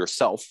processor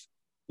yourself,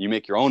 you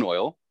make your own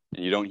oil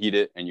and you don't heat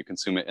it and you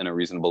consume it in a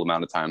reasonable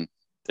amount of time,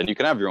 then you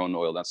can have your own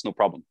oil. That's no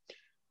problem.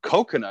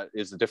 Coconut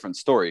is a different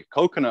story.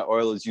 Coconut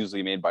oil is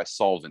usually made by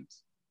solvent.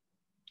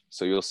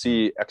 So you'll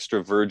see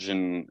extra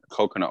virgin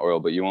coconut oil,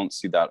 but you won't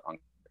see that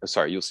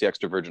you'll see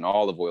extra virgin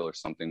olive oil or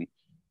something,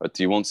 but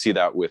you won't see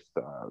that with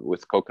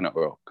coconut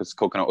oil, because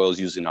coconut oil is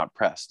usually not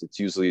pressed. It's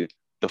usually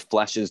the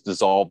flesh is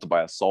dissolved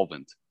by a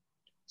solvent.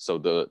 So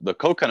the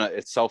coconut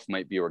itself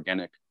might be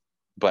organic,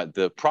 but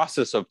the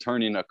process of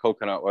turning a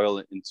coconut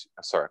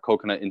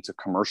into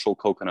commercial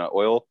coconut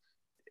oil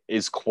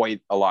is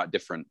quite a lot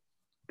different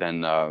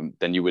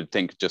than you would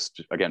think,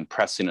 just again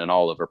pressing an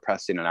olive or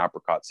pressing an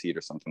apricot seed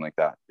or something like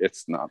that.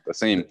 It's not the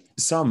same.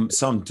 Some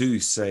do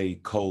say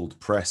cold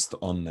pressed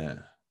on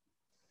there.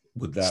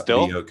 Would that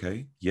still be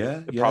okay?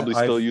 Yeah, probably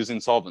still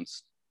using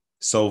solvents.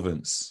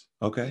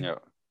 Okay. Yeah.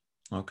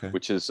 Okay.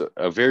 Which is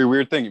a very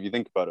weird thing if you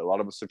think about it. A lot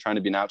of us are trying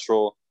to be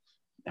natural,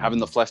 having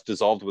the flesh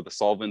dissolved with a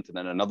solvent and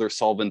then another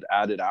solvent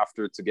added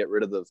after to get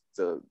rid of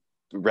the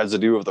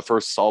residue of the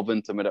first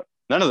solvent.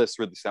 None of this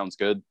really sounds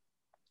good.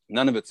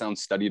 None of it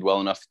sounds studied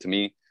well enough to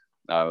me.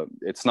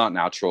 It's not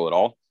natural at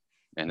all.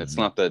 And it's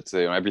not that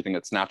everything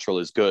that's natural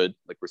is good.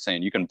 Like we're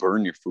saying, you can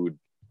burn your food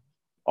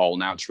all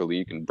naturally.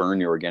 You can burn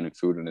your organic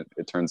food and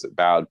it turns it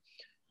bad.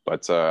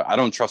 But I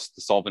don't trust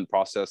the solvent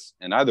process.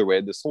 And either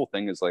way, this whole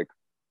thing is like,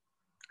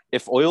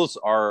 if oils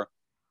are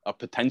a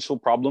potential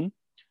problem,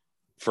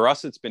 for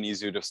us, it's been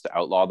easier just to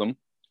outlaw them,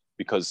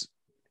 because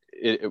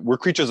we're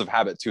creatures of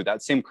habit too.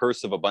 That same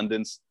curse of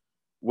abundance,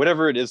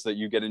 whatever it is that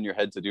you get in your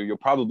head to do, you'll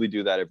probably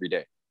do that every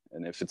day.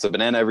 And if it's a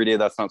banana every day,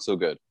 that's not so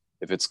good.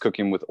 If it's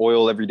cooking with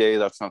oil every day,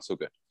 that's not so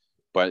good.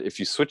 But if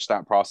you switch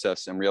that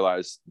process and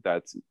realize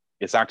that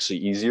it's actually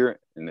easier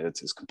and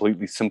it's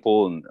completely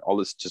simple, and all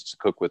this just to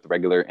cook with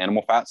regular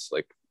animal fats,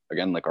 like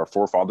our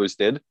forefathers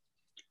did,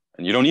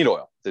 and you don't need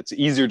oil. It's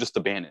easier just to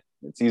ban it.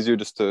 It's easier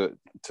just to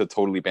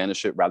totally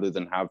banish it rather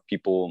than have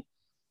people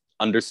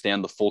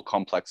understand the full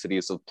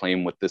complexities of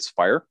playing with this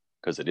fire,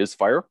 because it is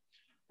fire.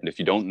 And if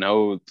you don't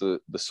know the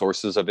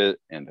sources of it,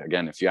 and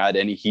again, if you add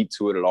any heat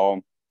to it at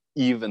all,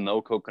 even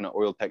though coconut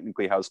oil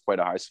technically has quite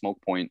a high smoke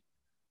point,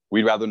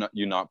 we'd rather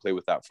not play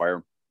with that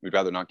fire. We'd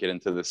rather not get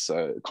into this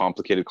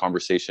complicated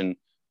conversation.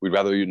 We'd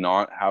rather you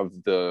not have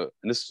and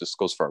this just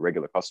goes for our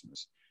regular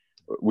customers.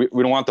 We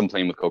don't want them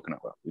playing with coconut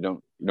oil.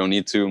 You don't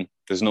need to.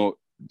 There's no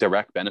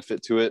direct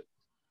benefit to it.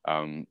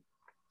 Let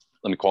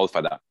me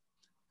qualify that.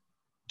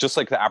 Just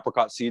like the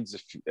apricot seeds,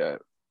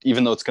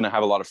 even though it's going to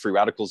have a lot of free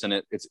radicals in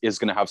it, it is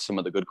going to have some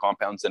of the good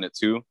compounds in it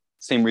too.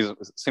 Same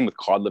with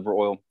cod liver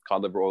oil.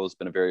 Cod liver oil has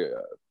been a very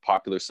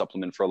popular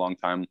supplement for a long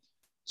time.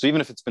 So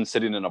even if it's been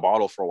sitting in a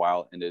bottle for a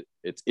while and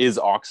it is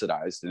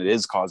oxidized and it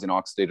is causing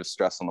oxidative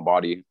stress on the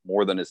body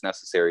more than is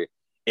necessary,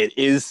 it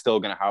is still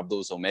going to have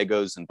those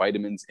omegas and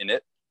vitamins in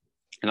it.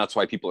 And that's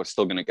why people are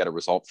still going to get a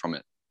result from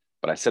it.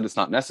 But I said it's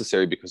not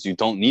necessary because you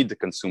don't need to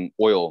consume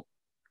oil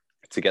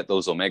to get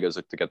those omegas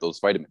or to get those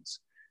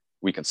vitamins.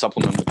 We can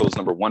supplement with those,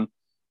 number one.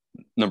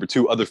 Number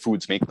two, other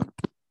foods make them.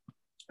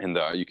 And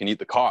you can eat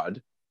the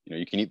cod.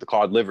 You can eat the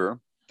cod liver.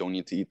 Don't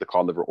need to eat the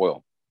cod liver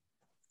oil.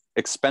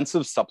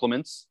 Expensive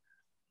supplements.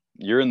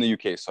 You're in the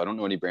UK, so I don't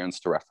know any brands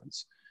to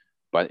reference.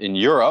 But in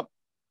Europe,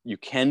 you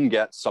can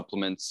get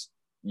supplements.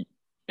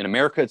 In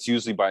America, it's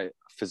usually by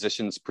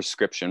physician's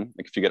prescription.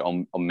 Like if you get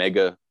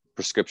omega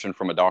prescription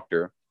from a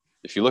doctor,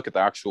 if you look at the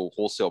actual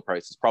wholesale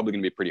price, it's probably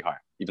going to be pretty high,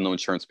 even though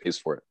insurance pays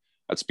for it.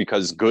 That's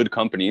because good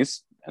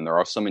companies, and there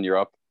are some in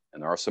Europe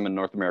and there are some in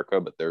North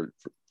America, but they're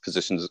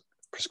physician's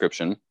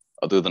prescription.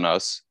 Other than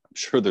us, I'm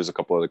sure there's a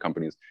couple other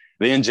companies.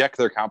 They inject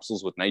their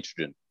capsules with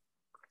nitrogen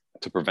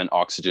to prevent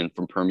oxygen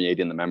from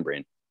permeating the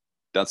membrane.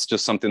 That's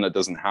just something that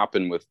doesn't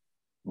happen with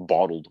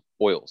bottled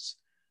oils,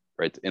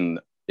 right? In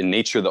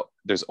nature,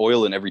 there's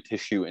oil in every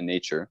tissue in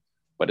nature,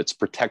 but it's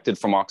protected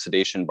from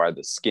oxidation by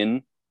the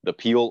skin, the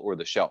peel, or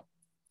the shell.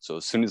 So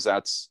as soon as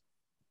that's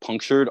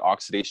punctured,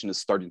 oxidation is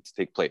starting to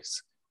take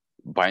place.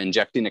 By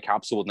injecting a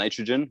capsule with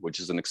nitrogen,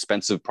 which is an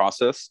expensive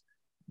process,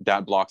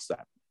 that blocks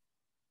that.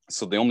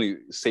 So the only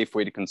safe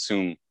way to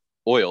consume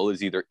oil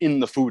is either in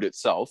the food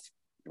itself,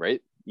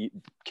 right?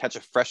 Catch a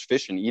fresh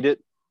fish and eat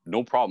it,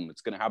 no problem.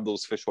 It's going to have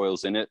those fish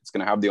oils in it. It's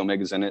going to have the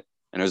omegas in it.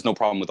 And there's no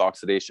problem with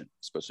oxidation,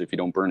 especially if you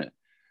don't burn it.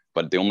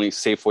 But the only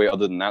safe way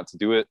other than that to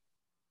do it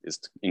is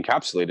to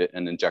encapsulate it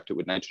and inject it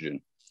with nitrogen.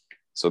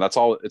 So that's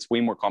all. It's way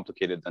more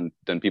complicated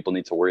than people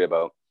need to worry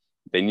about.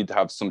 They need to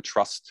have some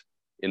trust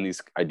in these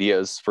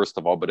ideas, first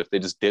of all. But if they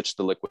just ditch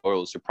the liquid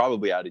oils, you're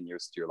probably adding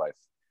years to your life.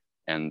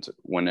 And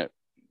when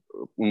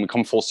we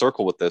come full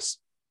circle with this,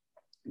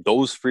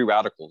 those free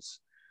radicals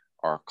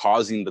are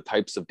causing the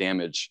types of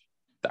damage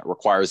that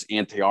requires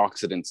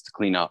antioxidants to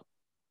clean up.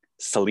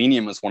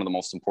 Selenium is one of the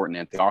most important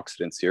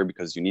antioxidants here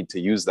because you need to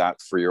use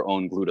that for your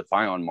own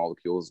glutathione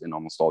molecules in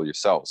almost all your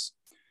cells.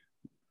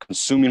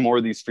 Consuming more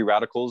of these free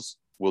radicals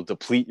will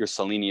deplete your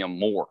selenium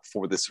more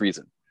for this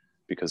reason,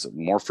 because the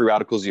more free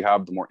radicals you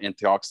have, the more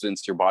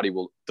antioxidants your body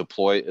will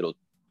deploy. It'll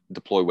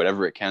deploy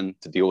whatever it can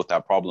to deal with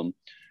that problem.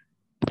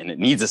 And it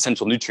needs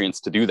essential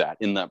nutrients to do that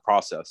in that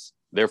process.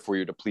 Therefore,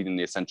 you're depleting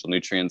the essential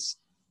nutrients.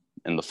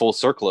 And the full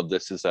circle of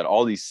this is that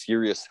all these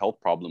serious health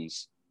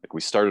problems, like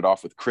we started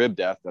off with crib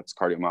death, that's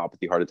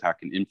cardiomyopathy, heart attack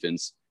in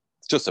infants.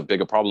 It's just a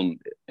bigger problem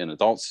in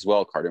adults as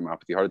well,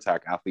 cardiomyopathy, heart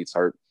attack, athlete's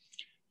heart,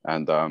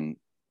 and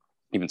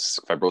even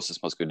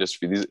fibrosis, muscular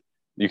dystrophy. These,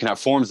 you can have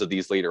forms of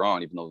these later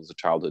on, even though those are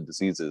childhood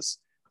diseases.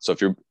 So if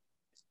you're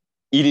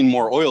eating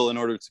more oil in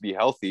order to be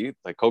healthy,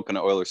 like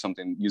coconut oil or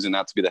something, using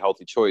that to be the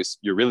healthy choice,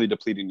 you're really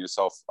depleting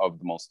yourself of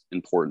the most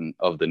important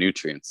of the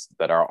nutrients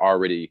that are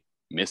already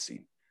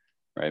missing,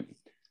 right?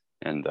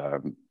 And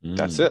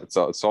that's it.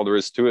 So that's all there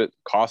is to it.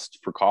 Cost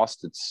for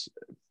cost, it's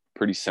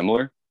pretty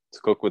similar to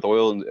cook with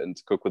oil and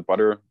to cook with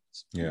butter.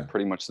 It's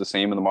pretty much the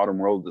same in the modern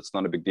world. It's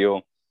not a big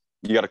deal.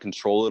 You got to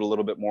control it a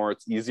little bit more.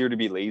 It's easier to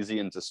be lazy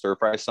and to stir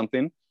fry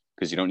something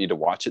because you don't need to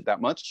watch it that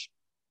much.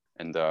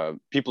 And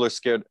people are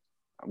scared.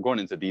 I'm going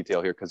into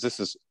detail here because this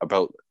is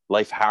about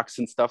life hacks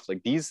and stuff.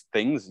 Like these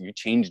things, you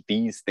change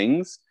these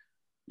things,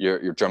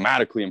 you're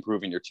dramatically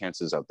improving your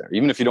chances out there.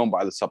 Even if you don't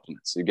buy the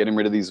supplements, you're getting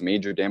rid of these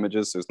major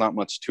damages. There's not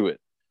much to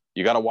it.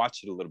 You got to watch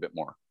it a little bit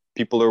more.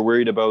 People are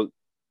worried about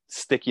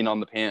sticking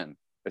on the pan.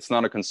 It's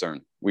not a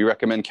concern. We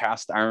recommend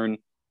cast iron.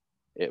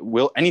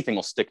 Anything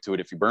will stick to it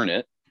if you burn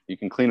it. You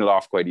can clean it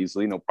off quite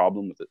easily, no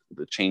problem with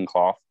the chain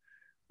cloth.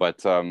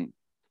 But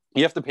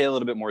you have to pay a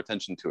little bit more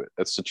attention to it.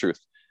 That's the truth.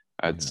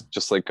 It's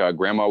just like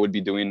grandma would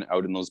be doing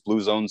out in those blue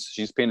zones.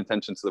 She's paying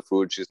attention to the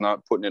food. She's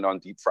not putting it on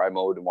deep fry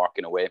mode and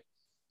walking away.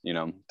 You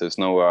know, there's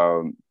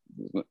no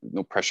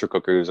pressure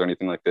cookers or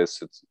anything like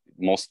this.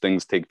 Most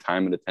things take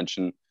time and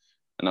attention,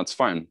 and that's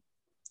fine.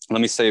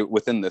 Let me say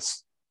within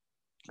this,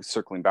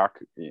 circling back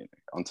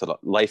onto the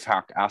life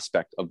hack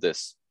aspect of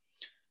this,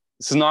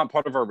 this is not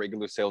part of our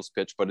regular sales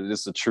pitch, but it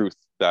is the truth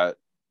that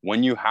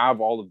when you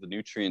have all of the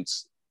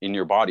nutrients in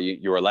your body,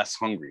 you are less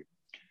hungry.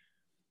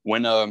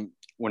 When a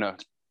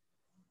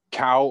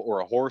cow or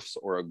a horse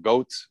or a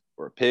goat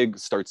or a pig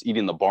starts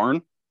eating the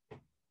barn,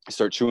 they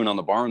start chewing on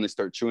the barn, they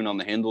start chewing on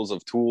the handles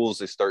of tools,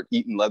 they start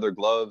eating leather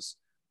gloves,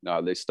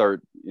 they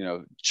start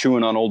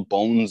chewing on old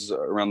bones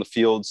around the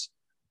fields.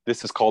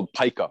 This is called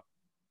pica.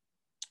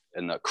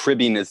 And the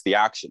cribbing is the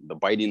action, the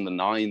biting, the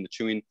gnawing, the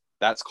chewing.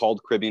 That's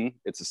called cribbing.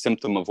 It's a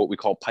symptom of what we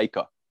call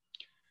pica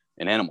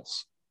in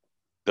animals.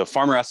 The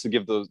farmer has to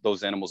give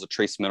those animals a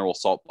trace mineral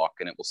salt block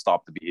and it will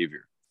stop the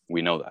behavior.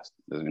 We know that.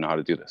 We know how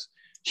to do this.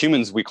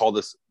 Humans, we call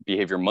this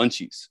behavior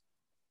munchies.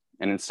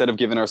 And instead of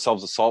giving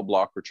ourselves a salt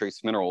block or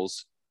trace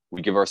minerals,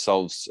 we give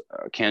ourselves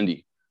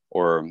candy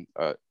or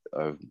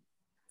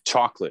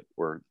chocolate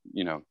or,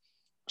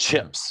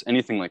 chips,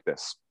 anything like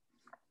this.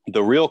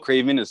 The real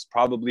craving is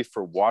probably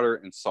for water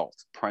and salt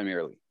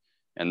primarily,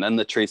 and then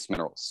the trace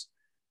minerals.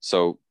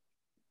 So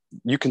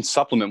you can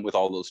supplement with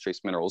all those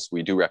trace minerals.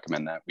 We do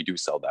recommend that. We do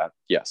sell that.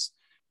 Yes.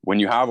 When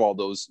you have all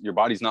those, your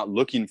body's not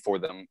looking for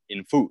them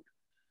in food,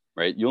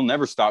 right? You'll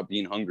never stop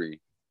being hungry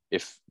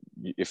if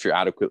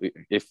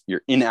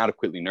you're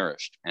inadequately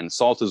nourished. And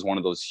salt is one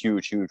of those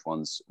huge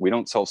ones. We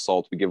don't sell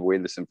salt. We give away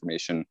this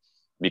information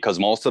because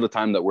most of the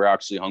time that we're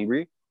actually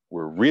hungry,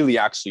 we're really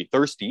actually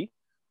thirsty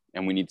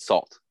and we need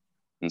salt.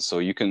 And so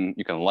you can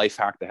life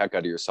hack the heck out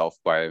of yourself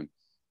by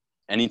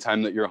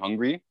anytime that you're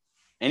hungry,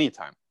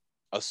 anytime,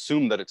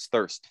 assume that it's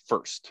thirst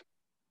first.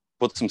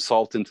 Put some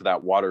salt into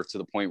that water to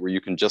the point where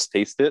you can just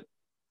taste it.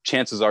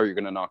 Chances are you're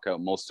going to knock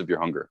out most of your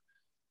hunger.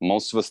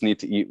 Most of us need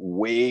to eat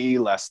way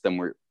less than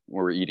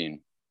we're eating.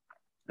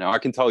 Now, I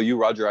can tell you,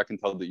 Roger, I can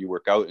tell that you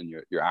work out and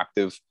you're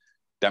active.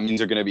 That means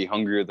you're going to be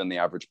hungrier than the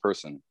average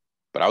person.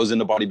 But I was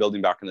into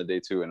bodybuilding back in the day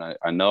too. And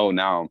I know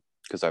now,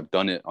 because I've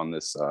done it on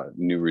this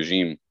new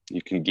regime,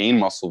 you can gain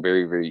muscle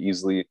very, very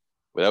easily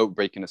without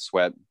breaking a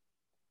sweat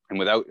and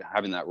without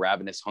having that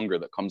ravenous hunger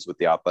that comes with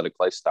the athletic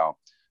lifestyle.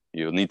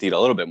 You'll need to eat a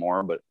little bit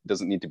more, but it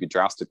doesn't need to be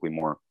drastically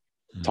more.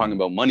 Talking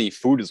about money,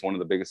 food is one of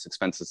the biggest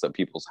expenses that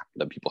people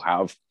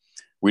have.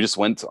 We just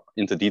went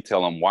into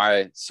detail on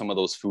why some of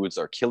those foods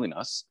are killing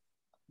us,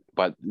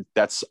 but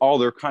that's all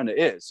there kind of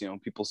is. You know,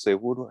 people say,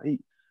 "What do I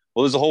eat?"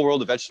 Well, there's a whole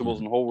world of vegetables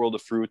and a whole world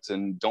of fruits,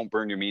 and don't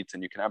burn your meat,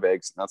 and you can have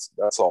eggs, and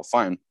that's all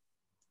fine.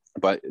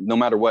 But no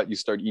matter what, you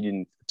start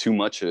eating too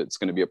much, it's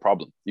going to be a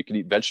problem. You can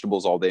eat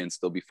vegetables all day and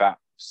still be fat. I've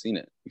seen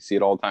it. You see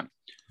it all the time.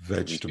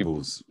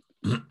 Vegetables.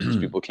 These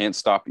people can't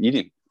stop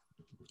eating.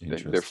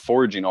 They're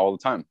foraging all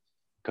the time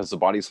because the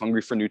body's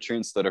hungry for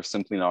nutrients that are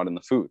simply not in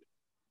the food.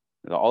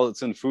 All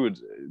that's in food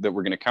that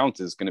we're going to count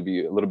is going to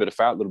be a little bit of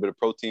fat, a little bit of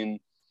protein,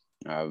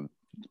 a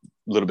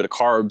little bit of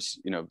carbs,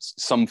 you know,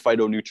 some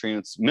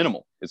phytonutrients,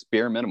 minimal. It's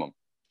bare minimum.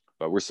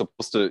 But we're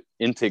supposed to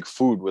intake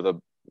food with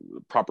a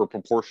proper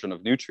proportion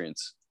of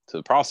nutrients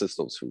to process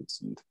those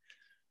foods. And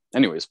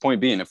anyways, point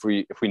being, if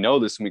we know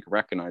this and we can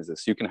recognize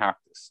this, you can hack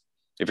this.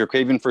 If you're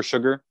craving for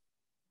sugar,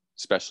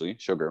 especially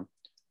sugar,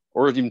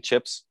 or even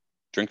chips,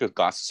 drink a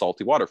glass of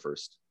salty water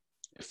first.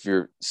 If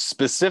you're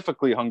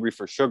specifically hungry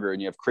for sugar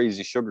and you have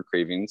crazy sugar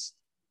cravings,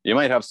 you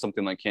might have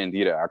something like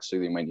candida actually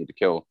that you might need to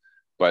kill,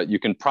 but you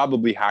can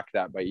probably hack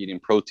that by eating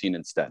protein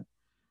instead.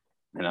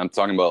 And I'm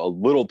talking about a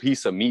little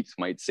piece of meat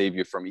might save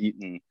you from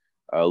eating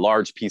a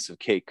large piece of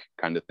cake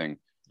kind of thing,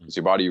 because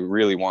your body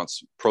really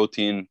wants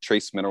protein,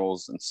 trace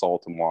minerals, and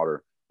salt and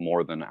water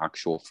more than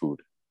actual food.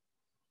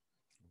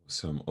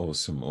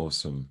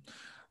 Awesome.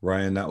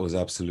 Ryan, that was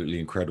absolutely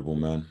incredible,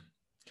 man.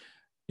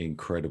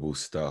 Incredible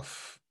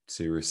stuff.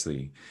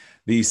 Seriously,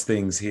 these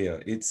things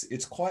here,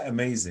 it's quite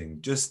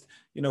amazing. Just,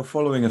 you know,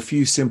 following a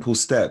few simple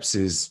steps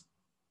is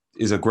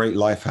a great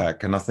life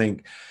hack. And I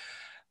think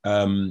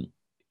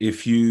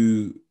if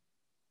we're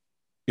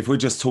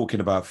just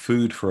talking about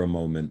food for a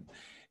moment,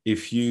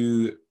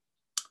 the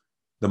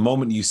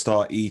moment you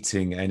start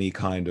eating any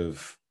kind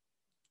of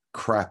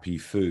crappy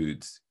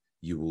food,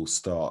 you will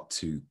start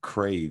to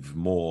crave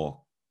more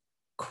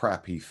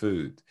crappy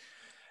food.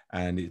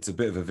 And it's a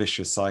bit of a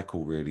vicious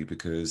cycle, really,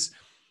 because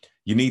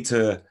you need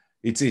to,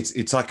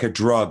 it's like a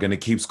drug, and it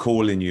keeps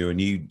calling you,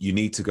 and you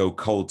need to go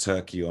cold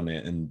turkey on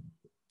it and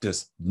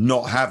just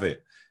not have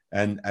it.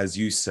 And as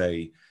you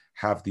say,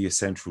 have the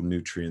essential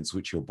nutrients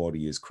which your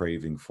body is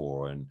craving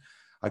for. And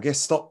I guess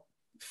stop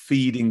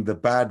feeding the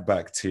bad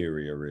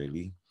bacteria,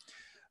 really.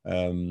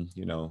 You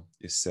know,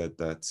 it's said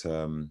that,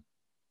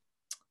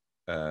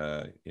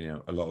 you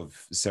know, a lot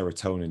of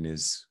serotonin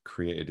is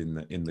created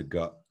in the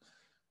gut.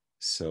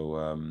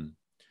 So,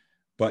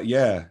 but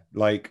yeah,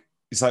 like,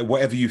 it's like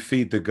whatever you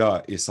feed the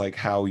gut, it's like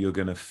how you're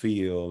going to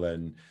feel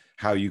and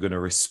how you're going to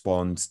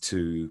respond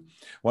to.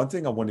 One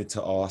thing I wanted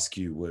to ask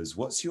you was,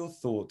 what's your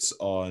thoughts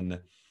on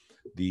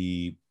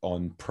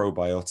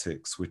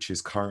probiotics, which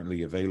is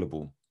currently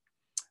available?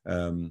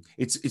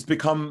 It's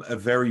become a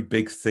very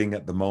big thing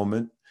at the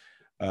moment.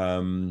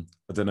 I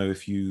don't know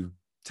if you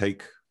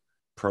take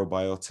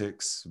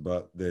probiotics,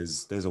 but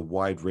there's a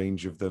wide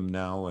range of them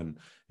now, and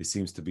it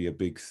seems to be a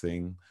big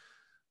thing.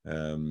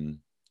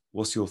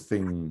 What's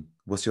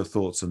your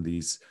thoughts on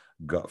these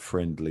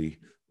gut-friendly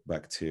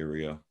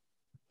bacteria?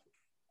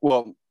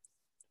 Well,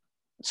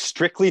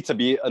 strictly to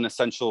be an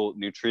essential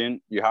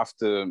nutrient, you have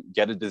to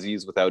get a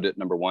disease without it,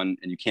 number one,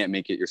 and you can't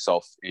make it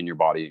yourself in your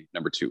body,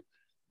 number two.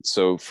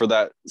 So for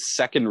that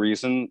second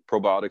reason,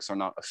 probiotics are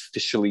not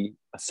officially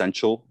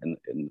essential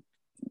in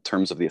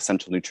terms of the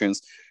essential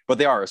nutrients, but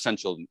they are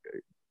essential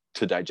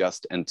to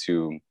digest and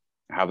to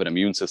have an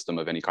immune system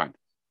of any kind.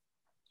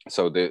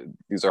 So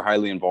these are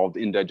highly involved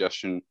in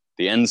digestion,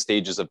 the end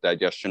stages of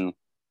digestion.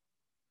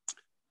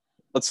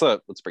 Let's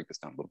break this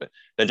down a little bit.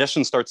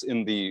 Digestion starts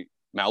in the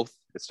mouth.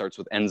 It starts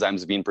with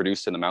enzymes being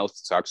produced in the mouth.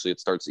 So actually, it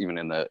starts even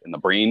in the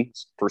brain.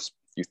 First,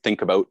 you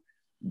think about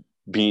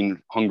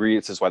being hungry.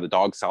 This is why the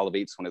dog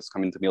salivates when it's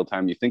coming to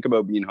mealtime. You think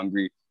about being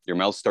hungry, your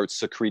mouth starts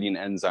secreting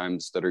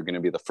enzymes that are going to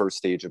be the first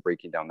stage of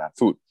breaking down that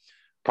food.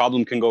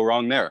 Problem can go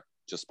wrong there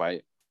just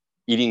by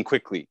eating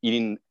quickly,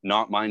 eating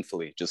not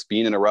mindfully, just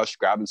being in a rush,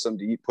 grabbing something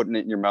to eat, putting it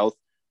in your mouth.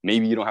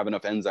 Maybe you don't have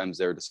enough enzymes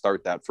there to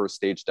start that first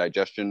stage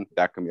digestion.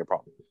 That can be a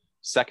problem.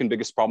 Second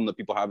biggest problem that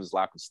people have is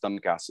lack of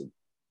stomach acid.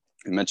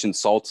 You mentioned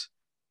salt.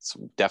 It's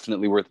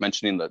definitely worth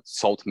mentioning that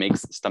salt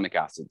makes stomach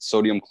acid.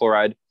 Sodium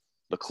chloride,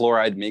 the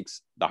chloride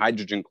makes the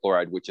hydrogen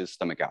chloride, which is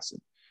stomach acid.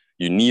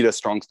 You need a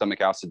strong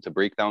stomach acid to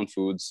break down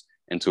foods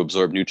and to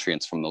absorb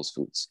nutrients from those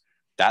foods.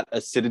 That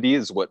acidity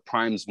is what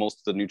primes most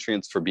of the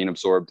nutrients for being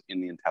absorbed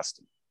in the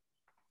intestine.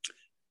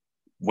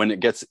 When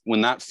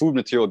that food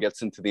material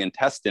gets into the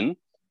intestine,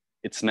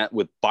 it's met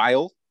with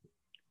bile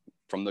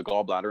from the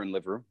gallbladder and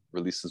liver,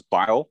 releases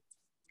bile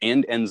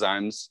and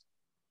enzymes,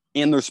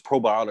 and there's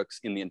probiotics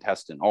in the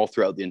intestine, all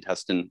throughout the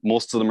intestine.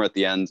 Most of them are at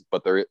the end,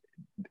 but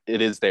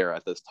it is there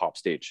at this top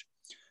stage.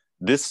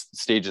 This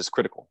stage is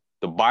critical.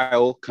 The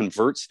bile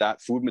converts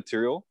that food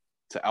material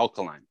to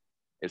alkaline.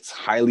 It's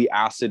highly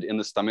acid in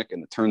the stomach,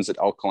 and it turns it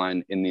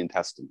alkaline in the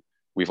intestine.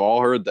 We've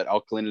all heard that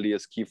alkalinity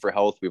is key for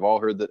health. We've all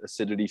heard that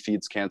acidity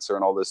feeds cancer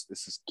and all this.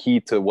 This is key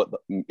to what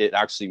it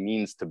actually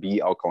means to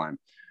be alkaline.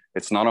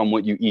 It's not on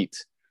what you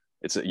eat.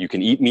 You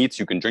can eat meats,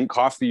 you can drink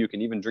coffee, you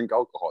can even drink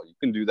alcohol. You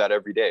can do that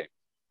every day.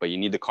 but you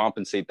need to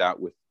compensate that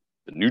with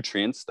the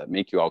nutrients that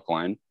make you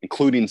alkaline,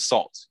 including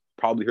salt.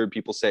 Probably heard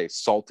people say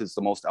salt is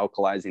the most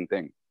alkalizing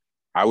thing.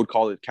 I would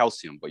call it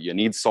calcium, but you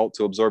need salt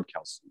to absorb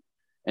calcium.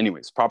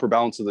 Anyways, proper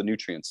balance of the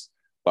nutrients.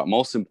 But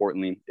most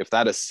importantly, if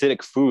that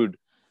acidic food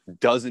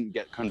doesn't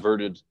get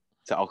converted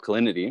to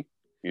alkalinity,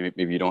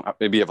 maybe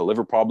you have a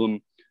liver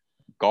problem,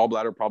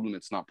 gallbladder problem,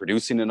 it's not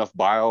producing enough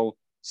bile,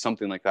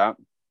 something like that,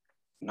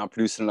 not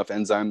producing enough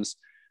enzymes,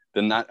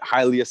 then that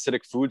highly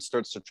acidic food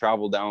starts to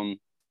travel down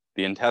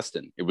the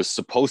intestine. It was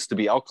supposed to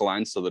be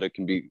alkaline so that it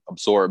can be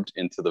absorbed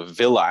into the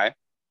villi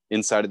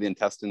inside of the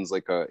intestines,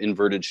 like an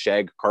inverted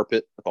shag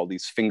carpet with all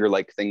these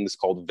finger-like things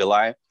called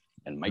villi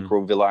and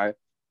microvilli.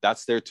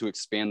 That's there to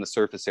expand the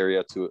surface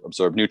area to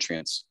absorb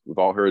nutrients. We've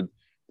all heard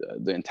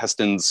the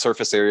intestine's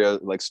surface area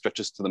like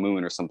stretches to the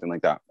moon or something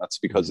like that. That's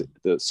because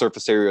the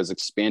surface area is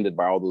expanded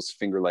by all those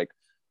finger-like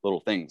little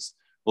things.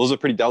 Those are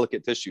pretty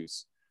delicate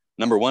tissues.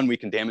 Number one, we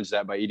can damage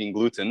that by eating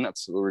gluten.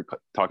 That's what we're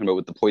talking about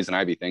with the poison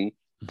ivy thing.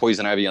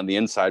 Poison ivy on the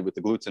inside with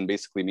the gluten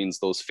basically means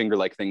those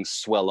finger-like things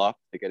swell up,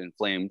 they get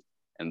inflamed,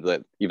 and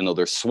that even though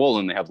they're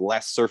swollen, they have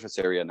less surface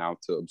area now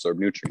to absorb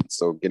nutrients.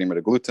 So getting rid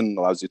of gluten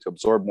allows you to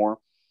absorb more.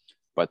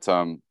 But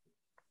I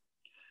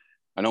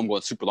know I'm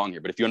going super long here,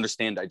 but if you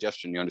understand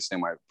digestion, you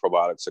understand why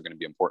probiotics are going to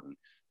be important,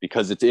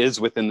 because it is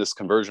within this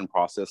conversion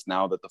process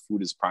now that the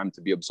food is primed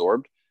to be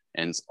absorbed,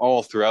 and it's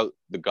all throughout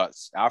the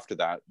guts after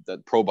that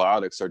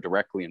probiotics are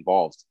directly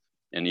involved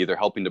in either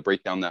helping to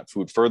break down that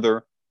food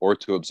further or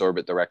to absorb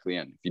it directly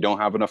in. If you don't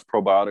have enough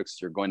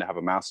probiotics, you're going to have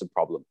a massive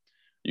problem.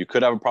 You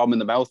could have a problem in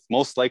the mouth.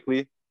 Most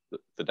likely,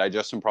 the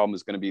digestion problem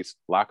is going to be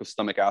lack of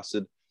stomach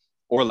acid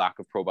or lack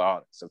of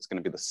probiotics. That's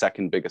going to be the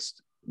second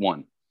biggest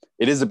one.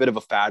 It is a bit of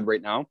a fad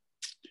right now.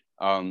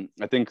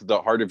 I think the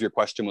heart of your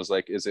question was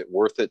like, is it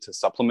worth it to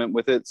supplement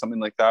with it? Something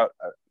like that.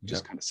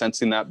 Just kind of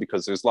sensing that,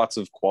 because there's lots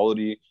of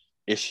quality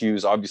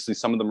issues. Obviously,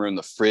 some of them are in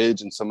the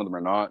fridge and some of them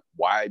are not.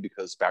 Why?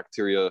 Because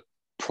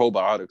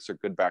probiotics are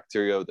good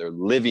bacteria. They're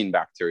living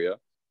bacteria.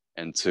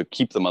 And to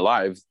keep them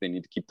alive, they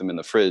need to keep them in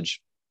the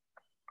fridge,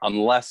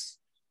 unless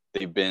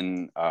they've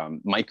been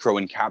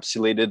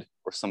micro-encapsulated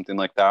or something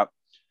like that.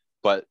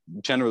 But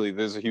generally,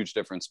 there's a huge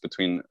difference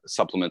between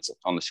supplements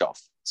on the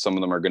shelf. Some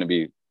of them are going to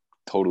be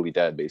totally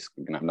dead,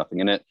 basically going to have nothing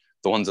in it.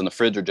 The ones in the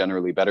fridge are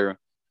generally better.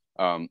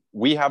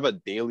 We have a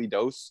daily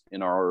dose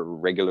in our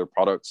regular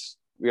products.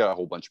 We got a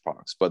whole bunch of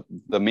products, but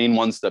the main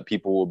ones that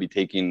people will be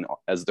taking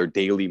as their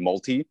daily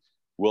multi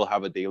will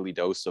have a daily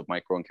dose of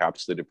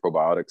micro-encapsulated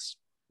probiotics.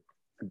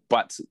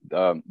 But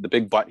the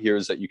big but here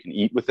is that you can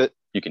eat with it.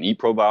 You can eat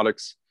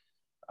probiotics.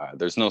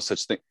 There's no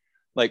such thing.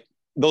 Like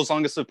those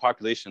longest lived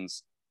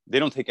populations, they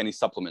don't take any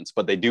supplements,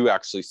 but they do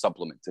actually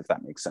supplement, if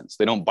that makes sense.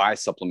 They don't buy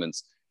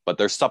supplements, but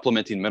they're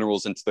supplementing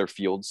minerals into their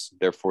fields.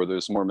 Therefore,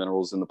 there's more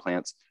minerals in the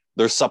plants.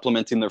 They're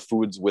supplementing their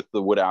foods with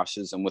the wood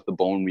ashes and with the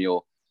bone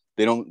meal.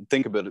 They don't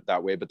think about it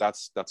that way, but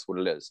that's what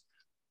it is.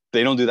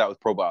 They don't do that with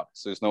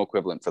probiotics. There's no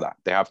equivalent for that.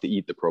 They have to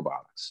eat the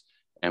probiotics.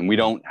 And we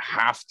don't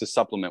have to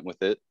supplement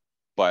with it,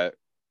 but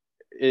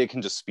it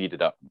can just speed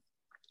it up.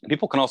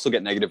 People can also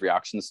get negative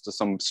reactions to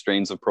some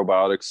strains of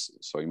probiotics,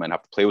 so you might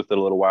have to play with it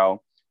a little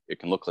while. It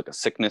can look like a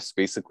sickness,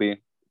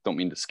 basically. Don't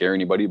mean to scare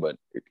anybody, but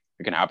it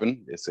can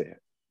happen.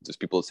 There's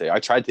people that say, I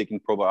tried taking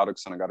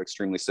probiotics and I got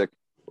extremely sick.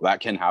 Well, that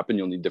can happen.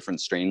 You'll need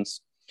different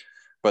strains.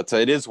 But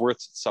it is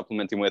worth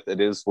supplementing with. It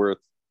is worth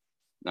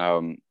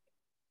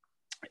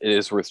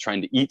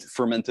trying to eat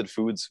fermented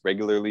foods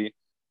regularly. It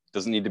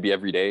doesn't need to be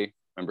every day.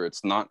 Remember,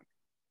 it's not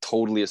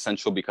totally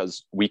essential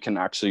because we can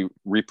actually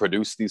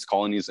reproduce these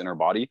colonies in our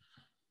body.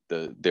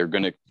 They're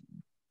gonna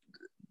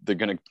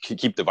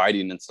keep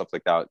dividing and stuff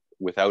like that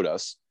without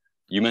us.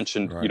 You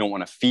mentioned You don't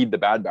want to feed the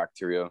bad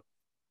bacteria.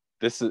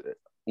 This is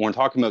when we're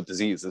talking about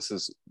disease.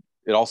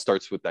 It all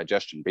starts with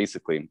digestion.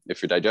 Basically,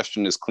 if your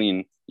digestion is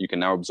clean, you can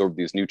now absorb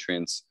these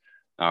nutrients.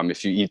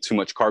 If you eat too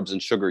much carbs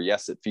and sugar,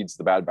 yes, it feeds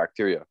the bad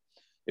bacteria.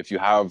 If you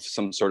have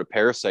some sort of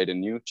parasite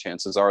in you,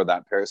 chances are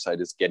that parasite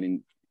is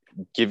giving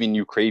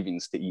you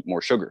cravings to eat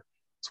more sugar.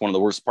 It's one of the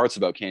worst parts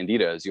about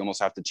candida is you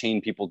almost have to chain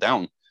people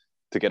down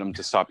to get them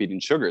to stop eating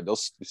sugar.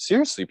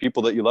 Seriously,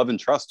 people that you love and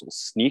trust will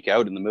sneak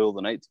out in the middle of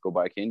the night to go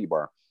buy a candy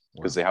bar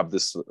because they have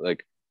this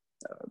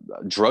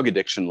drug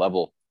addiction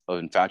level of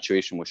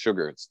infatuation with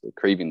sugar. It's the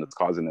craving that's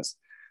causing this.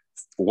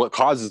 What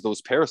causes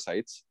those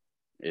parasites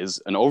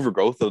is an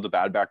overgrowth of the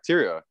bad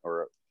bacteria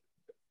or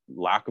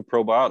lack of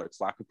probiotics.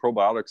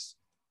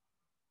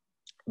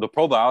 The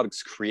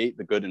probiotics create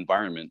the good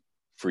environment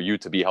for you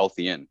to be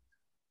healthy in.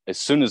 As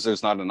soon as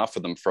there's not enough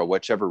of them for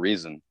whichever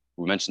reason,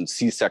 we mentioned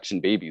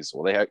C-section babies.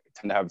 Well, they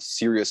tend to have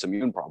serious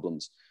immune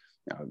problems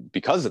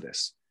because of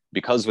this.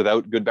 Because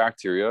without good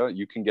bacteria,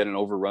 you can get an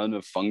overrun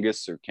of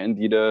fungus or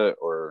candida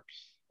or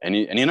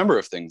any number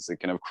of things. They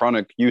can have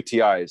chronic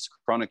UTIs,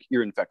 chronic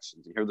ear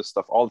infections. You hear this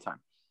stuff all the time.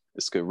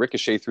 This could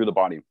ricochet through the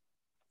body.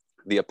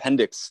 The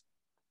appendix,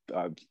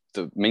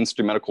 the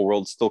mainstream medical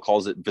world still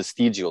calls it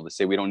vestigial. They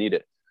say we don't need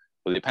it.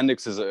 Well, the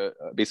appendix is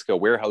basically a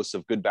warehouse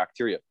of good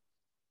bacteria.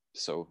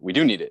 So we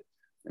do need it.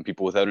 And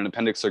people without an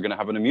appendix are going to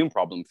have an immune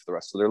problem for the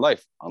rest of their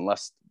life,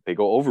 unless they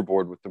go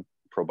overboard with the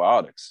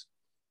probiotics.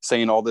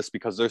 Saying all this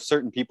because there's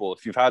certain people,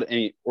 if you've had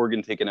any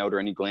organ taken out or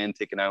any gland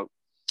taken out,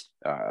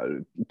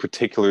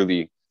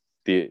 particularly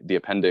the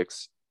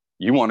appendix,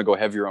 you want to go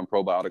heavier on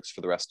probiotics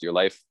for the rest of your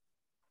life.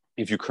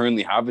 If you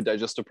currently have a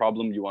digestive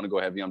problem, you want to go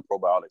heavy on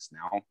probiotics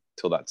now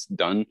till that's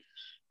done.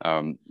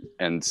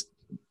 And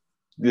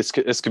this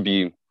could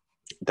be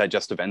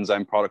digestive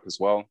enzyme product as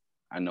well.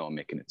 I know I'm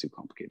making it too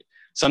complicated.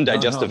 Some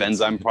digestive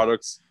enzyme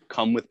products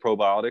come with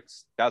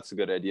probiotics. That's a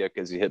good idea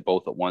because you hit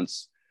both at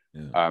once.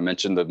 Yeah. I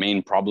mentioned the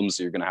main problems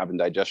that you're going to have in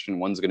digestion.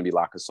 One's going to be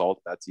lack of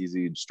salt. That's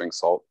easy. Just drink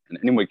salt. And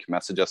anyone can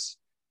message us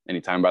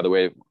anytime, by the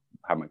way. I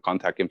have my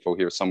contact info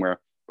here somewhere.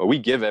 But we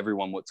give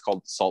everyone what's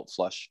called salt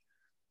flush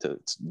to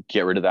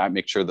get rid of that.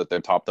 Make sure that they're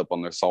topped up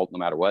on their salt no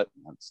matter what.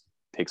 That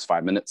takes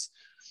 5 minutes.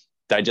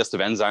 Digestive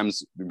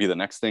enzymes would be the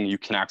next thing. You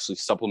can actually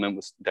supplement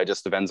with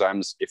digestive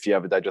enzymes if you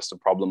have a digestive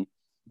problem.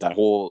 That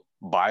whole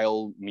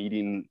bile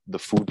meeting the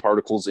food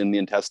particles in the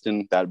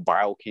intestine, that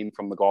bile came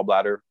from the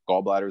gallbladder.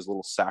 Gallbladder is a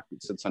little sac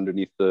that sits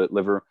underneath the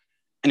liver.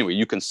 Anyway,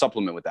 you can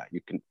supplement with that. You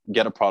can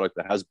get a product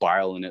that has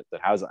bile in it,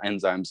 that has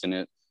enzymes in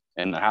it,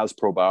 and that has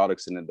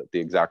probiotics in it at the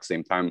exact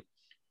same time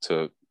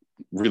to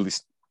really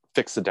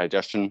fix the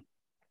digestion.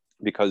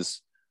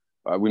 Because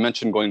we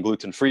mentioned going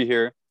gluten-free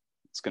here.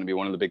 It's going to be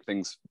one of the big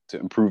things to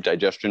improve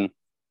digestion.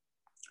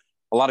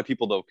 A lot of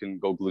people, though, can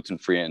go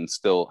gluten-free and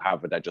still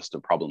have a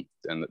digestive problem.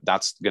 And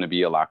that's going to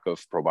be a lack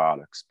of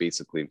probiotics,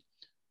 basically.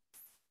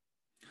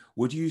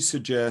 Would you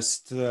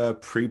suggest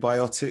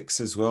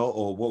prebiotics as well?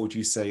 Or what would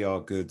you say are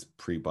good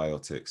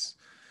prebiotics?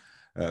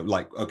 So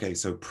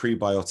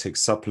prebiotic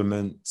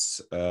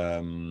supplements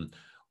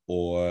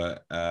or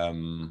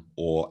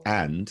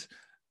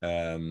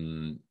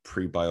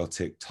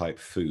prebiotic type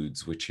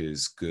foods, which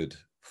is good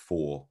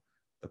for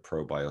the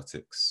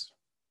probiotics.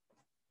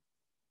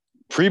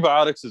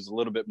 Prebiotics is a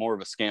little bit more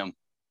of a scam,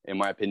 in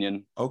my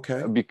opinion.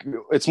 Okay.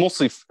 It's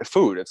mostly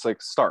food. It's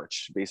like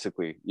starch,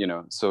 basically,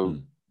 so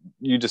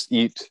you just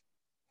eat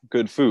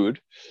good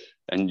food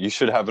and you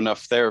should have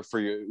enough there for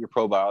your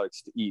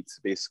probiotics to eat,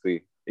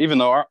 basically. Even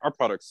though our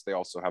products, they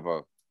also have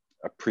a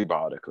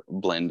prebiotic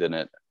blend in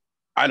it.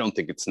 I don't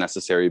think it's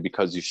necessary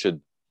because you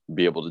should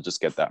be able to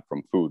just get that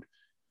from food.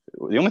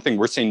 The only thing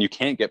we're saying you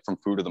can't get from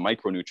food are the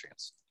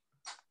micronutrients.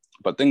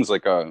 But things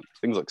like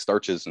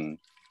starches and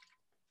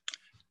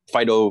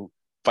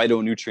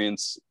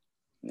phytonutrients,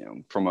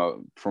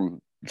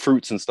 from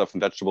fruits and stuff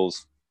and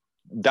vegetables,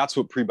 that's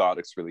what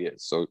prebiotics really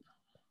is. So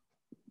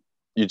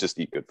you just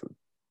eat good food.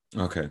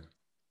 Okay,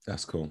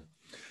 that's cool.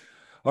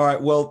 All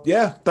right, well,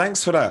 yeah,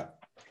 thanks for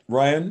that,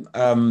 Ryan.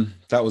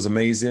 That was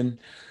amazing.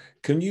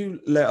 Can you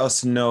let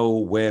us know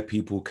where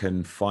people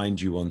can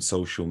find you on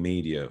social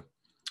media?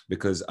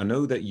 Because I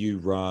know that you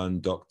run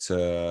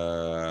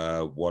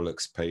Dr.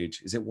 Wallach's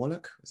page. Is it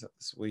Wallach? Is that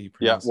the way you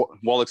pronounce it? Yeah,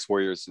 Wallach's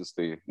Warriors is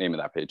the name of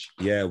that page.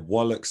 Yeah,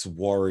 Wallach's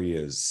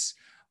Warriors.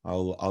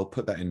 I'll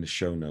put that in the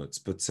show notes.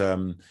 But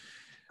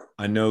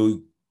I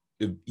know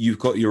you've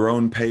got your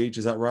own page.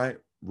 Is that right,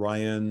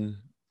 Ryan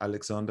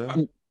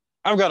Aleckszander?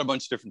 I've got a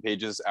bunch of different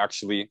pages,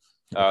 actually.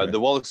 Okay. The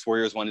Wallach's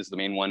Warriors one is the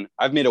main one.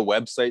 I've made a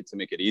website to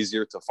make it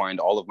easier to find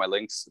all of my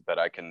links that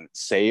I can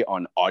say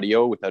on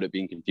audio without it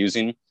being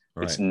confusing.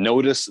 Right. It's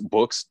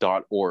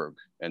noticebooks.org,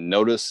 and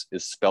notice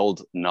is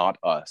spelled not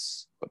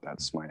us, but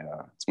that's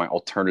it's my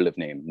alternative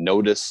name,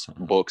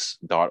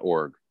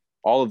 noticebooks.org.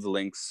 All of the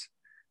links,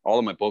 all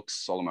of my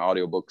books, all of my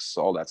audiobooks,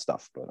 all that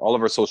stuff. But all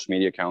of our social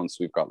media accounts,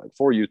 we've got like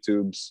 4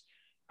 YouTubes,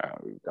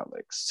 we've got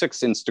like 6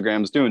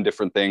 Instagrams doing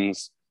different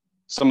things.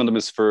 Some of them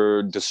is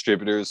for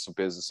distributors, so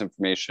business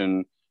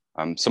information.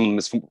 Some of them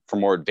is for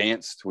more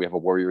advanced. We have a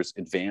Warriors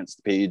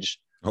Advanced page.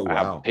 Oh, wow. I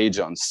have a page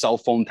on cell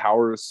phone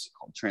towers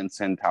called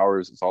Transcend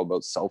Towers. It's all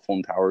about cell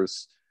phone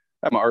towers.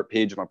 I have my art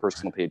page and my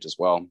personal page as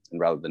well. And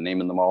rather than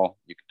naming them all,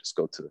 you can just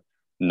go to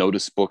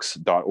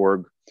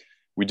noticebooks.org.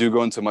 We do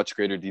go into much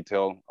greater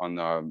detail on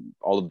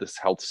all of this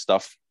health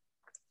stuff.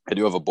 I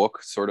do have a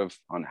book sort of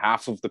on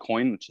half of the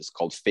coin, which is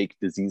called Fake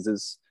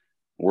Diseases.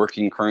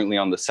 Working currently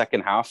on the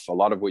second half. A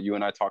lot of what you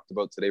and I talked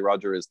about today,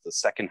 Roger, is the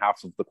second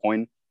half of the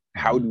coin.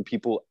 How do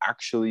people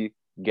actually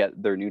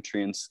get their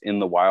nutrients in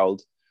the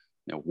wild?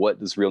 What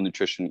does real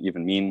nutrition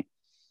even mean?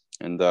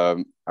 And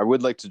I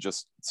would like to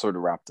just sort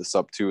of wrap this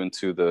up too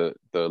into the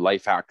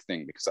life hack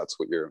thing, because that's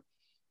what your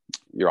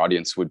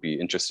audience would be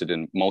interested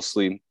in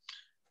mostly.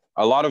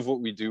 A lot of what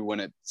we do when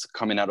it's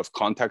coming out of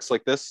context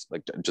like this,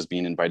 like just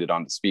being invited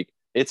on to speak,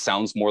 it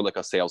sounds more like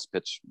a sales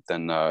pitch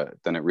than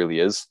it really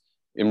is.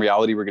 In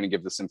reality, we're going to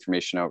give this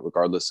information out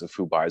regardless of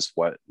who buys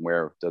what,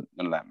 where,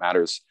 none of that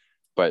matters.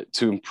 But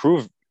to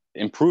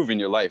improve in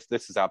your life,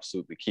 this is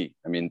absolutely key.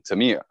 I mean, to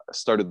me, I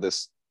started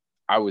this,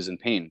 I was in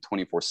pain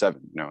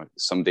 24/7.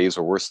 Some days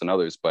are worse than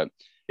others, but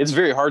it's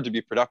very hard to be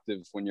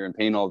productive when you're in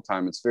pain all the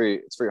time. It's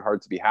very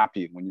hard to be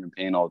happy when you're in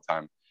pain all the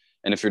time.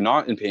 And if you're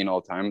not in pain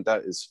all the time,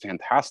 that is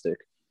fantastic.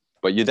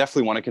 But you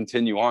definitely want to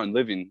continue on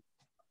living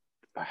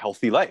a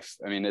healthy life.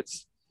 I mean,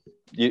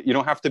 you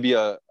don't have to be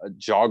a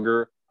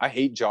jogger. I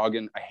hate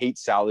jogging. I hate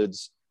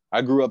salads.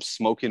 I grew up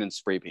smoking and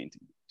spray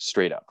painting,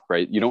 straight up,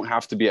 right? You don't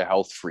have to be a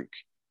health freak.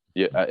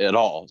 yeah, at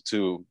all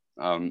to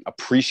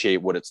appreciate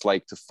what it's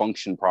like to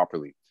function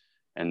properly.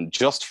 And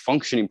just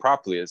functioning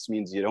properly, this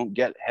means you don't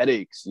get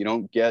headaches, you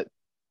don't get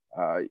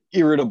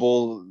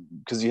irritable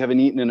because you haven't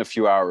eaten in a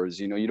few hours.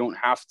 You know, you don't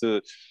have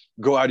to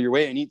go out of your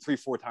way and eat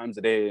 3-4 times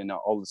a day and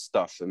all this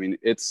stuff. I mean,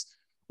 it's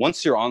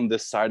once you're on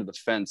this side of the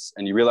fence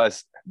and you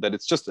realize that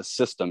it's just a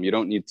system, you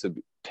don't need to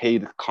pay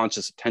the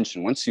conscious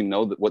attention. Once you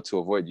know that what to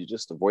avoid, you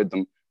just avoid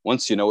them.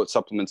 Once you know what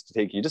supplements to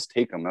take, you just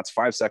take them. That's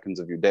 5 seconds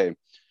of your day.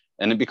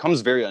 And it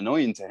becomes very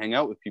annoying to hang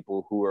out with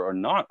people who are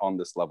not on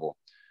this level.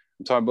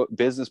 I'm talking about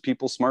business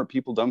people, smart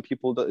people, dumb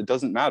people. It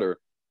doesn't matter.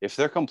 If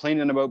they're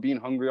complaining about being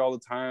hungry all the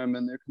time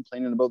and they're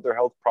complaining about their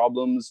health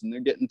problems and they're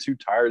getting too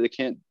tired,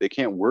 they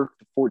can't work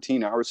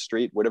 14 hours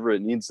straight, whatever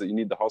it needs that you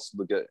need to hustle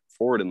to get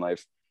forward in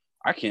life.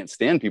 I can't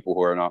stand people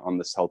who are not on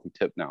this healthy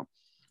tip now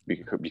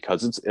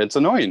because it's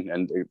annoying,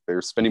 and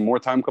they're spending more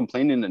time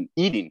complaining and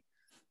eating,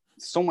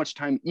 so much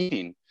time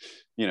eating,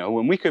 you know,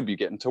 when we could be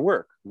getting to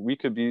work. We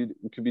could be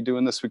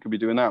doing this, we could be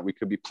doing that, we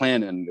could be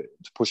planning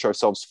to push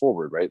ourselves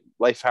forward, right?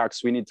 Life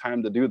hacks, we need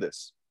time to do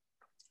this.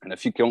 And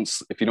if you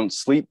don't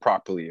sleep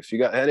properly, if you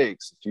got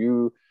headaches, if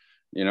you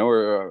know,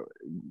 are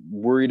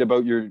worried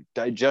about your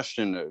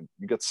digestion,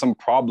 you got some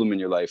problem in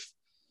your life,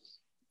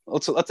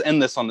 let's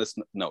end this on this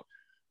note.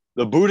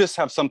 The Buddhists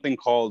have something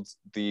called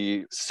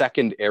the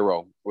second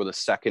arrow or the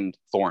second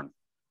thorn.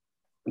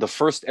 The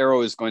first arrow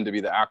is going to be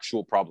the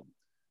actual problem.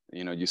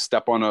 You know, you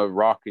step on a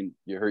rock and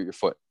you hurt your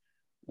foot.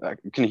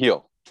 It can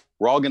heal.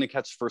 We're all going to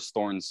catch first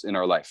thorns in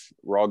our life.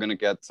 We're all going to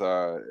get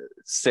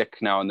sick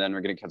now and then.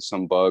 We're going to catch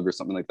some bug or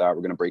something like that.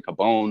 We're going to break a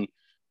bone.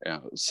 You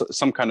know,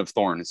 some kind of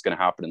thorn is going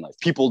to happen in life.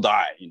 People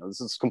die. You know, this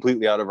is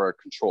completely out of our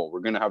control. We're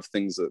going to have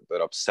things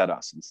that upset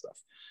us and stuff.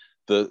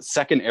 The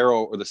second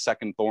arrow or the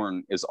second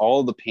thorn is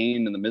all the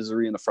pain and the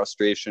misery and the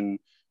frustration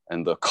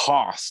and the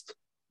cost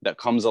that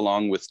comes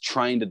along with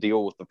trying to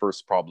deal with the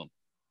first problem.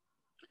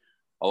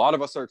 A lot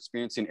of us are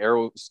experiencing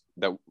arrows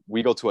that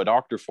we go to a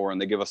doctor for, and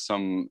they give us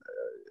some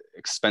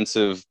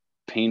expensive,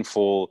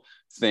 painful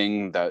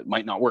thing that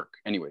might not work.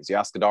 Anyways, you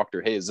ask the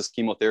doctor, hey, is this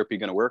chemotherapy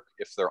going to work?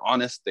 If they're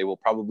honest, they will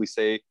probably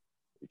say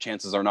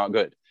chances are not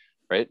good,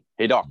 right?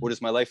 Hey, doc, what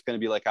is my life going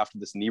to be like after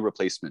this knee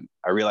replacement?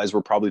 I realize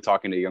we're probably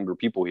talking to younger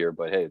people here,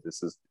 but hey,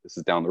 this is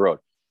down the road.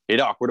 Hey,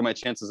 doc, what are my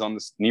chances on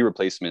this knee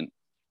replacement?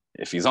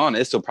 If he's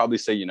honest, he'll probably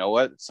say, you know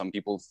what? Some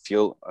people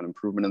feel an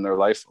improvement in their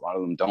life. A lot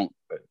of them don't,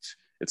 but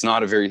it's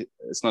not a very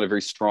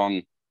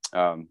strong,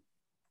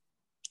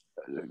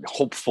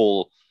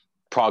 hopeful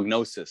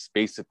prognosis.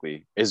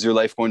 Basically, is your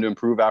life going to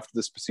improve after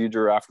this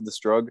procedure or after this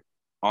drug?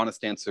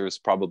 Honest answer is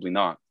probably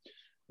not.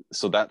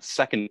 So that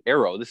second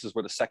arrow, this is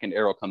where the second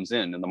arrow comes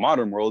in. In the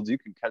modern world, you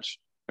can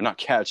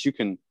you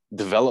can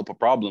develop a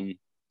problem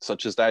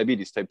such as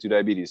diabetes, type 2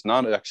 diabetes,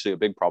 not actually a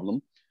big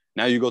problem.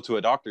 Now you go to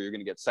a doctor, you're going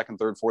to get second,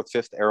 third, fourth,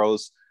 fifth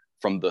arrows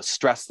from the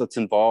stress that's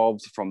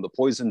involved, from the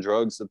poison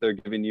drugs that they're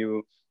giving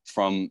you,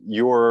 from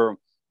your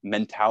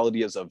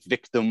mentality as a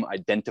victim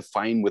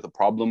identifying with a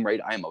problem,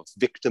 right? I am a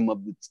victim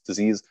of this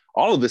disease.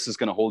 All of this is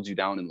going to hold you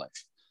down in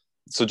life.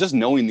 So just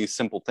knowing these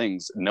simple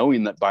things,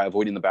 knowing that by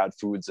avoiding the bad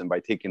foods and by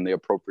taking the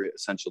appropriate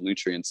essential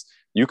nutrients,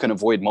 you can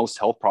avoid most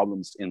health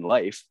problems in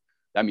life.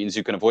 That means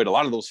you can avoid a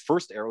lot of those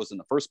first arrows in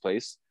the first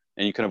place,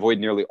 and you can avoid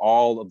nearly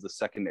all of the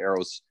second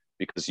arrows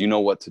because you know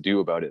what to do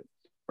about it,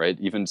 right?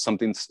 Even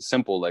something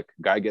simple like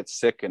a guy gets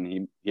sick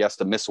and he has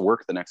to miss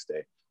work the next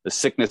day. The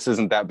sickness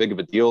isn't that big of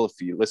a deal. If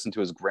you listen to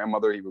his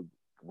grandmother, he would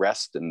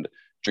rest and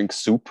drink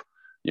soup,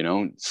 you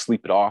know,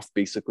 sleep it off,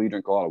 basically,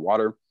 drink a lot of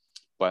water.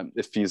 But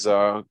if he's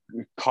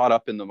caught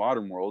up in the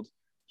modern world,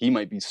 he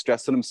might be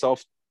stressing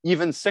himself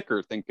even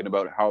sicker, thinking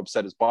about how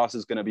upset his boss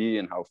is going to be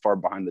and how far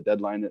behind the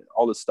deadline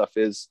all this stuff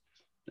is.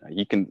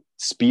 He can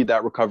speed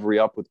that recovery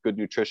up with good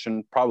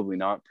nutrition. Probably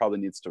not. Probably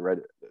needs to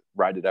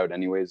ride it out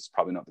anyways.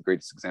 Probably not the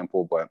greatest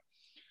example. But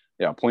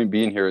yeah, point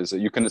being here is that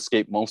you can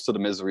escape most of the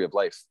misery of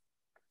life.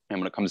 And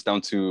when it comes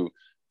down to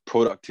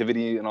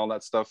productivity and all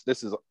that stuff,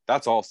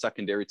 that's all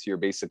secondary to your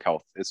basic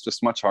health. It's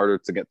just much harder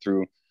to get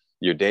through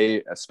your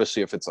day,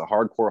 especially if it's a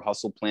hardcore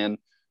hustle plan.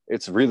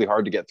 It's really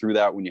hard to get through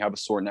that when you have a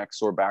sore neck,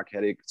 sore back,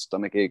 headache,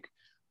 stomach ache,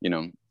 you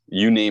know,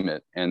 you name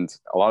it. And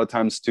a lot of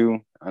times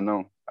too, I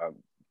know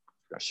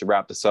I should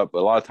wrap this up, but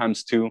a lot of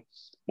times too,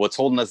 what's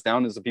holding us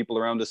down is the people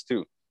around us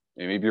too.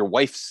 Maybe your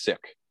wife's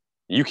sick.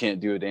 You can't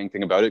do a dang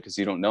thing about it because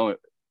you don't know it.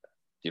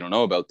 You don't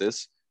know about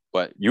this,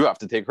 but you have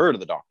to take her to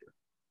the doctor,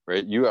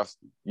 right? You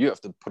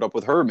have to put up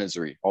with her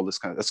misery, all this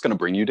that's going to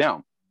bring you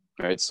down,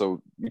 right?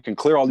 So you can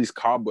clear all these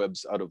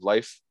cobwebs out of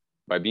life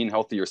by being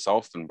healthy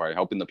yourself and by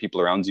helping the people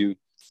around you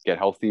get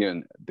healthy.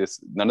 And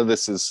none of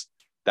this is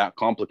that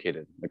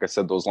complicated. Like I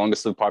said, those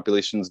longest lived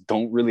populations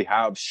don't really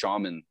have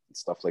shaman and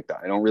stuff like that.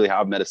 They don't really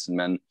have medicine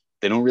men.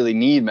 They don't really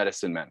need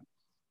medicine men.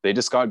 They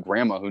just got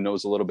grandma who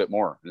knows a little bit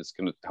more and it's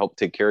going to help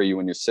take care of you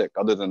when you're sick.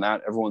 Other than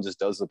that, everyone just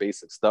does the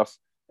basic stuff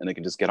and they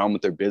can just get on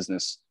with their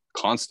business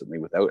constantly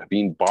without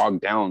being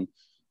bogged down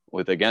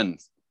with, again,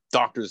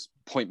 doctor's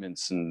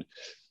appointments and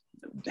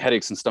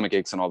headaches and stomach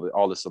aches and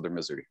all this other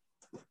misery.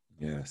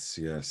 Yes,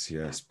 yes,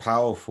 yes.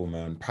 Powerful,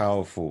 man.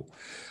 Powerful.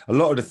 A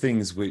lot of the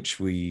things which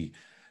we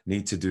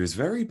need to do is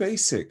very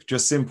basic,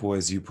 just simple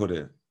as you put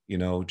it.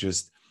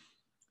 Just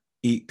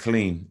eat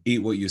clean,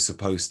 eat what you're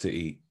supposed to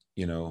eat,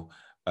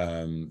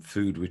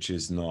 food which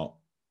is not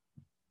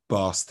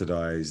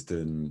bastardized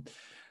and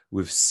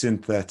with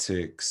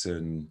synthetics,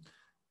 and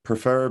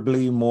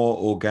preferably more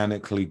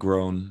organically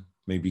grown.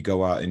 Maybe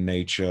go out in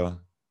nature,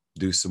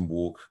 do some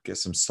walk, get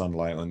some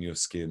sunlight on your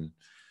skin,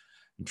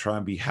 and try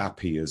and be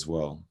happy as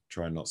well.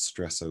 Try and not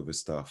stress over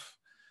stuff.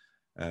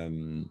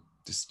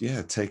 Just,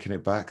 yeah, taking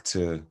it back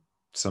to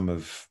some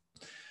of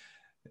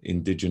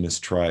indigenous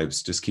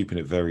tribes, just keeping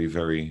it very,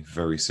 very,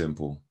 very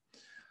simple.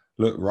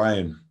 Look,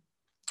 Ryan,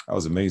 that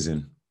was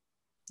amazing.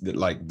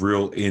 Like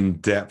real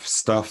in-depth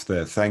stuff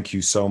there. Thank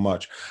you so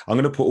much. I'm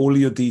going to put all of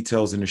your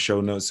details in the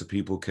show notes so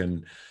people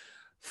can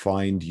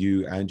find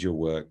you and your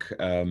work.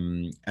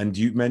 And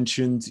you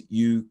mentioned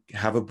you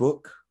have a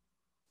book.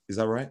 Is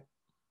that right?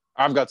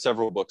 I've got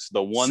several books.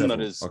 The one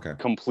that is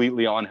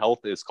completely on health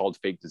is called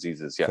Fake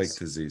Diseases. Yes. Fake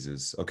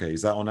Diseases. Okay.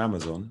 Is that on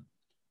Amazon?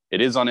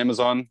 It is on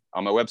Amazon.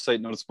 On my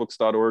website,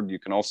 noticebooks.org. You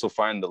can also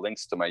find the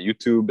links to my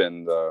YouTube,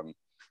 and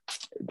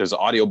there's an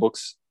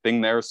audiobooks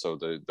thing there. So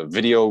the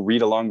video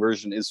read-along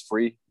version is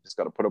free. You just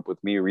got to put up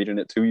with me reading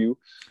it to you.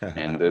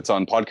 And it's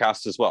on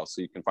podcast as well.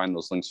 So you can find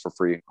those links for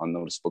free on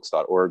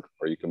noticebooks.org,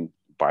 or you can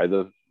buy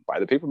the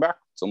paperback.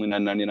 It's only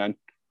 $9.99.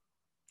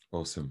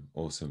 Awesome.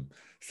 Awesome.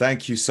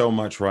 Thank you so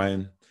much,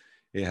 Ryan.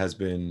 It has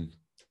been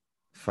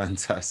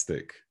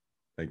fantastic.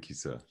 Thank you,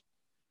 sir.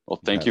 Well,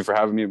 thank you for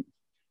having me.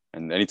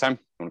 And anytime you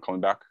want to call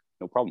me back,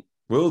 no problem.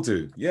 Will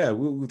do. Yeah,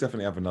 we'll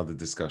definitely have another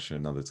discussion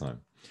another time.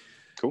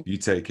 Cool. You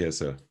take care,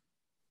 sir.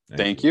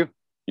 Thank you.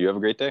 You have a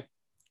great day.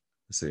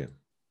 See you.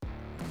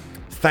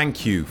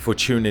 Thank you for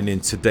tuning in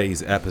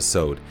today's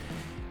episode.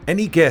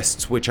 Any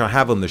guests which I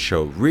have on the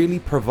show really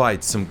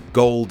provide some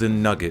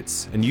golden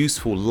nuggets and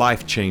useful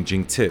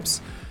life-changing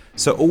tips.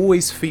 So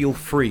always feel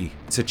free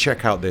to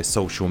check out their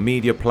social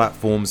media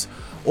platforms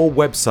or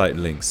website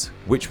links,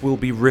 which will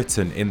be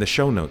written in the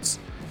show notes.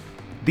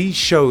 These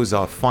shows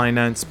are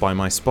financed by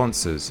my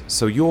sponsors,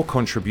 so your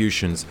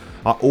contributions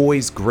are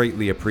always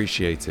greatly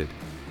appreciated.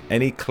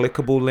 Any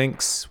clickable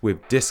links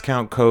with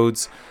discount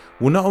codes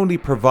will not only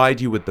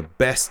provide you with the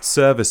best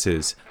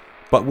services,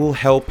 but will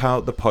help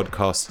out the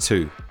podcast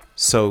too.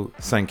 So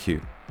thank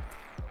you.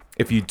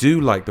 If you do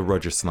like the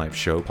Roger Snipes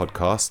Show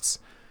podcasts,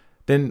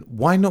 then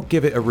why not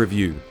give it a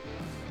review?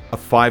 A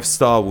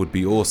 5-star would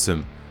be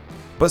awesome,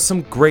 but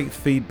some great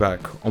feedback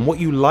on what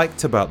you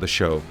liked about the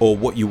show or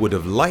what you would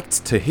have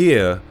liked to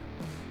hear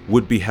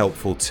would be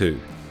helpful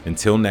too.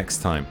 Until next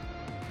time.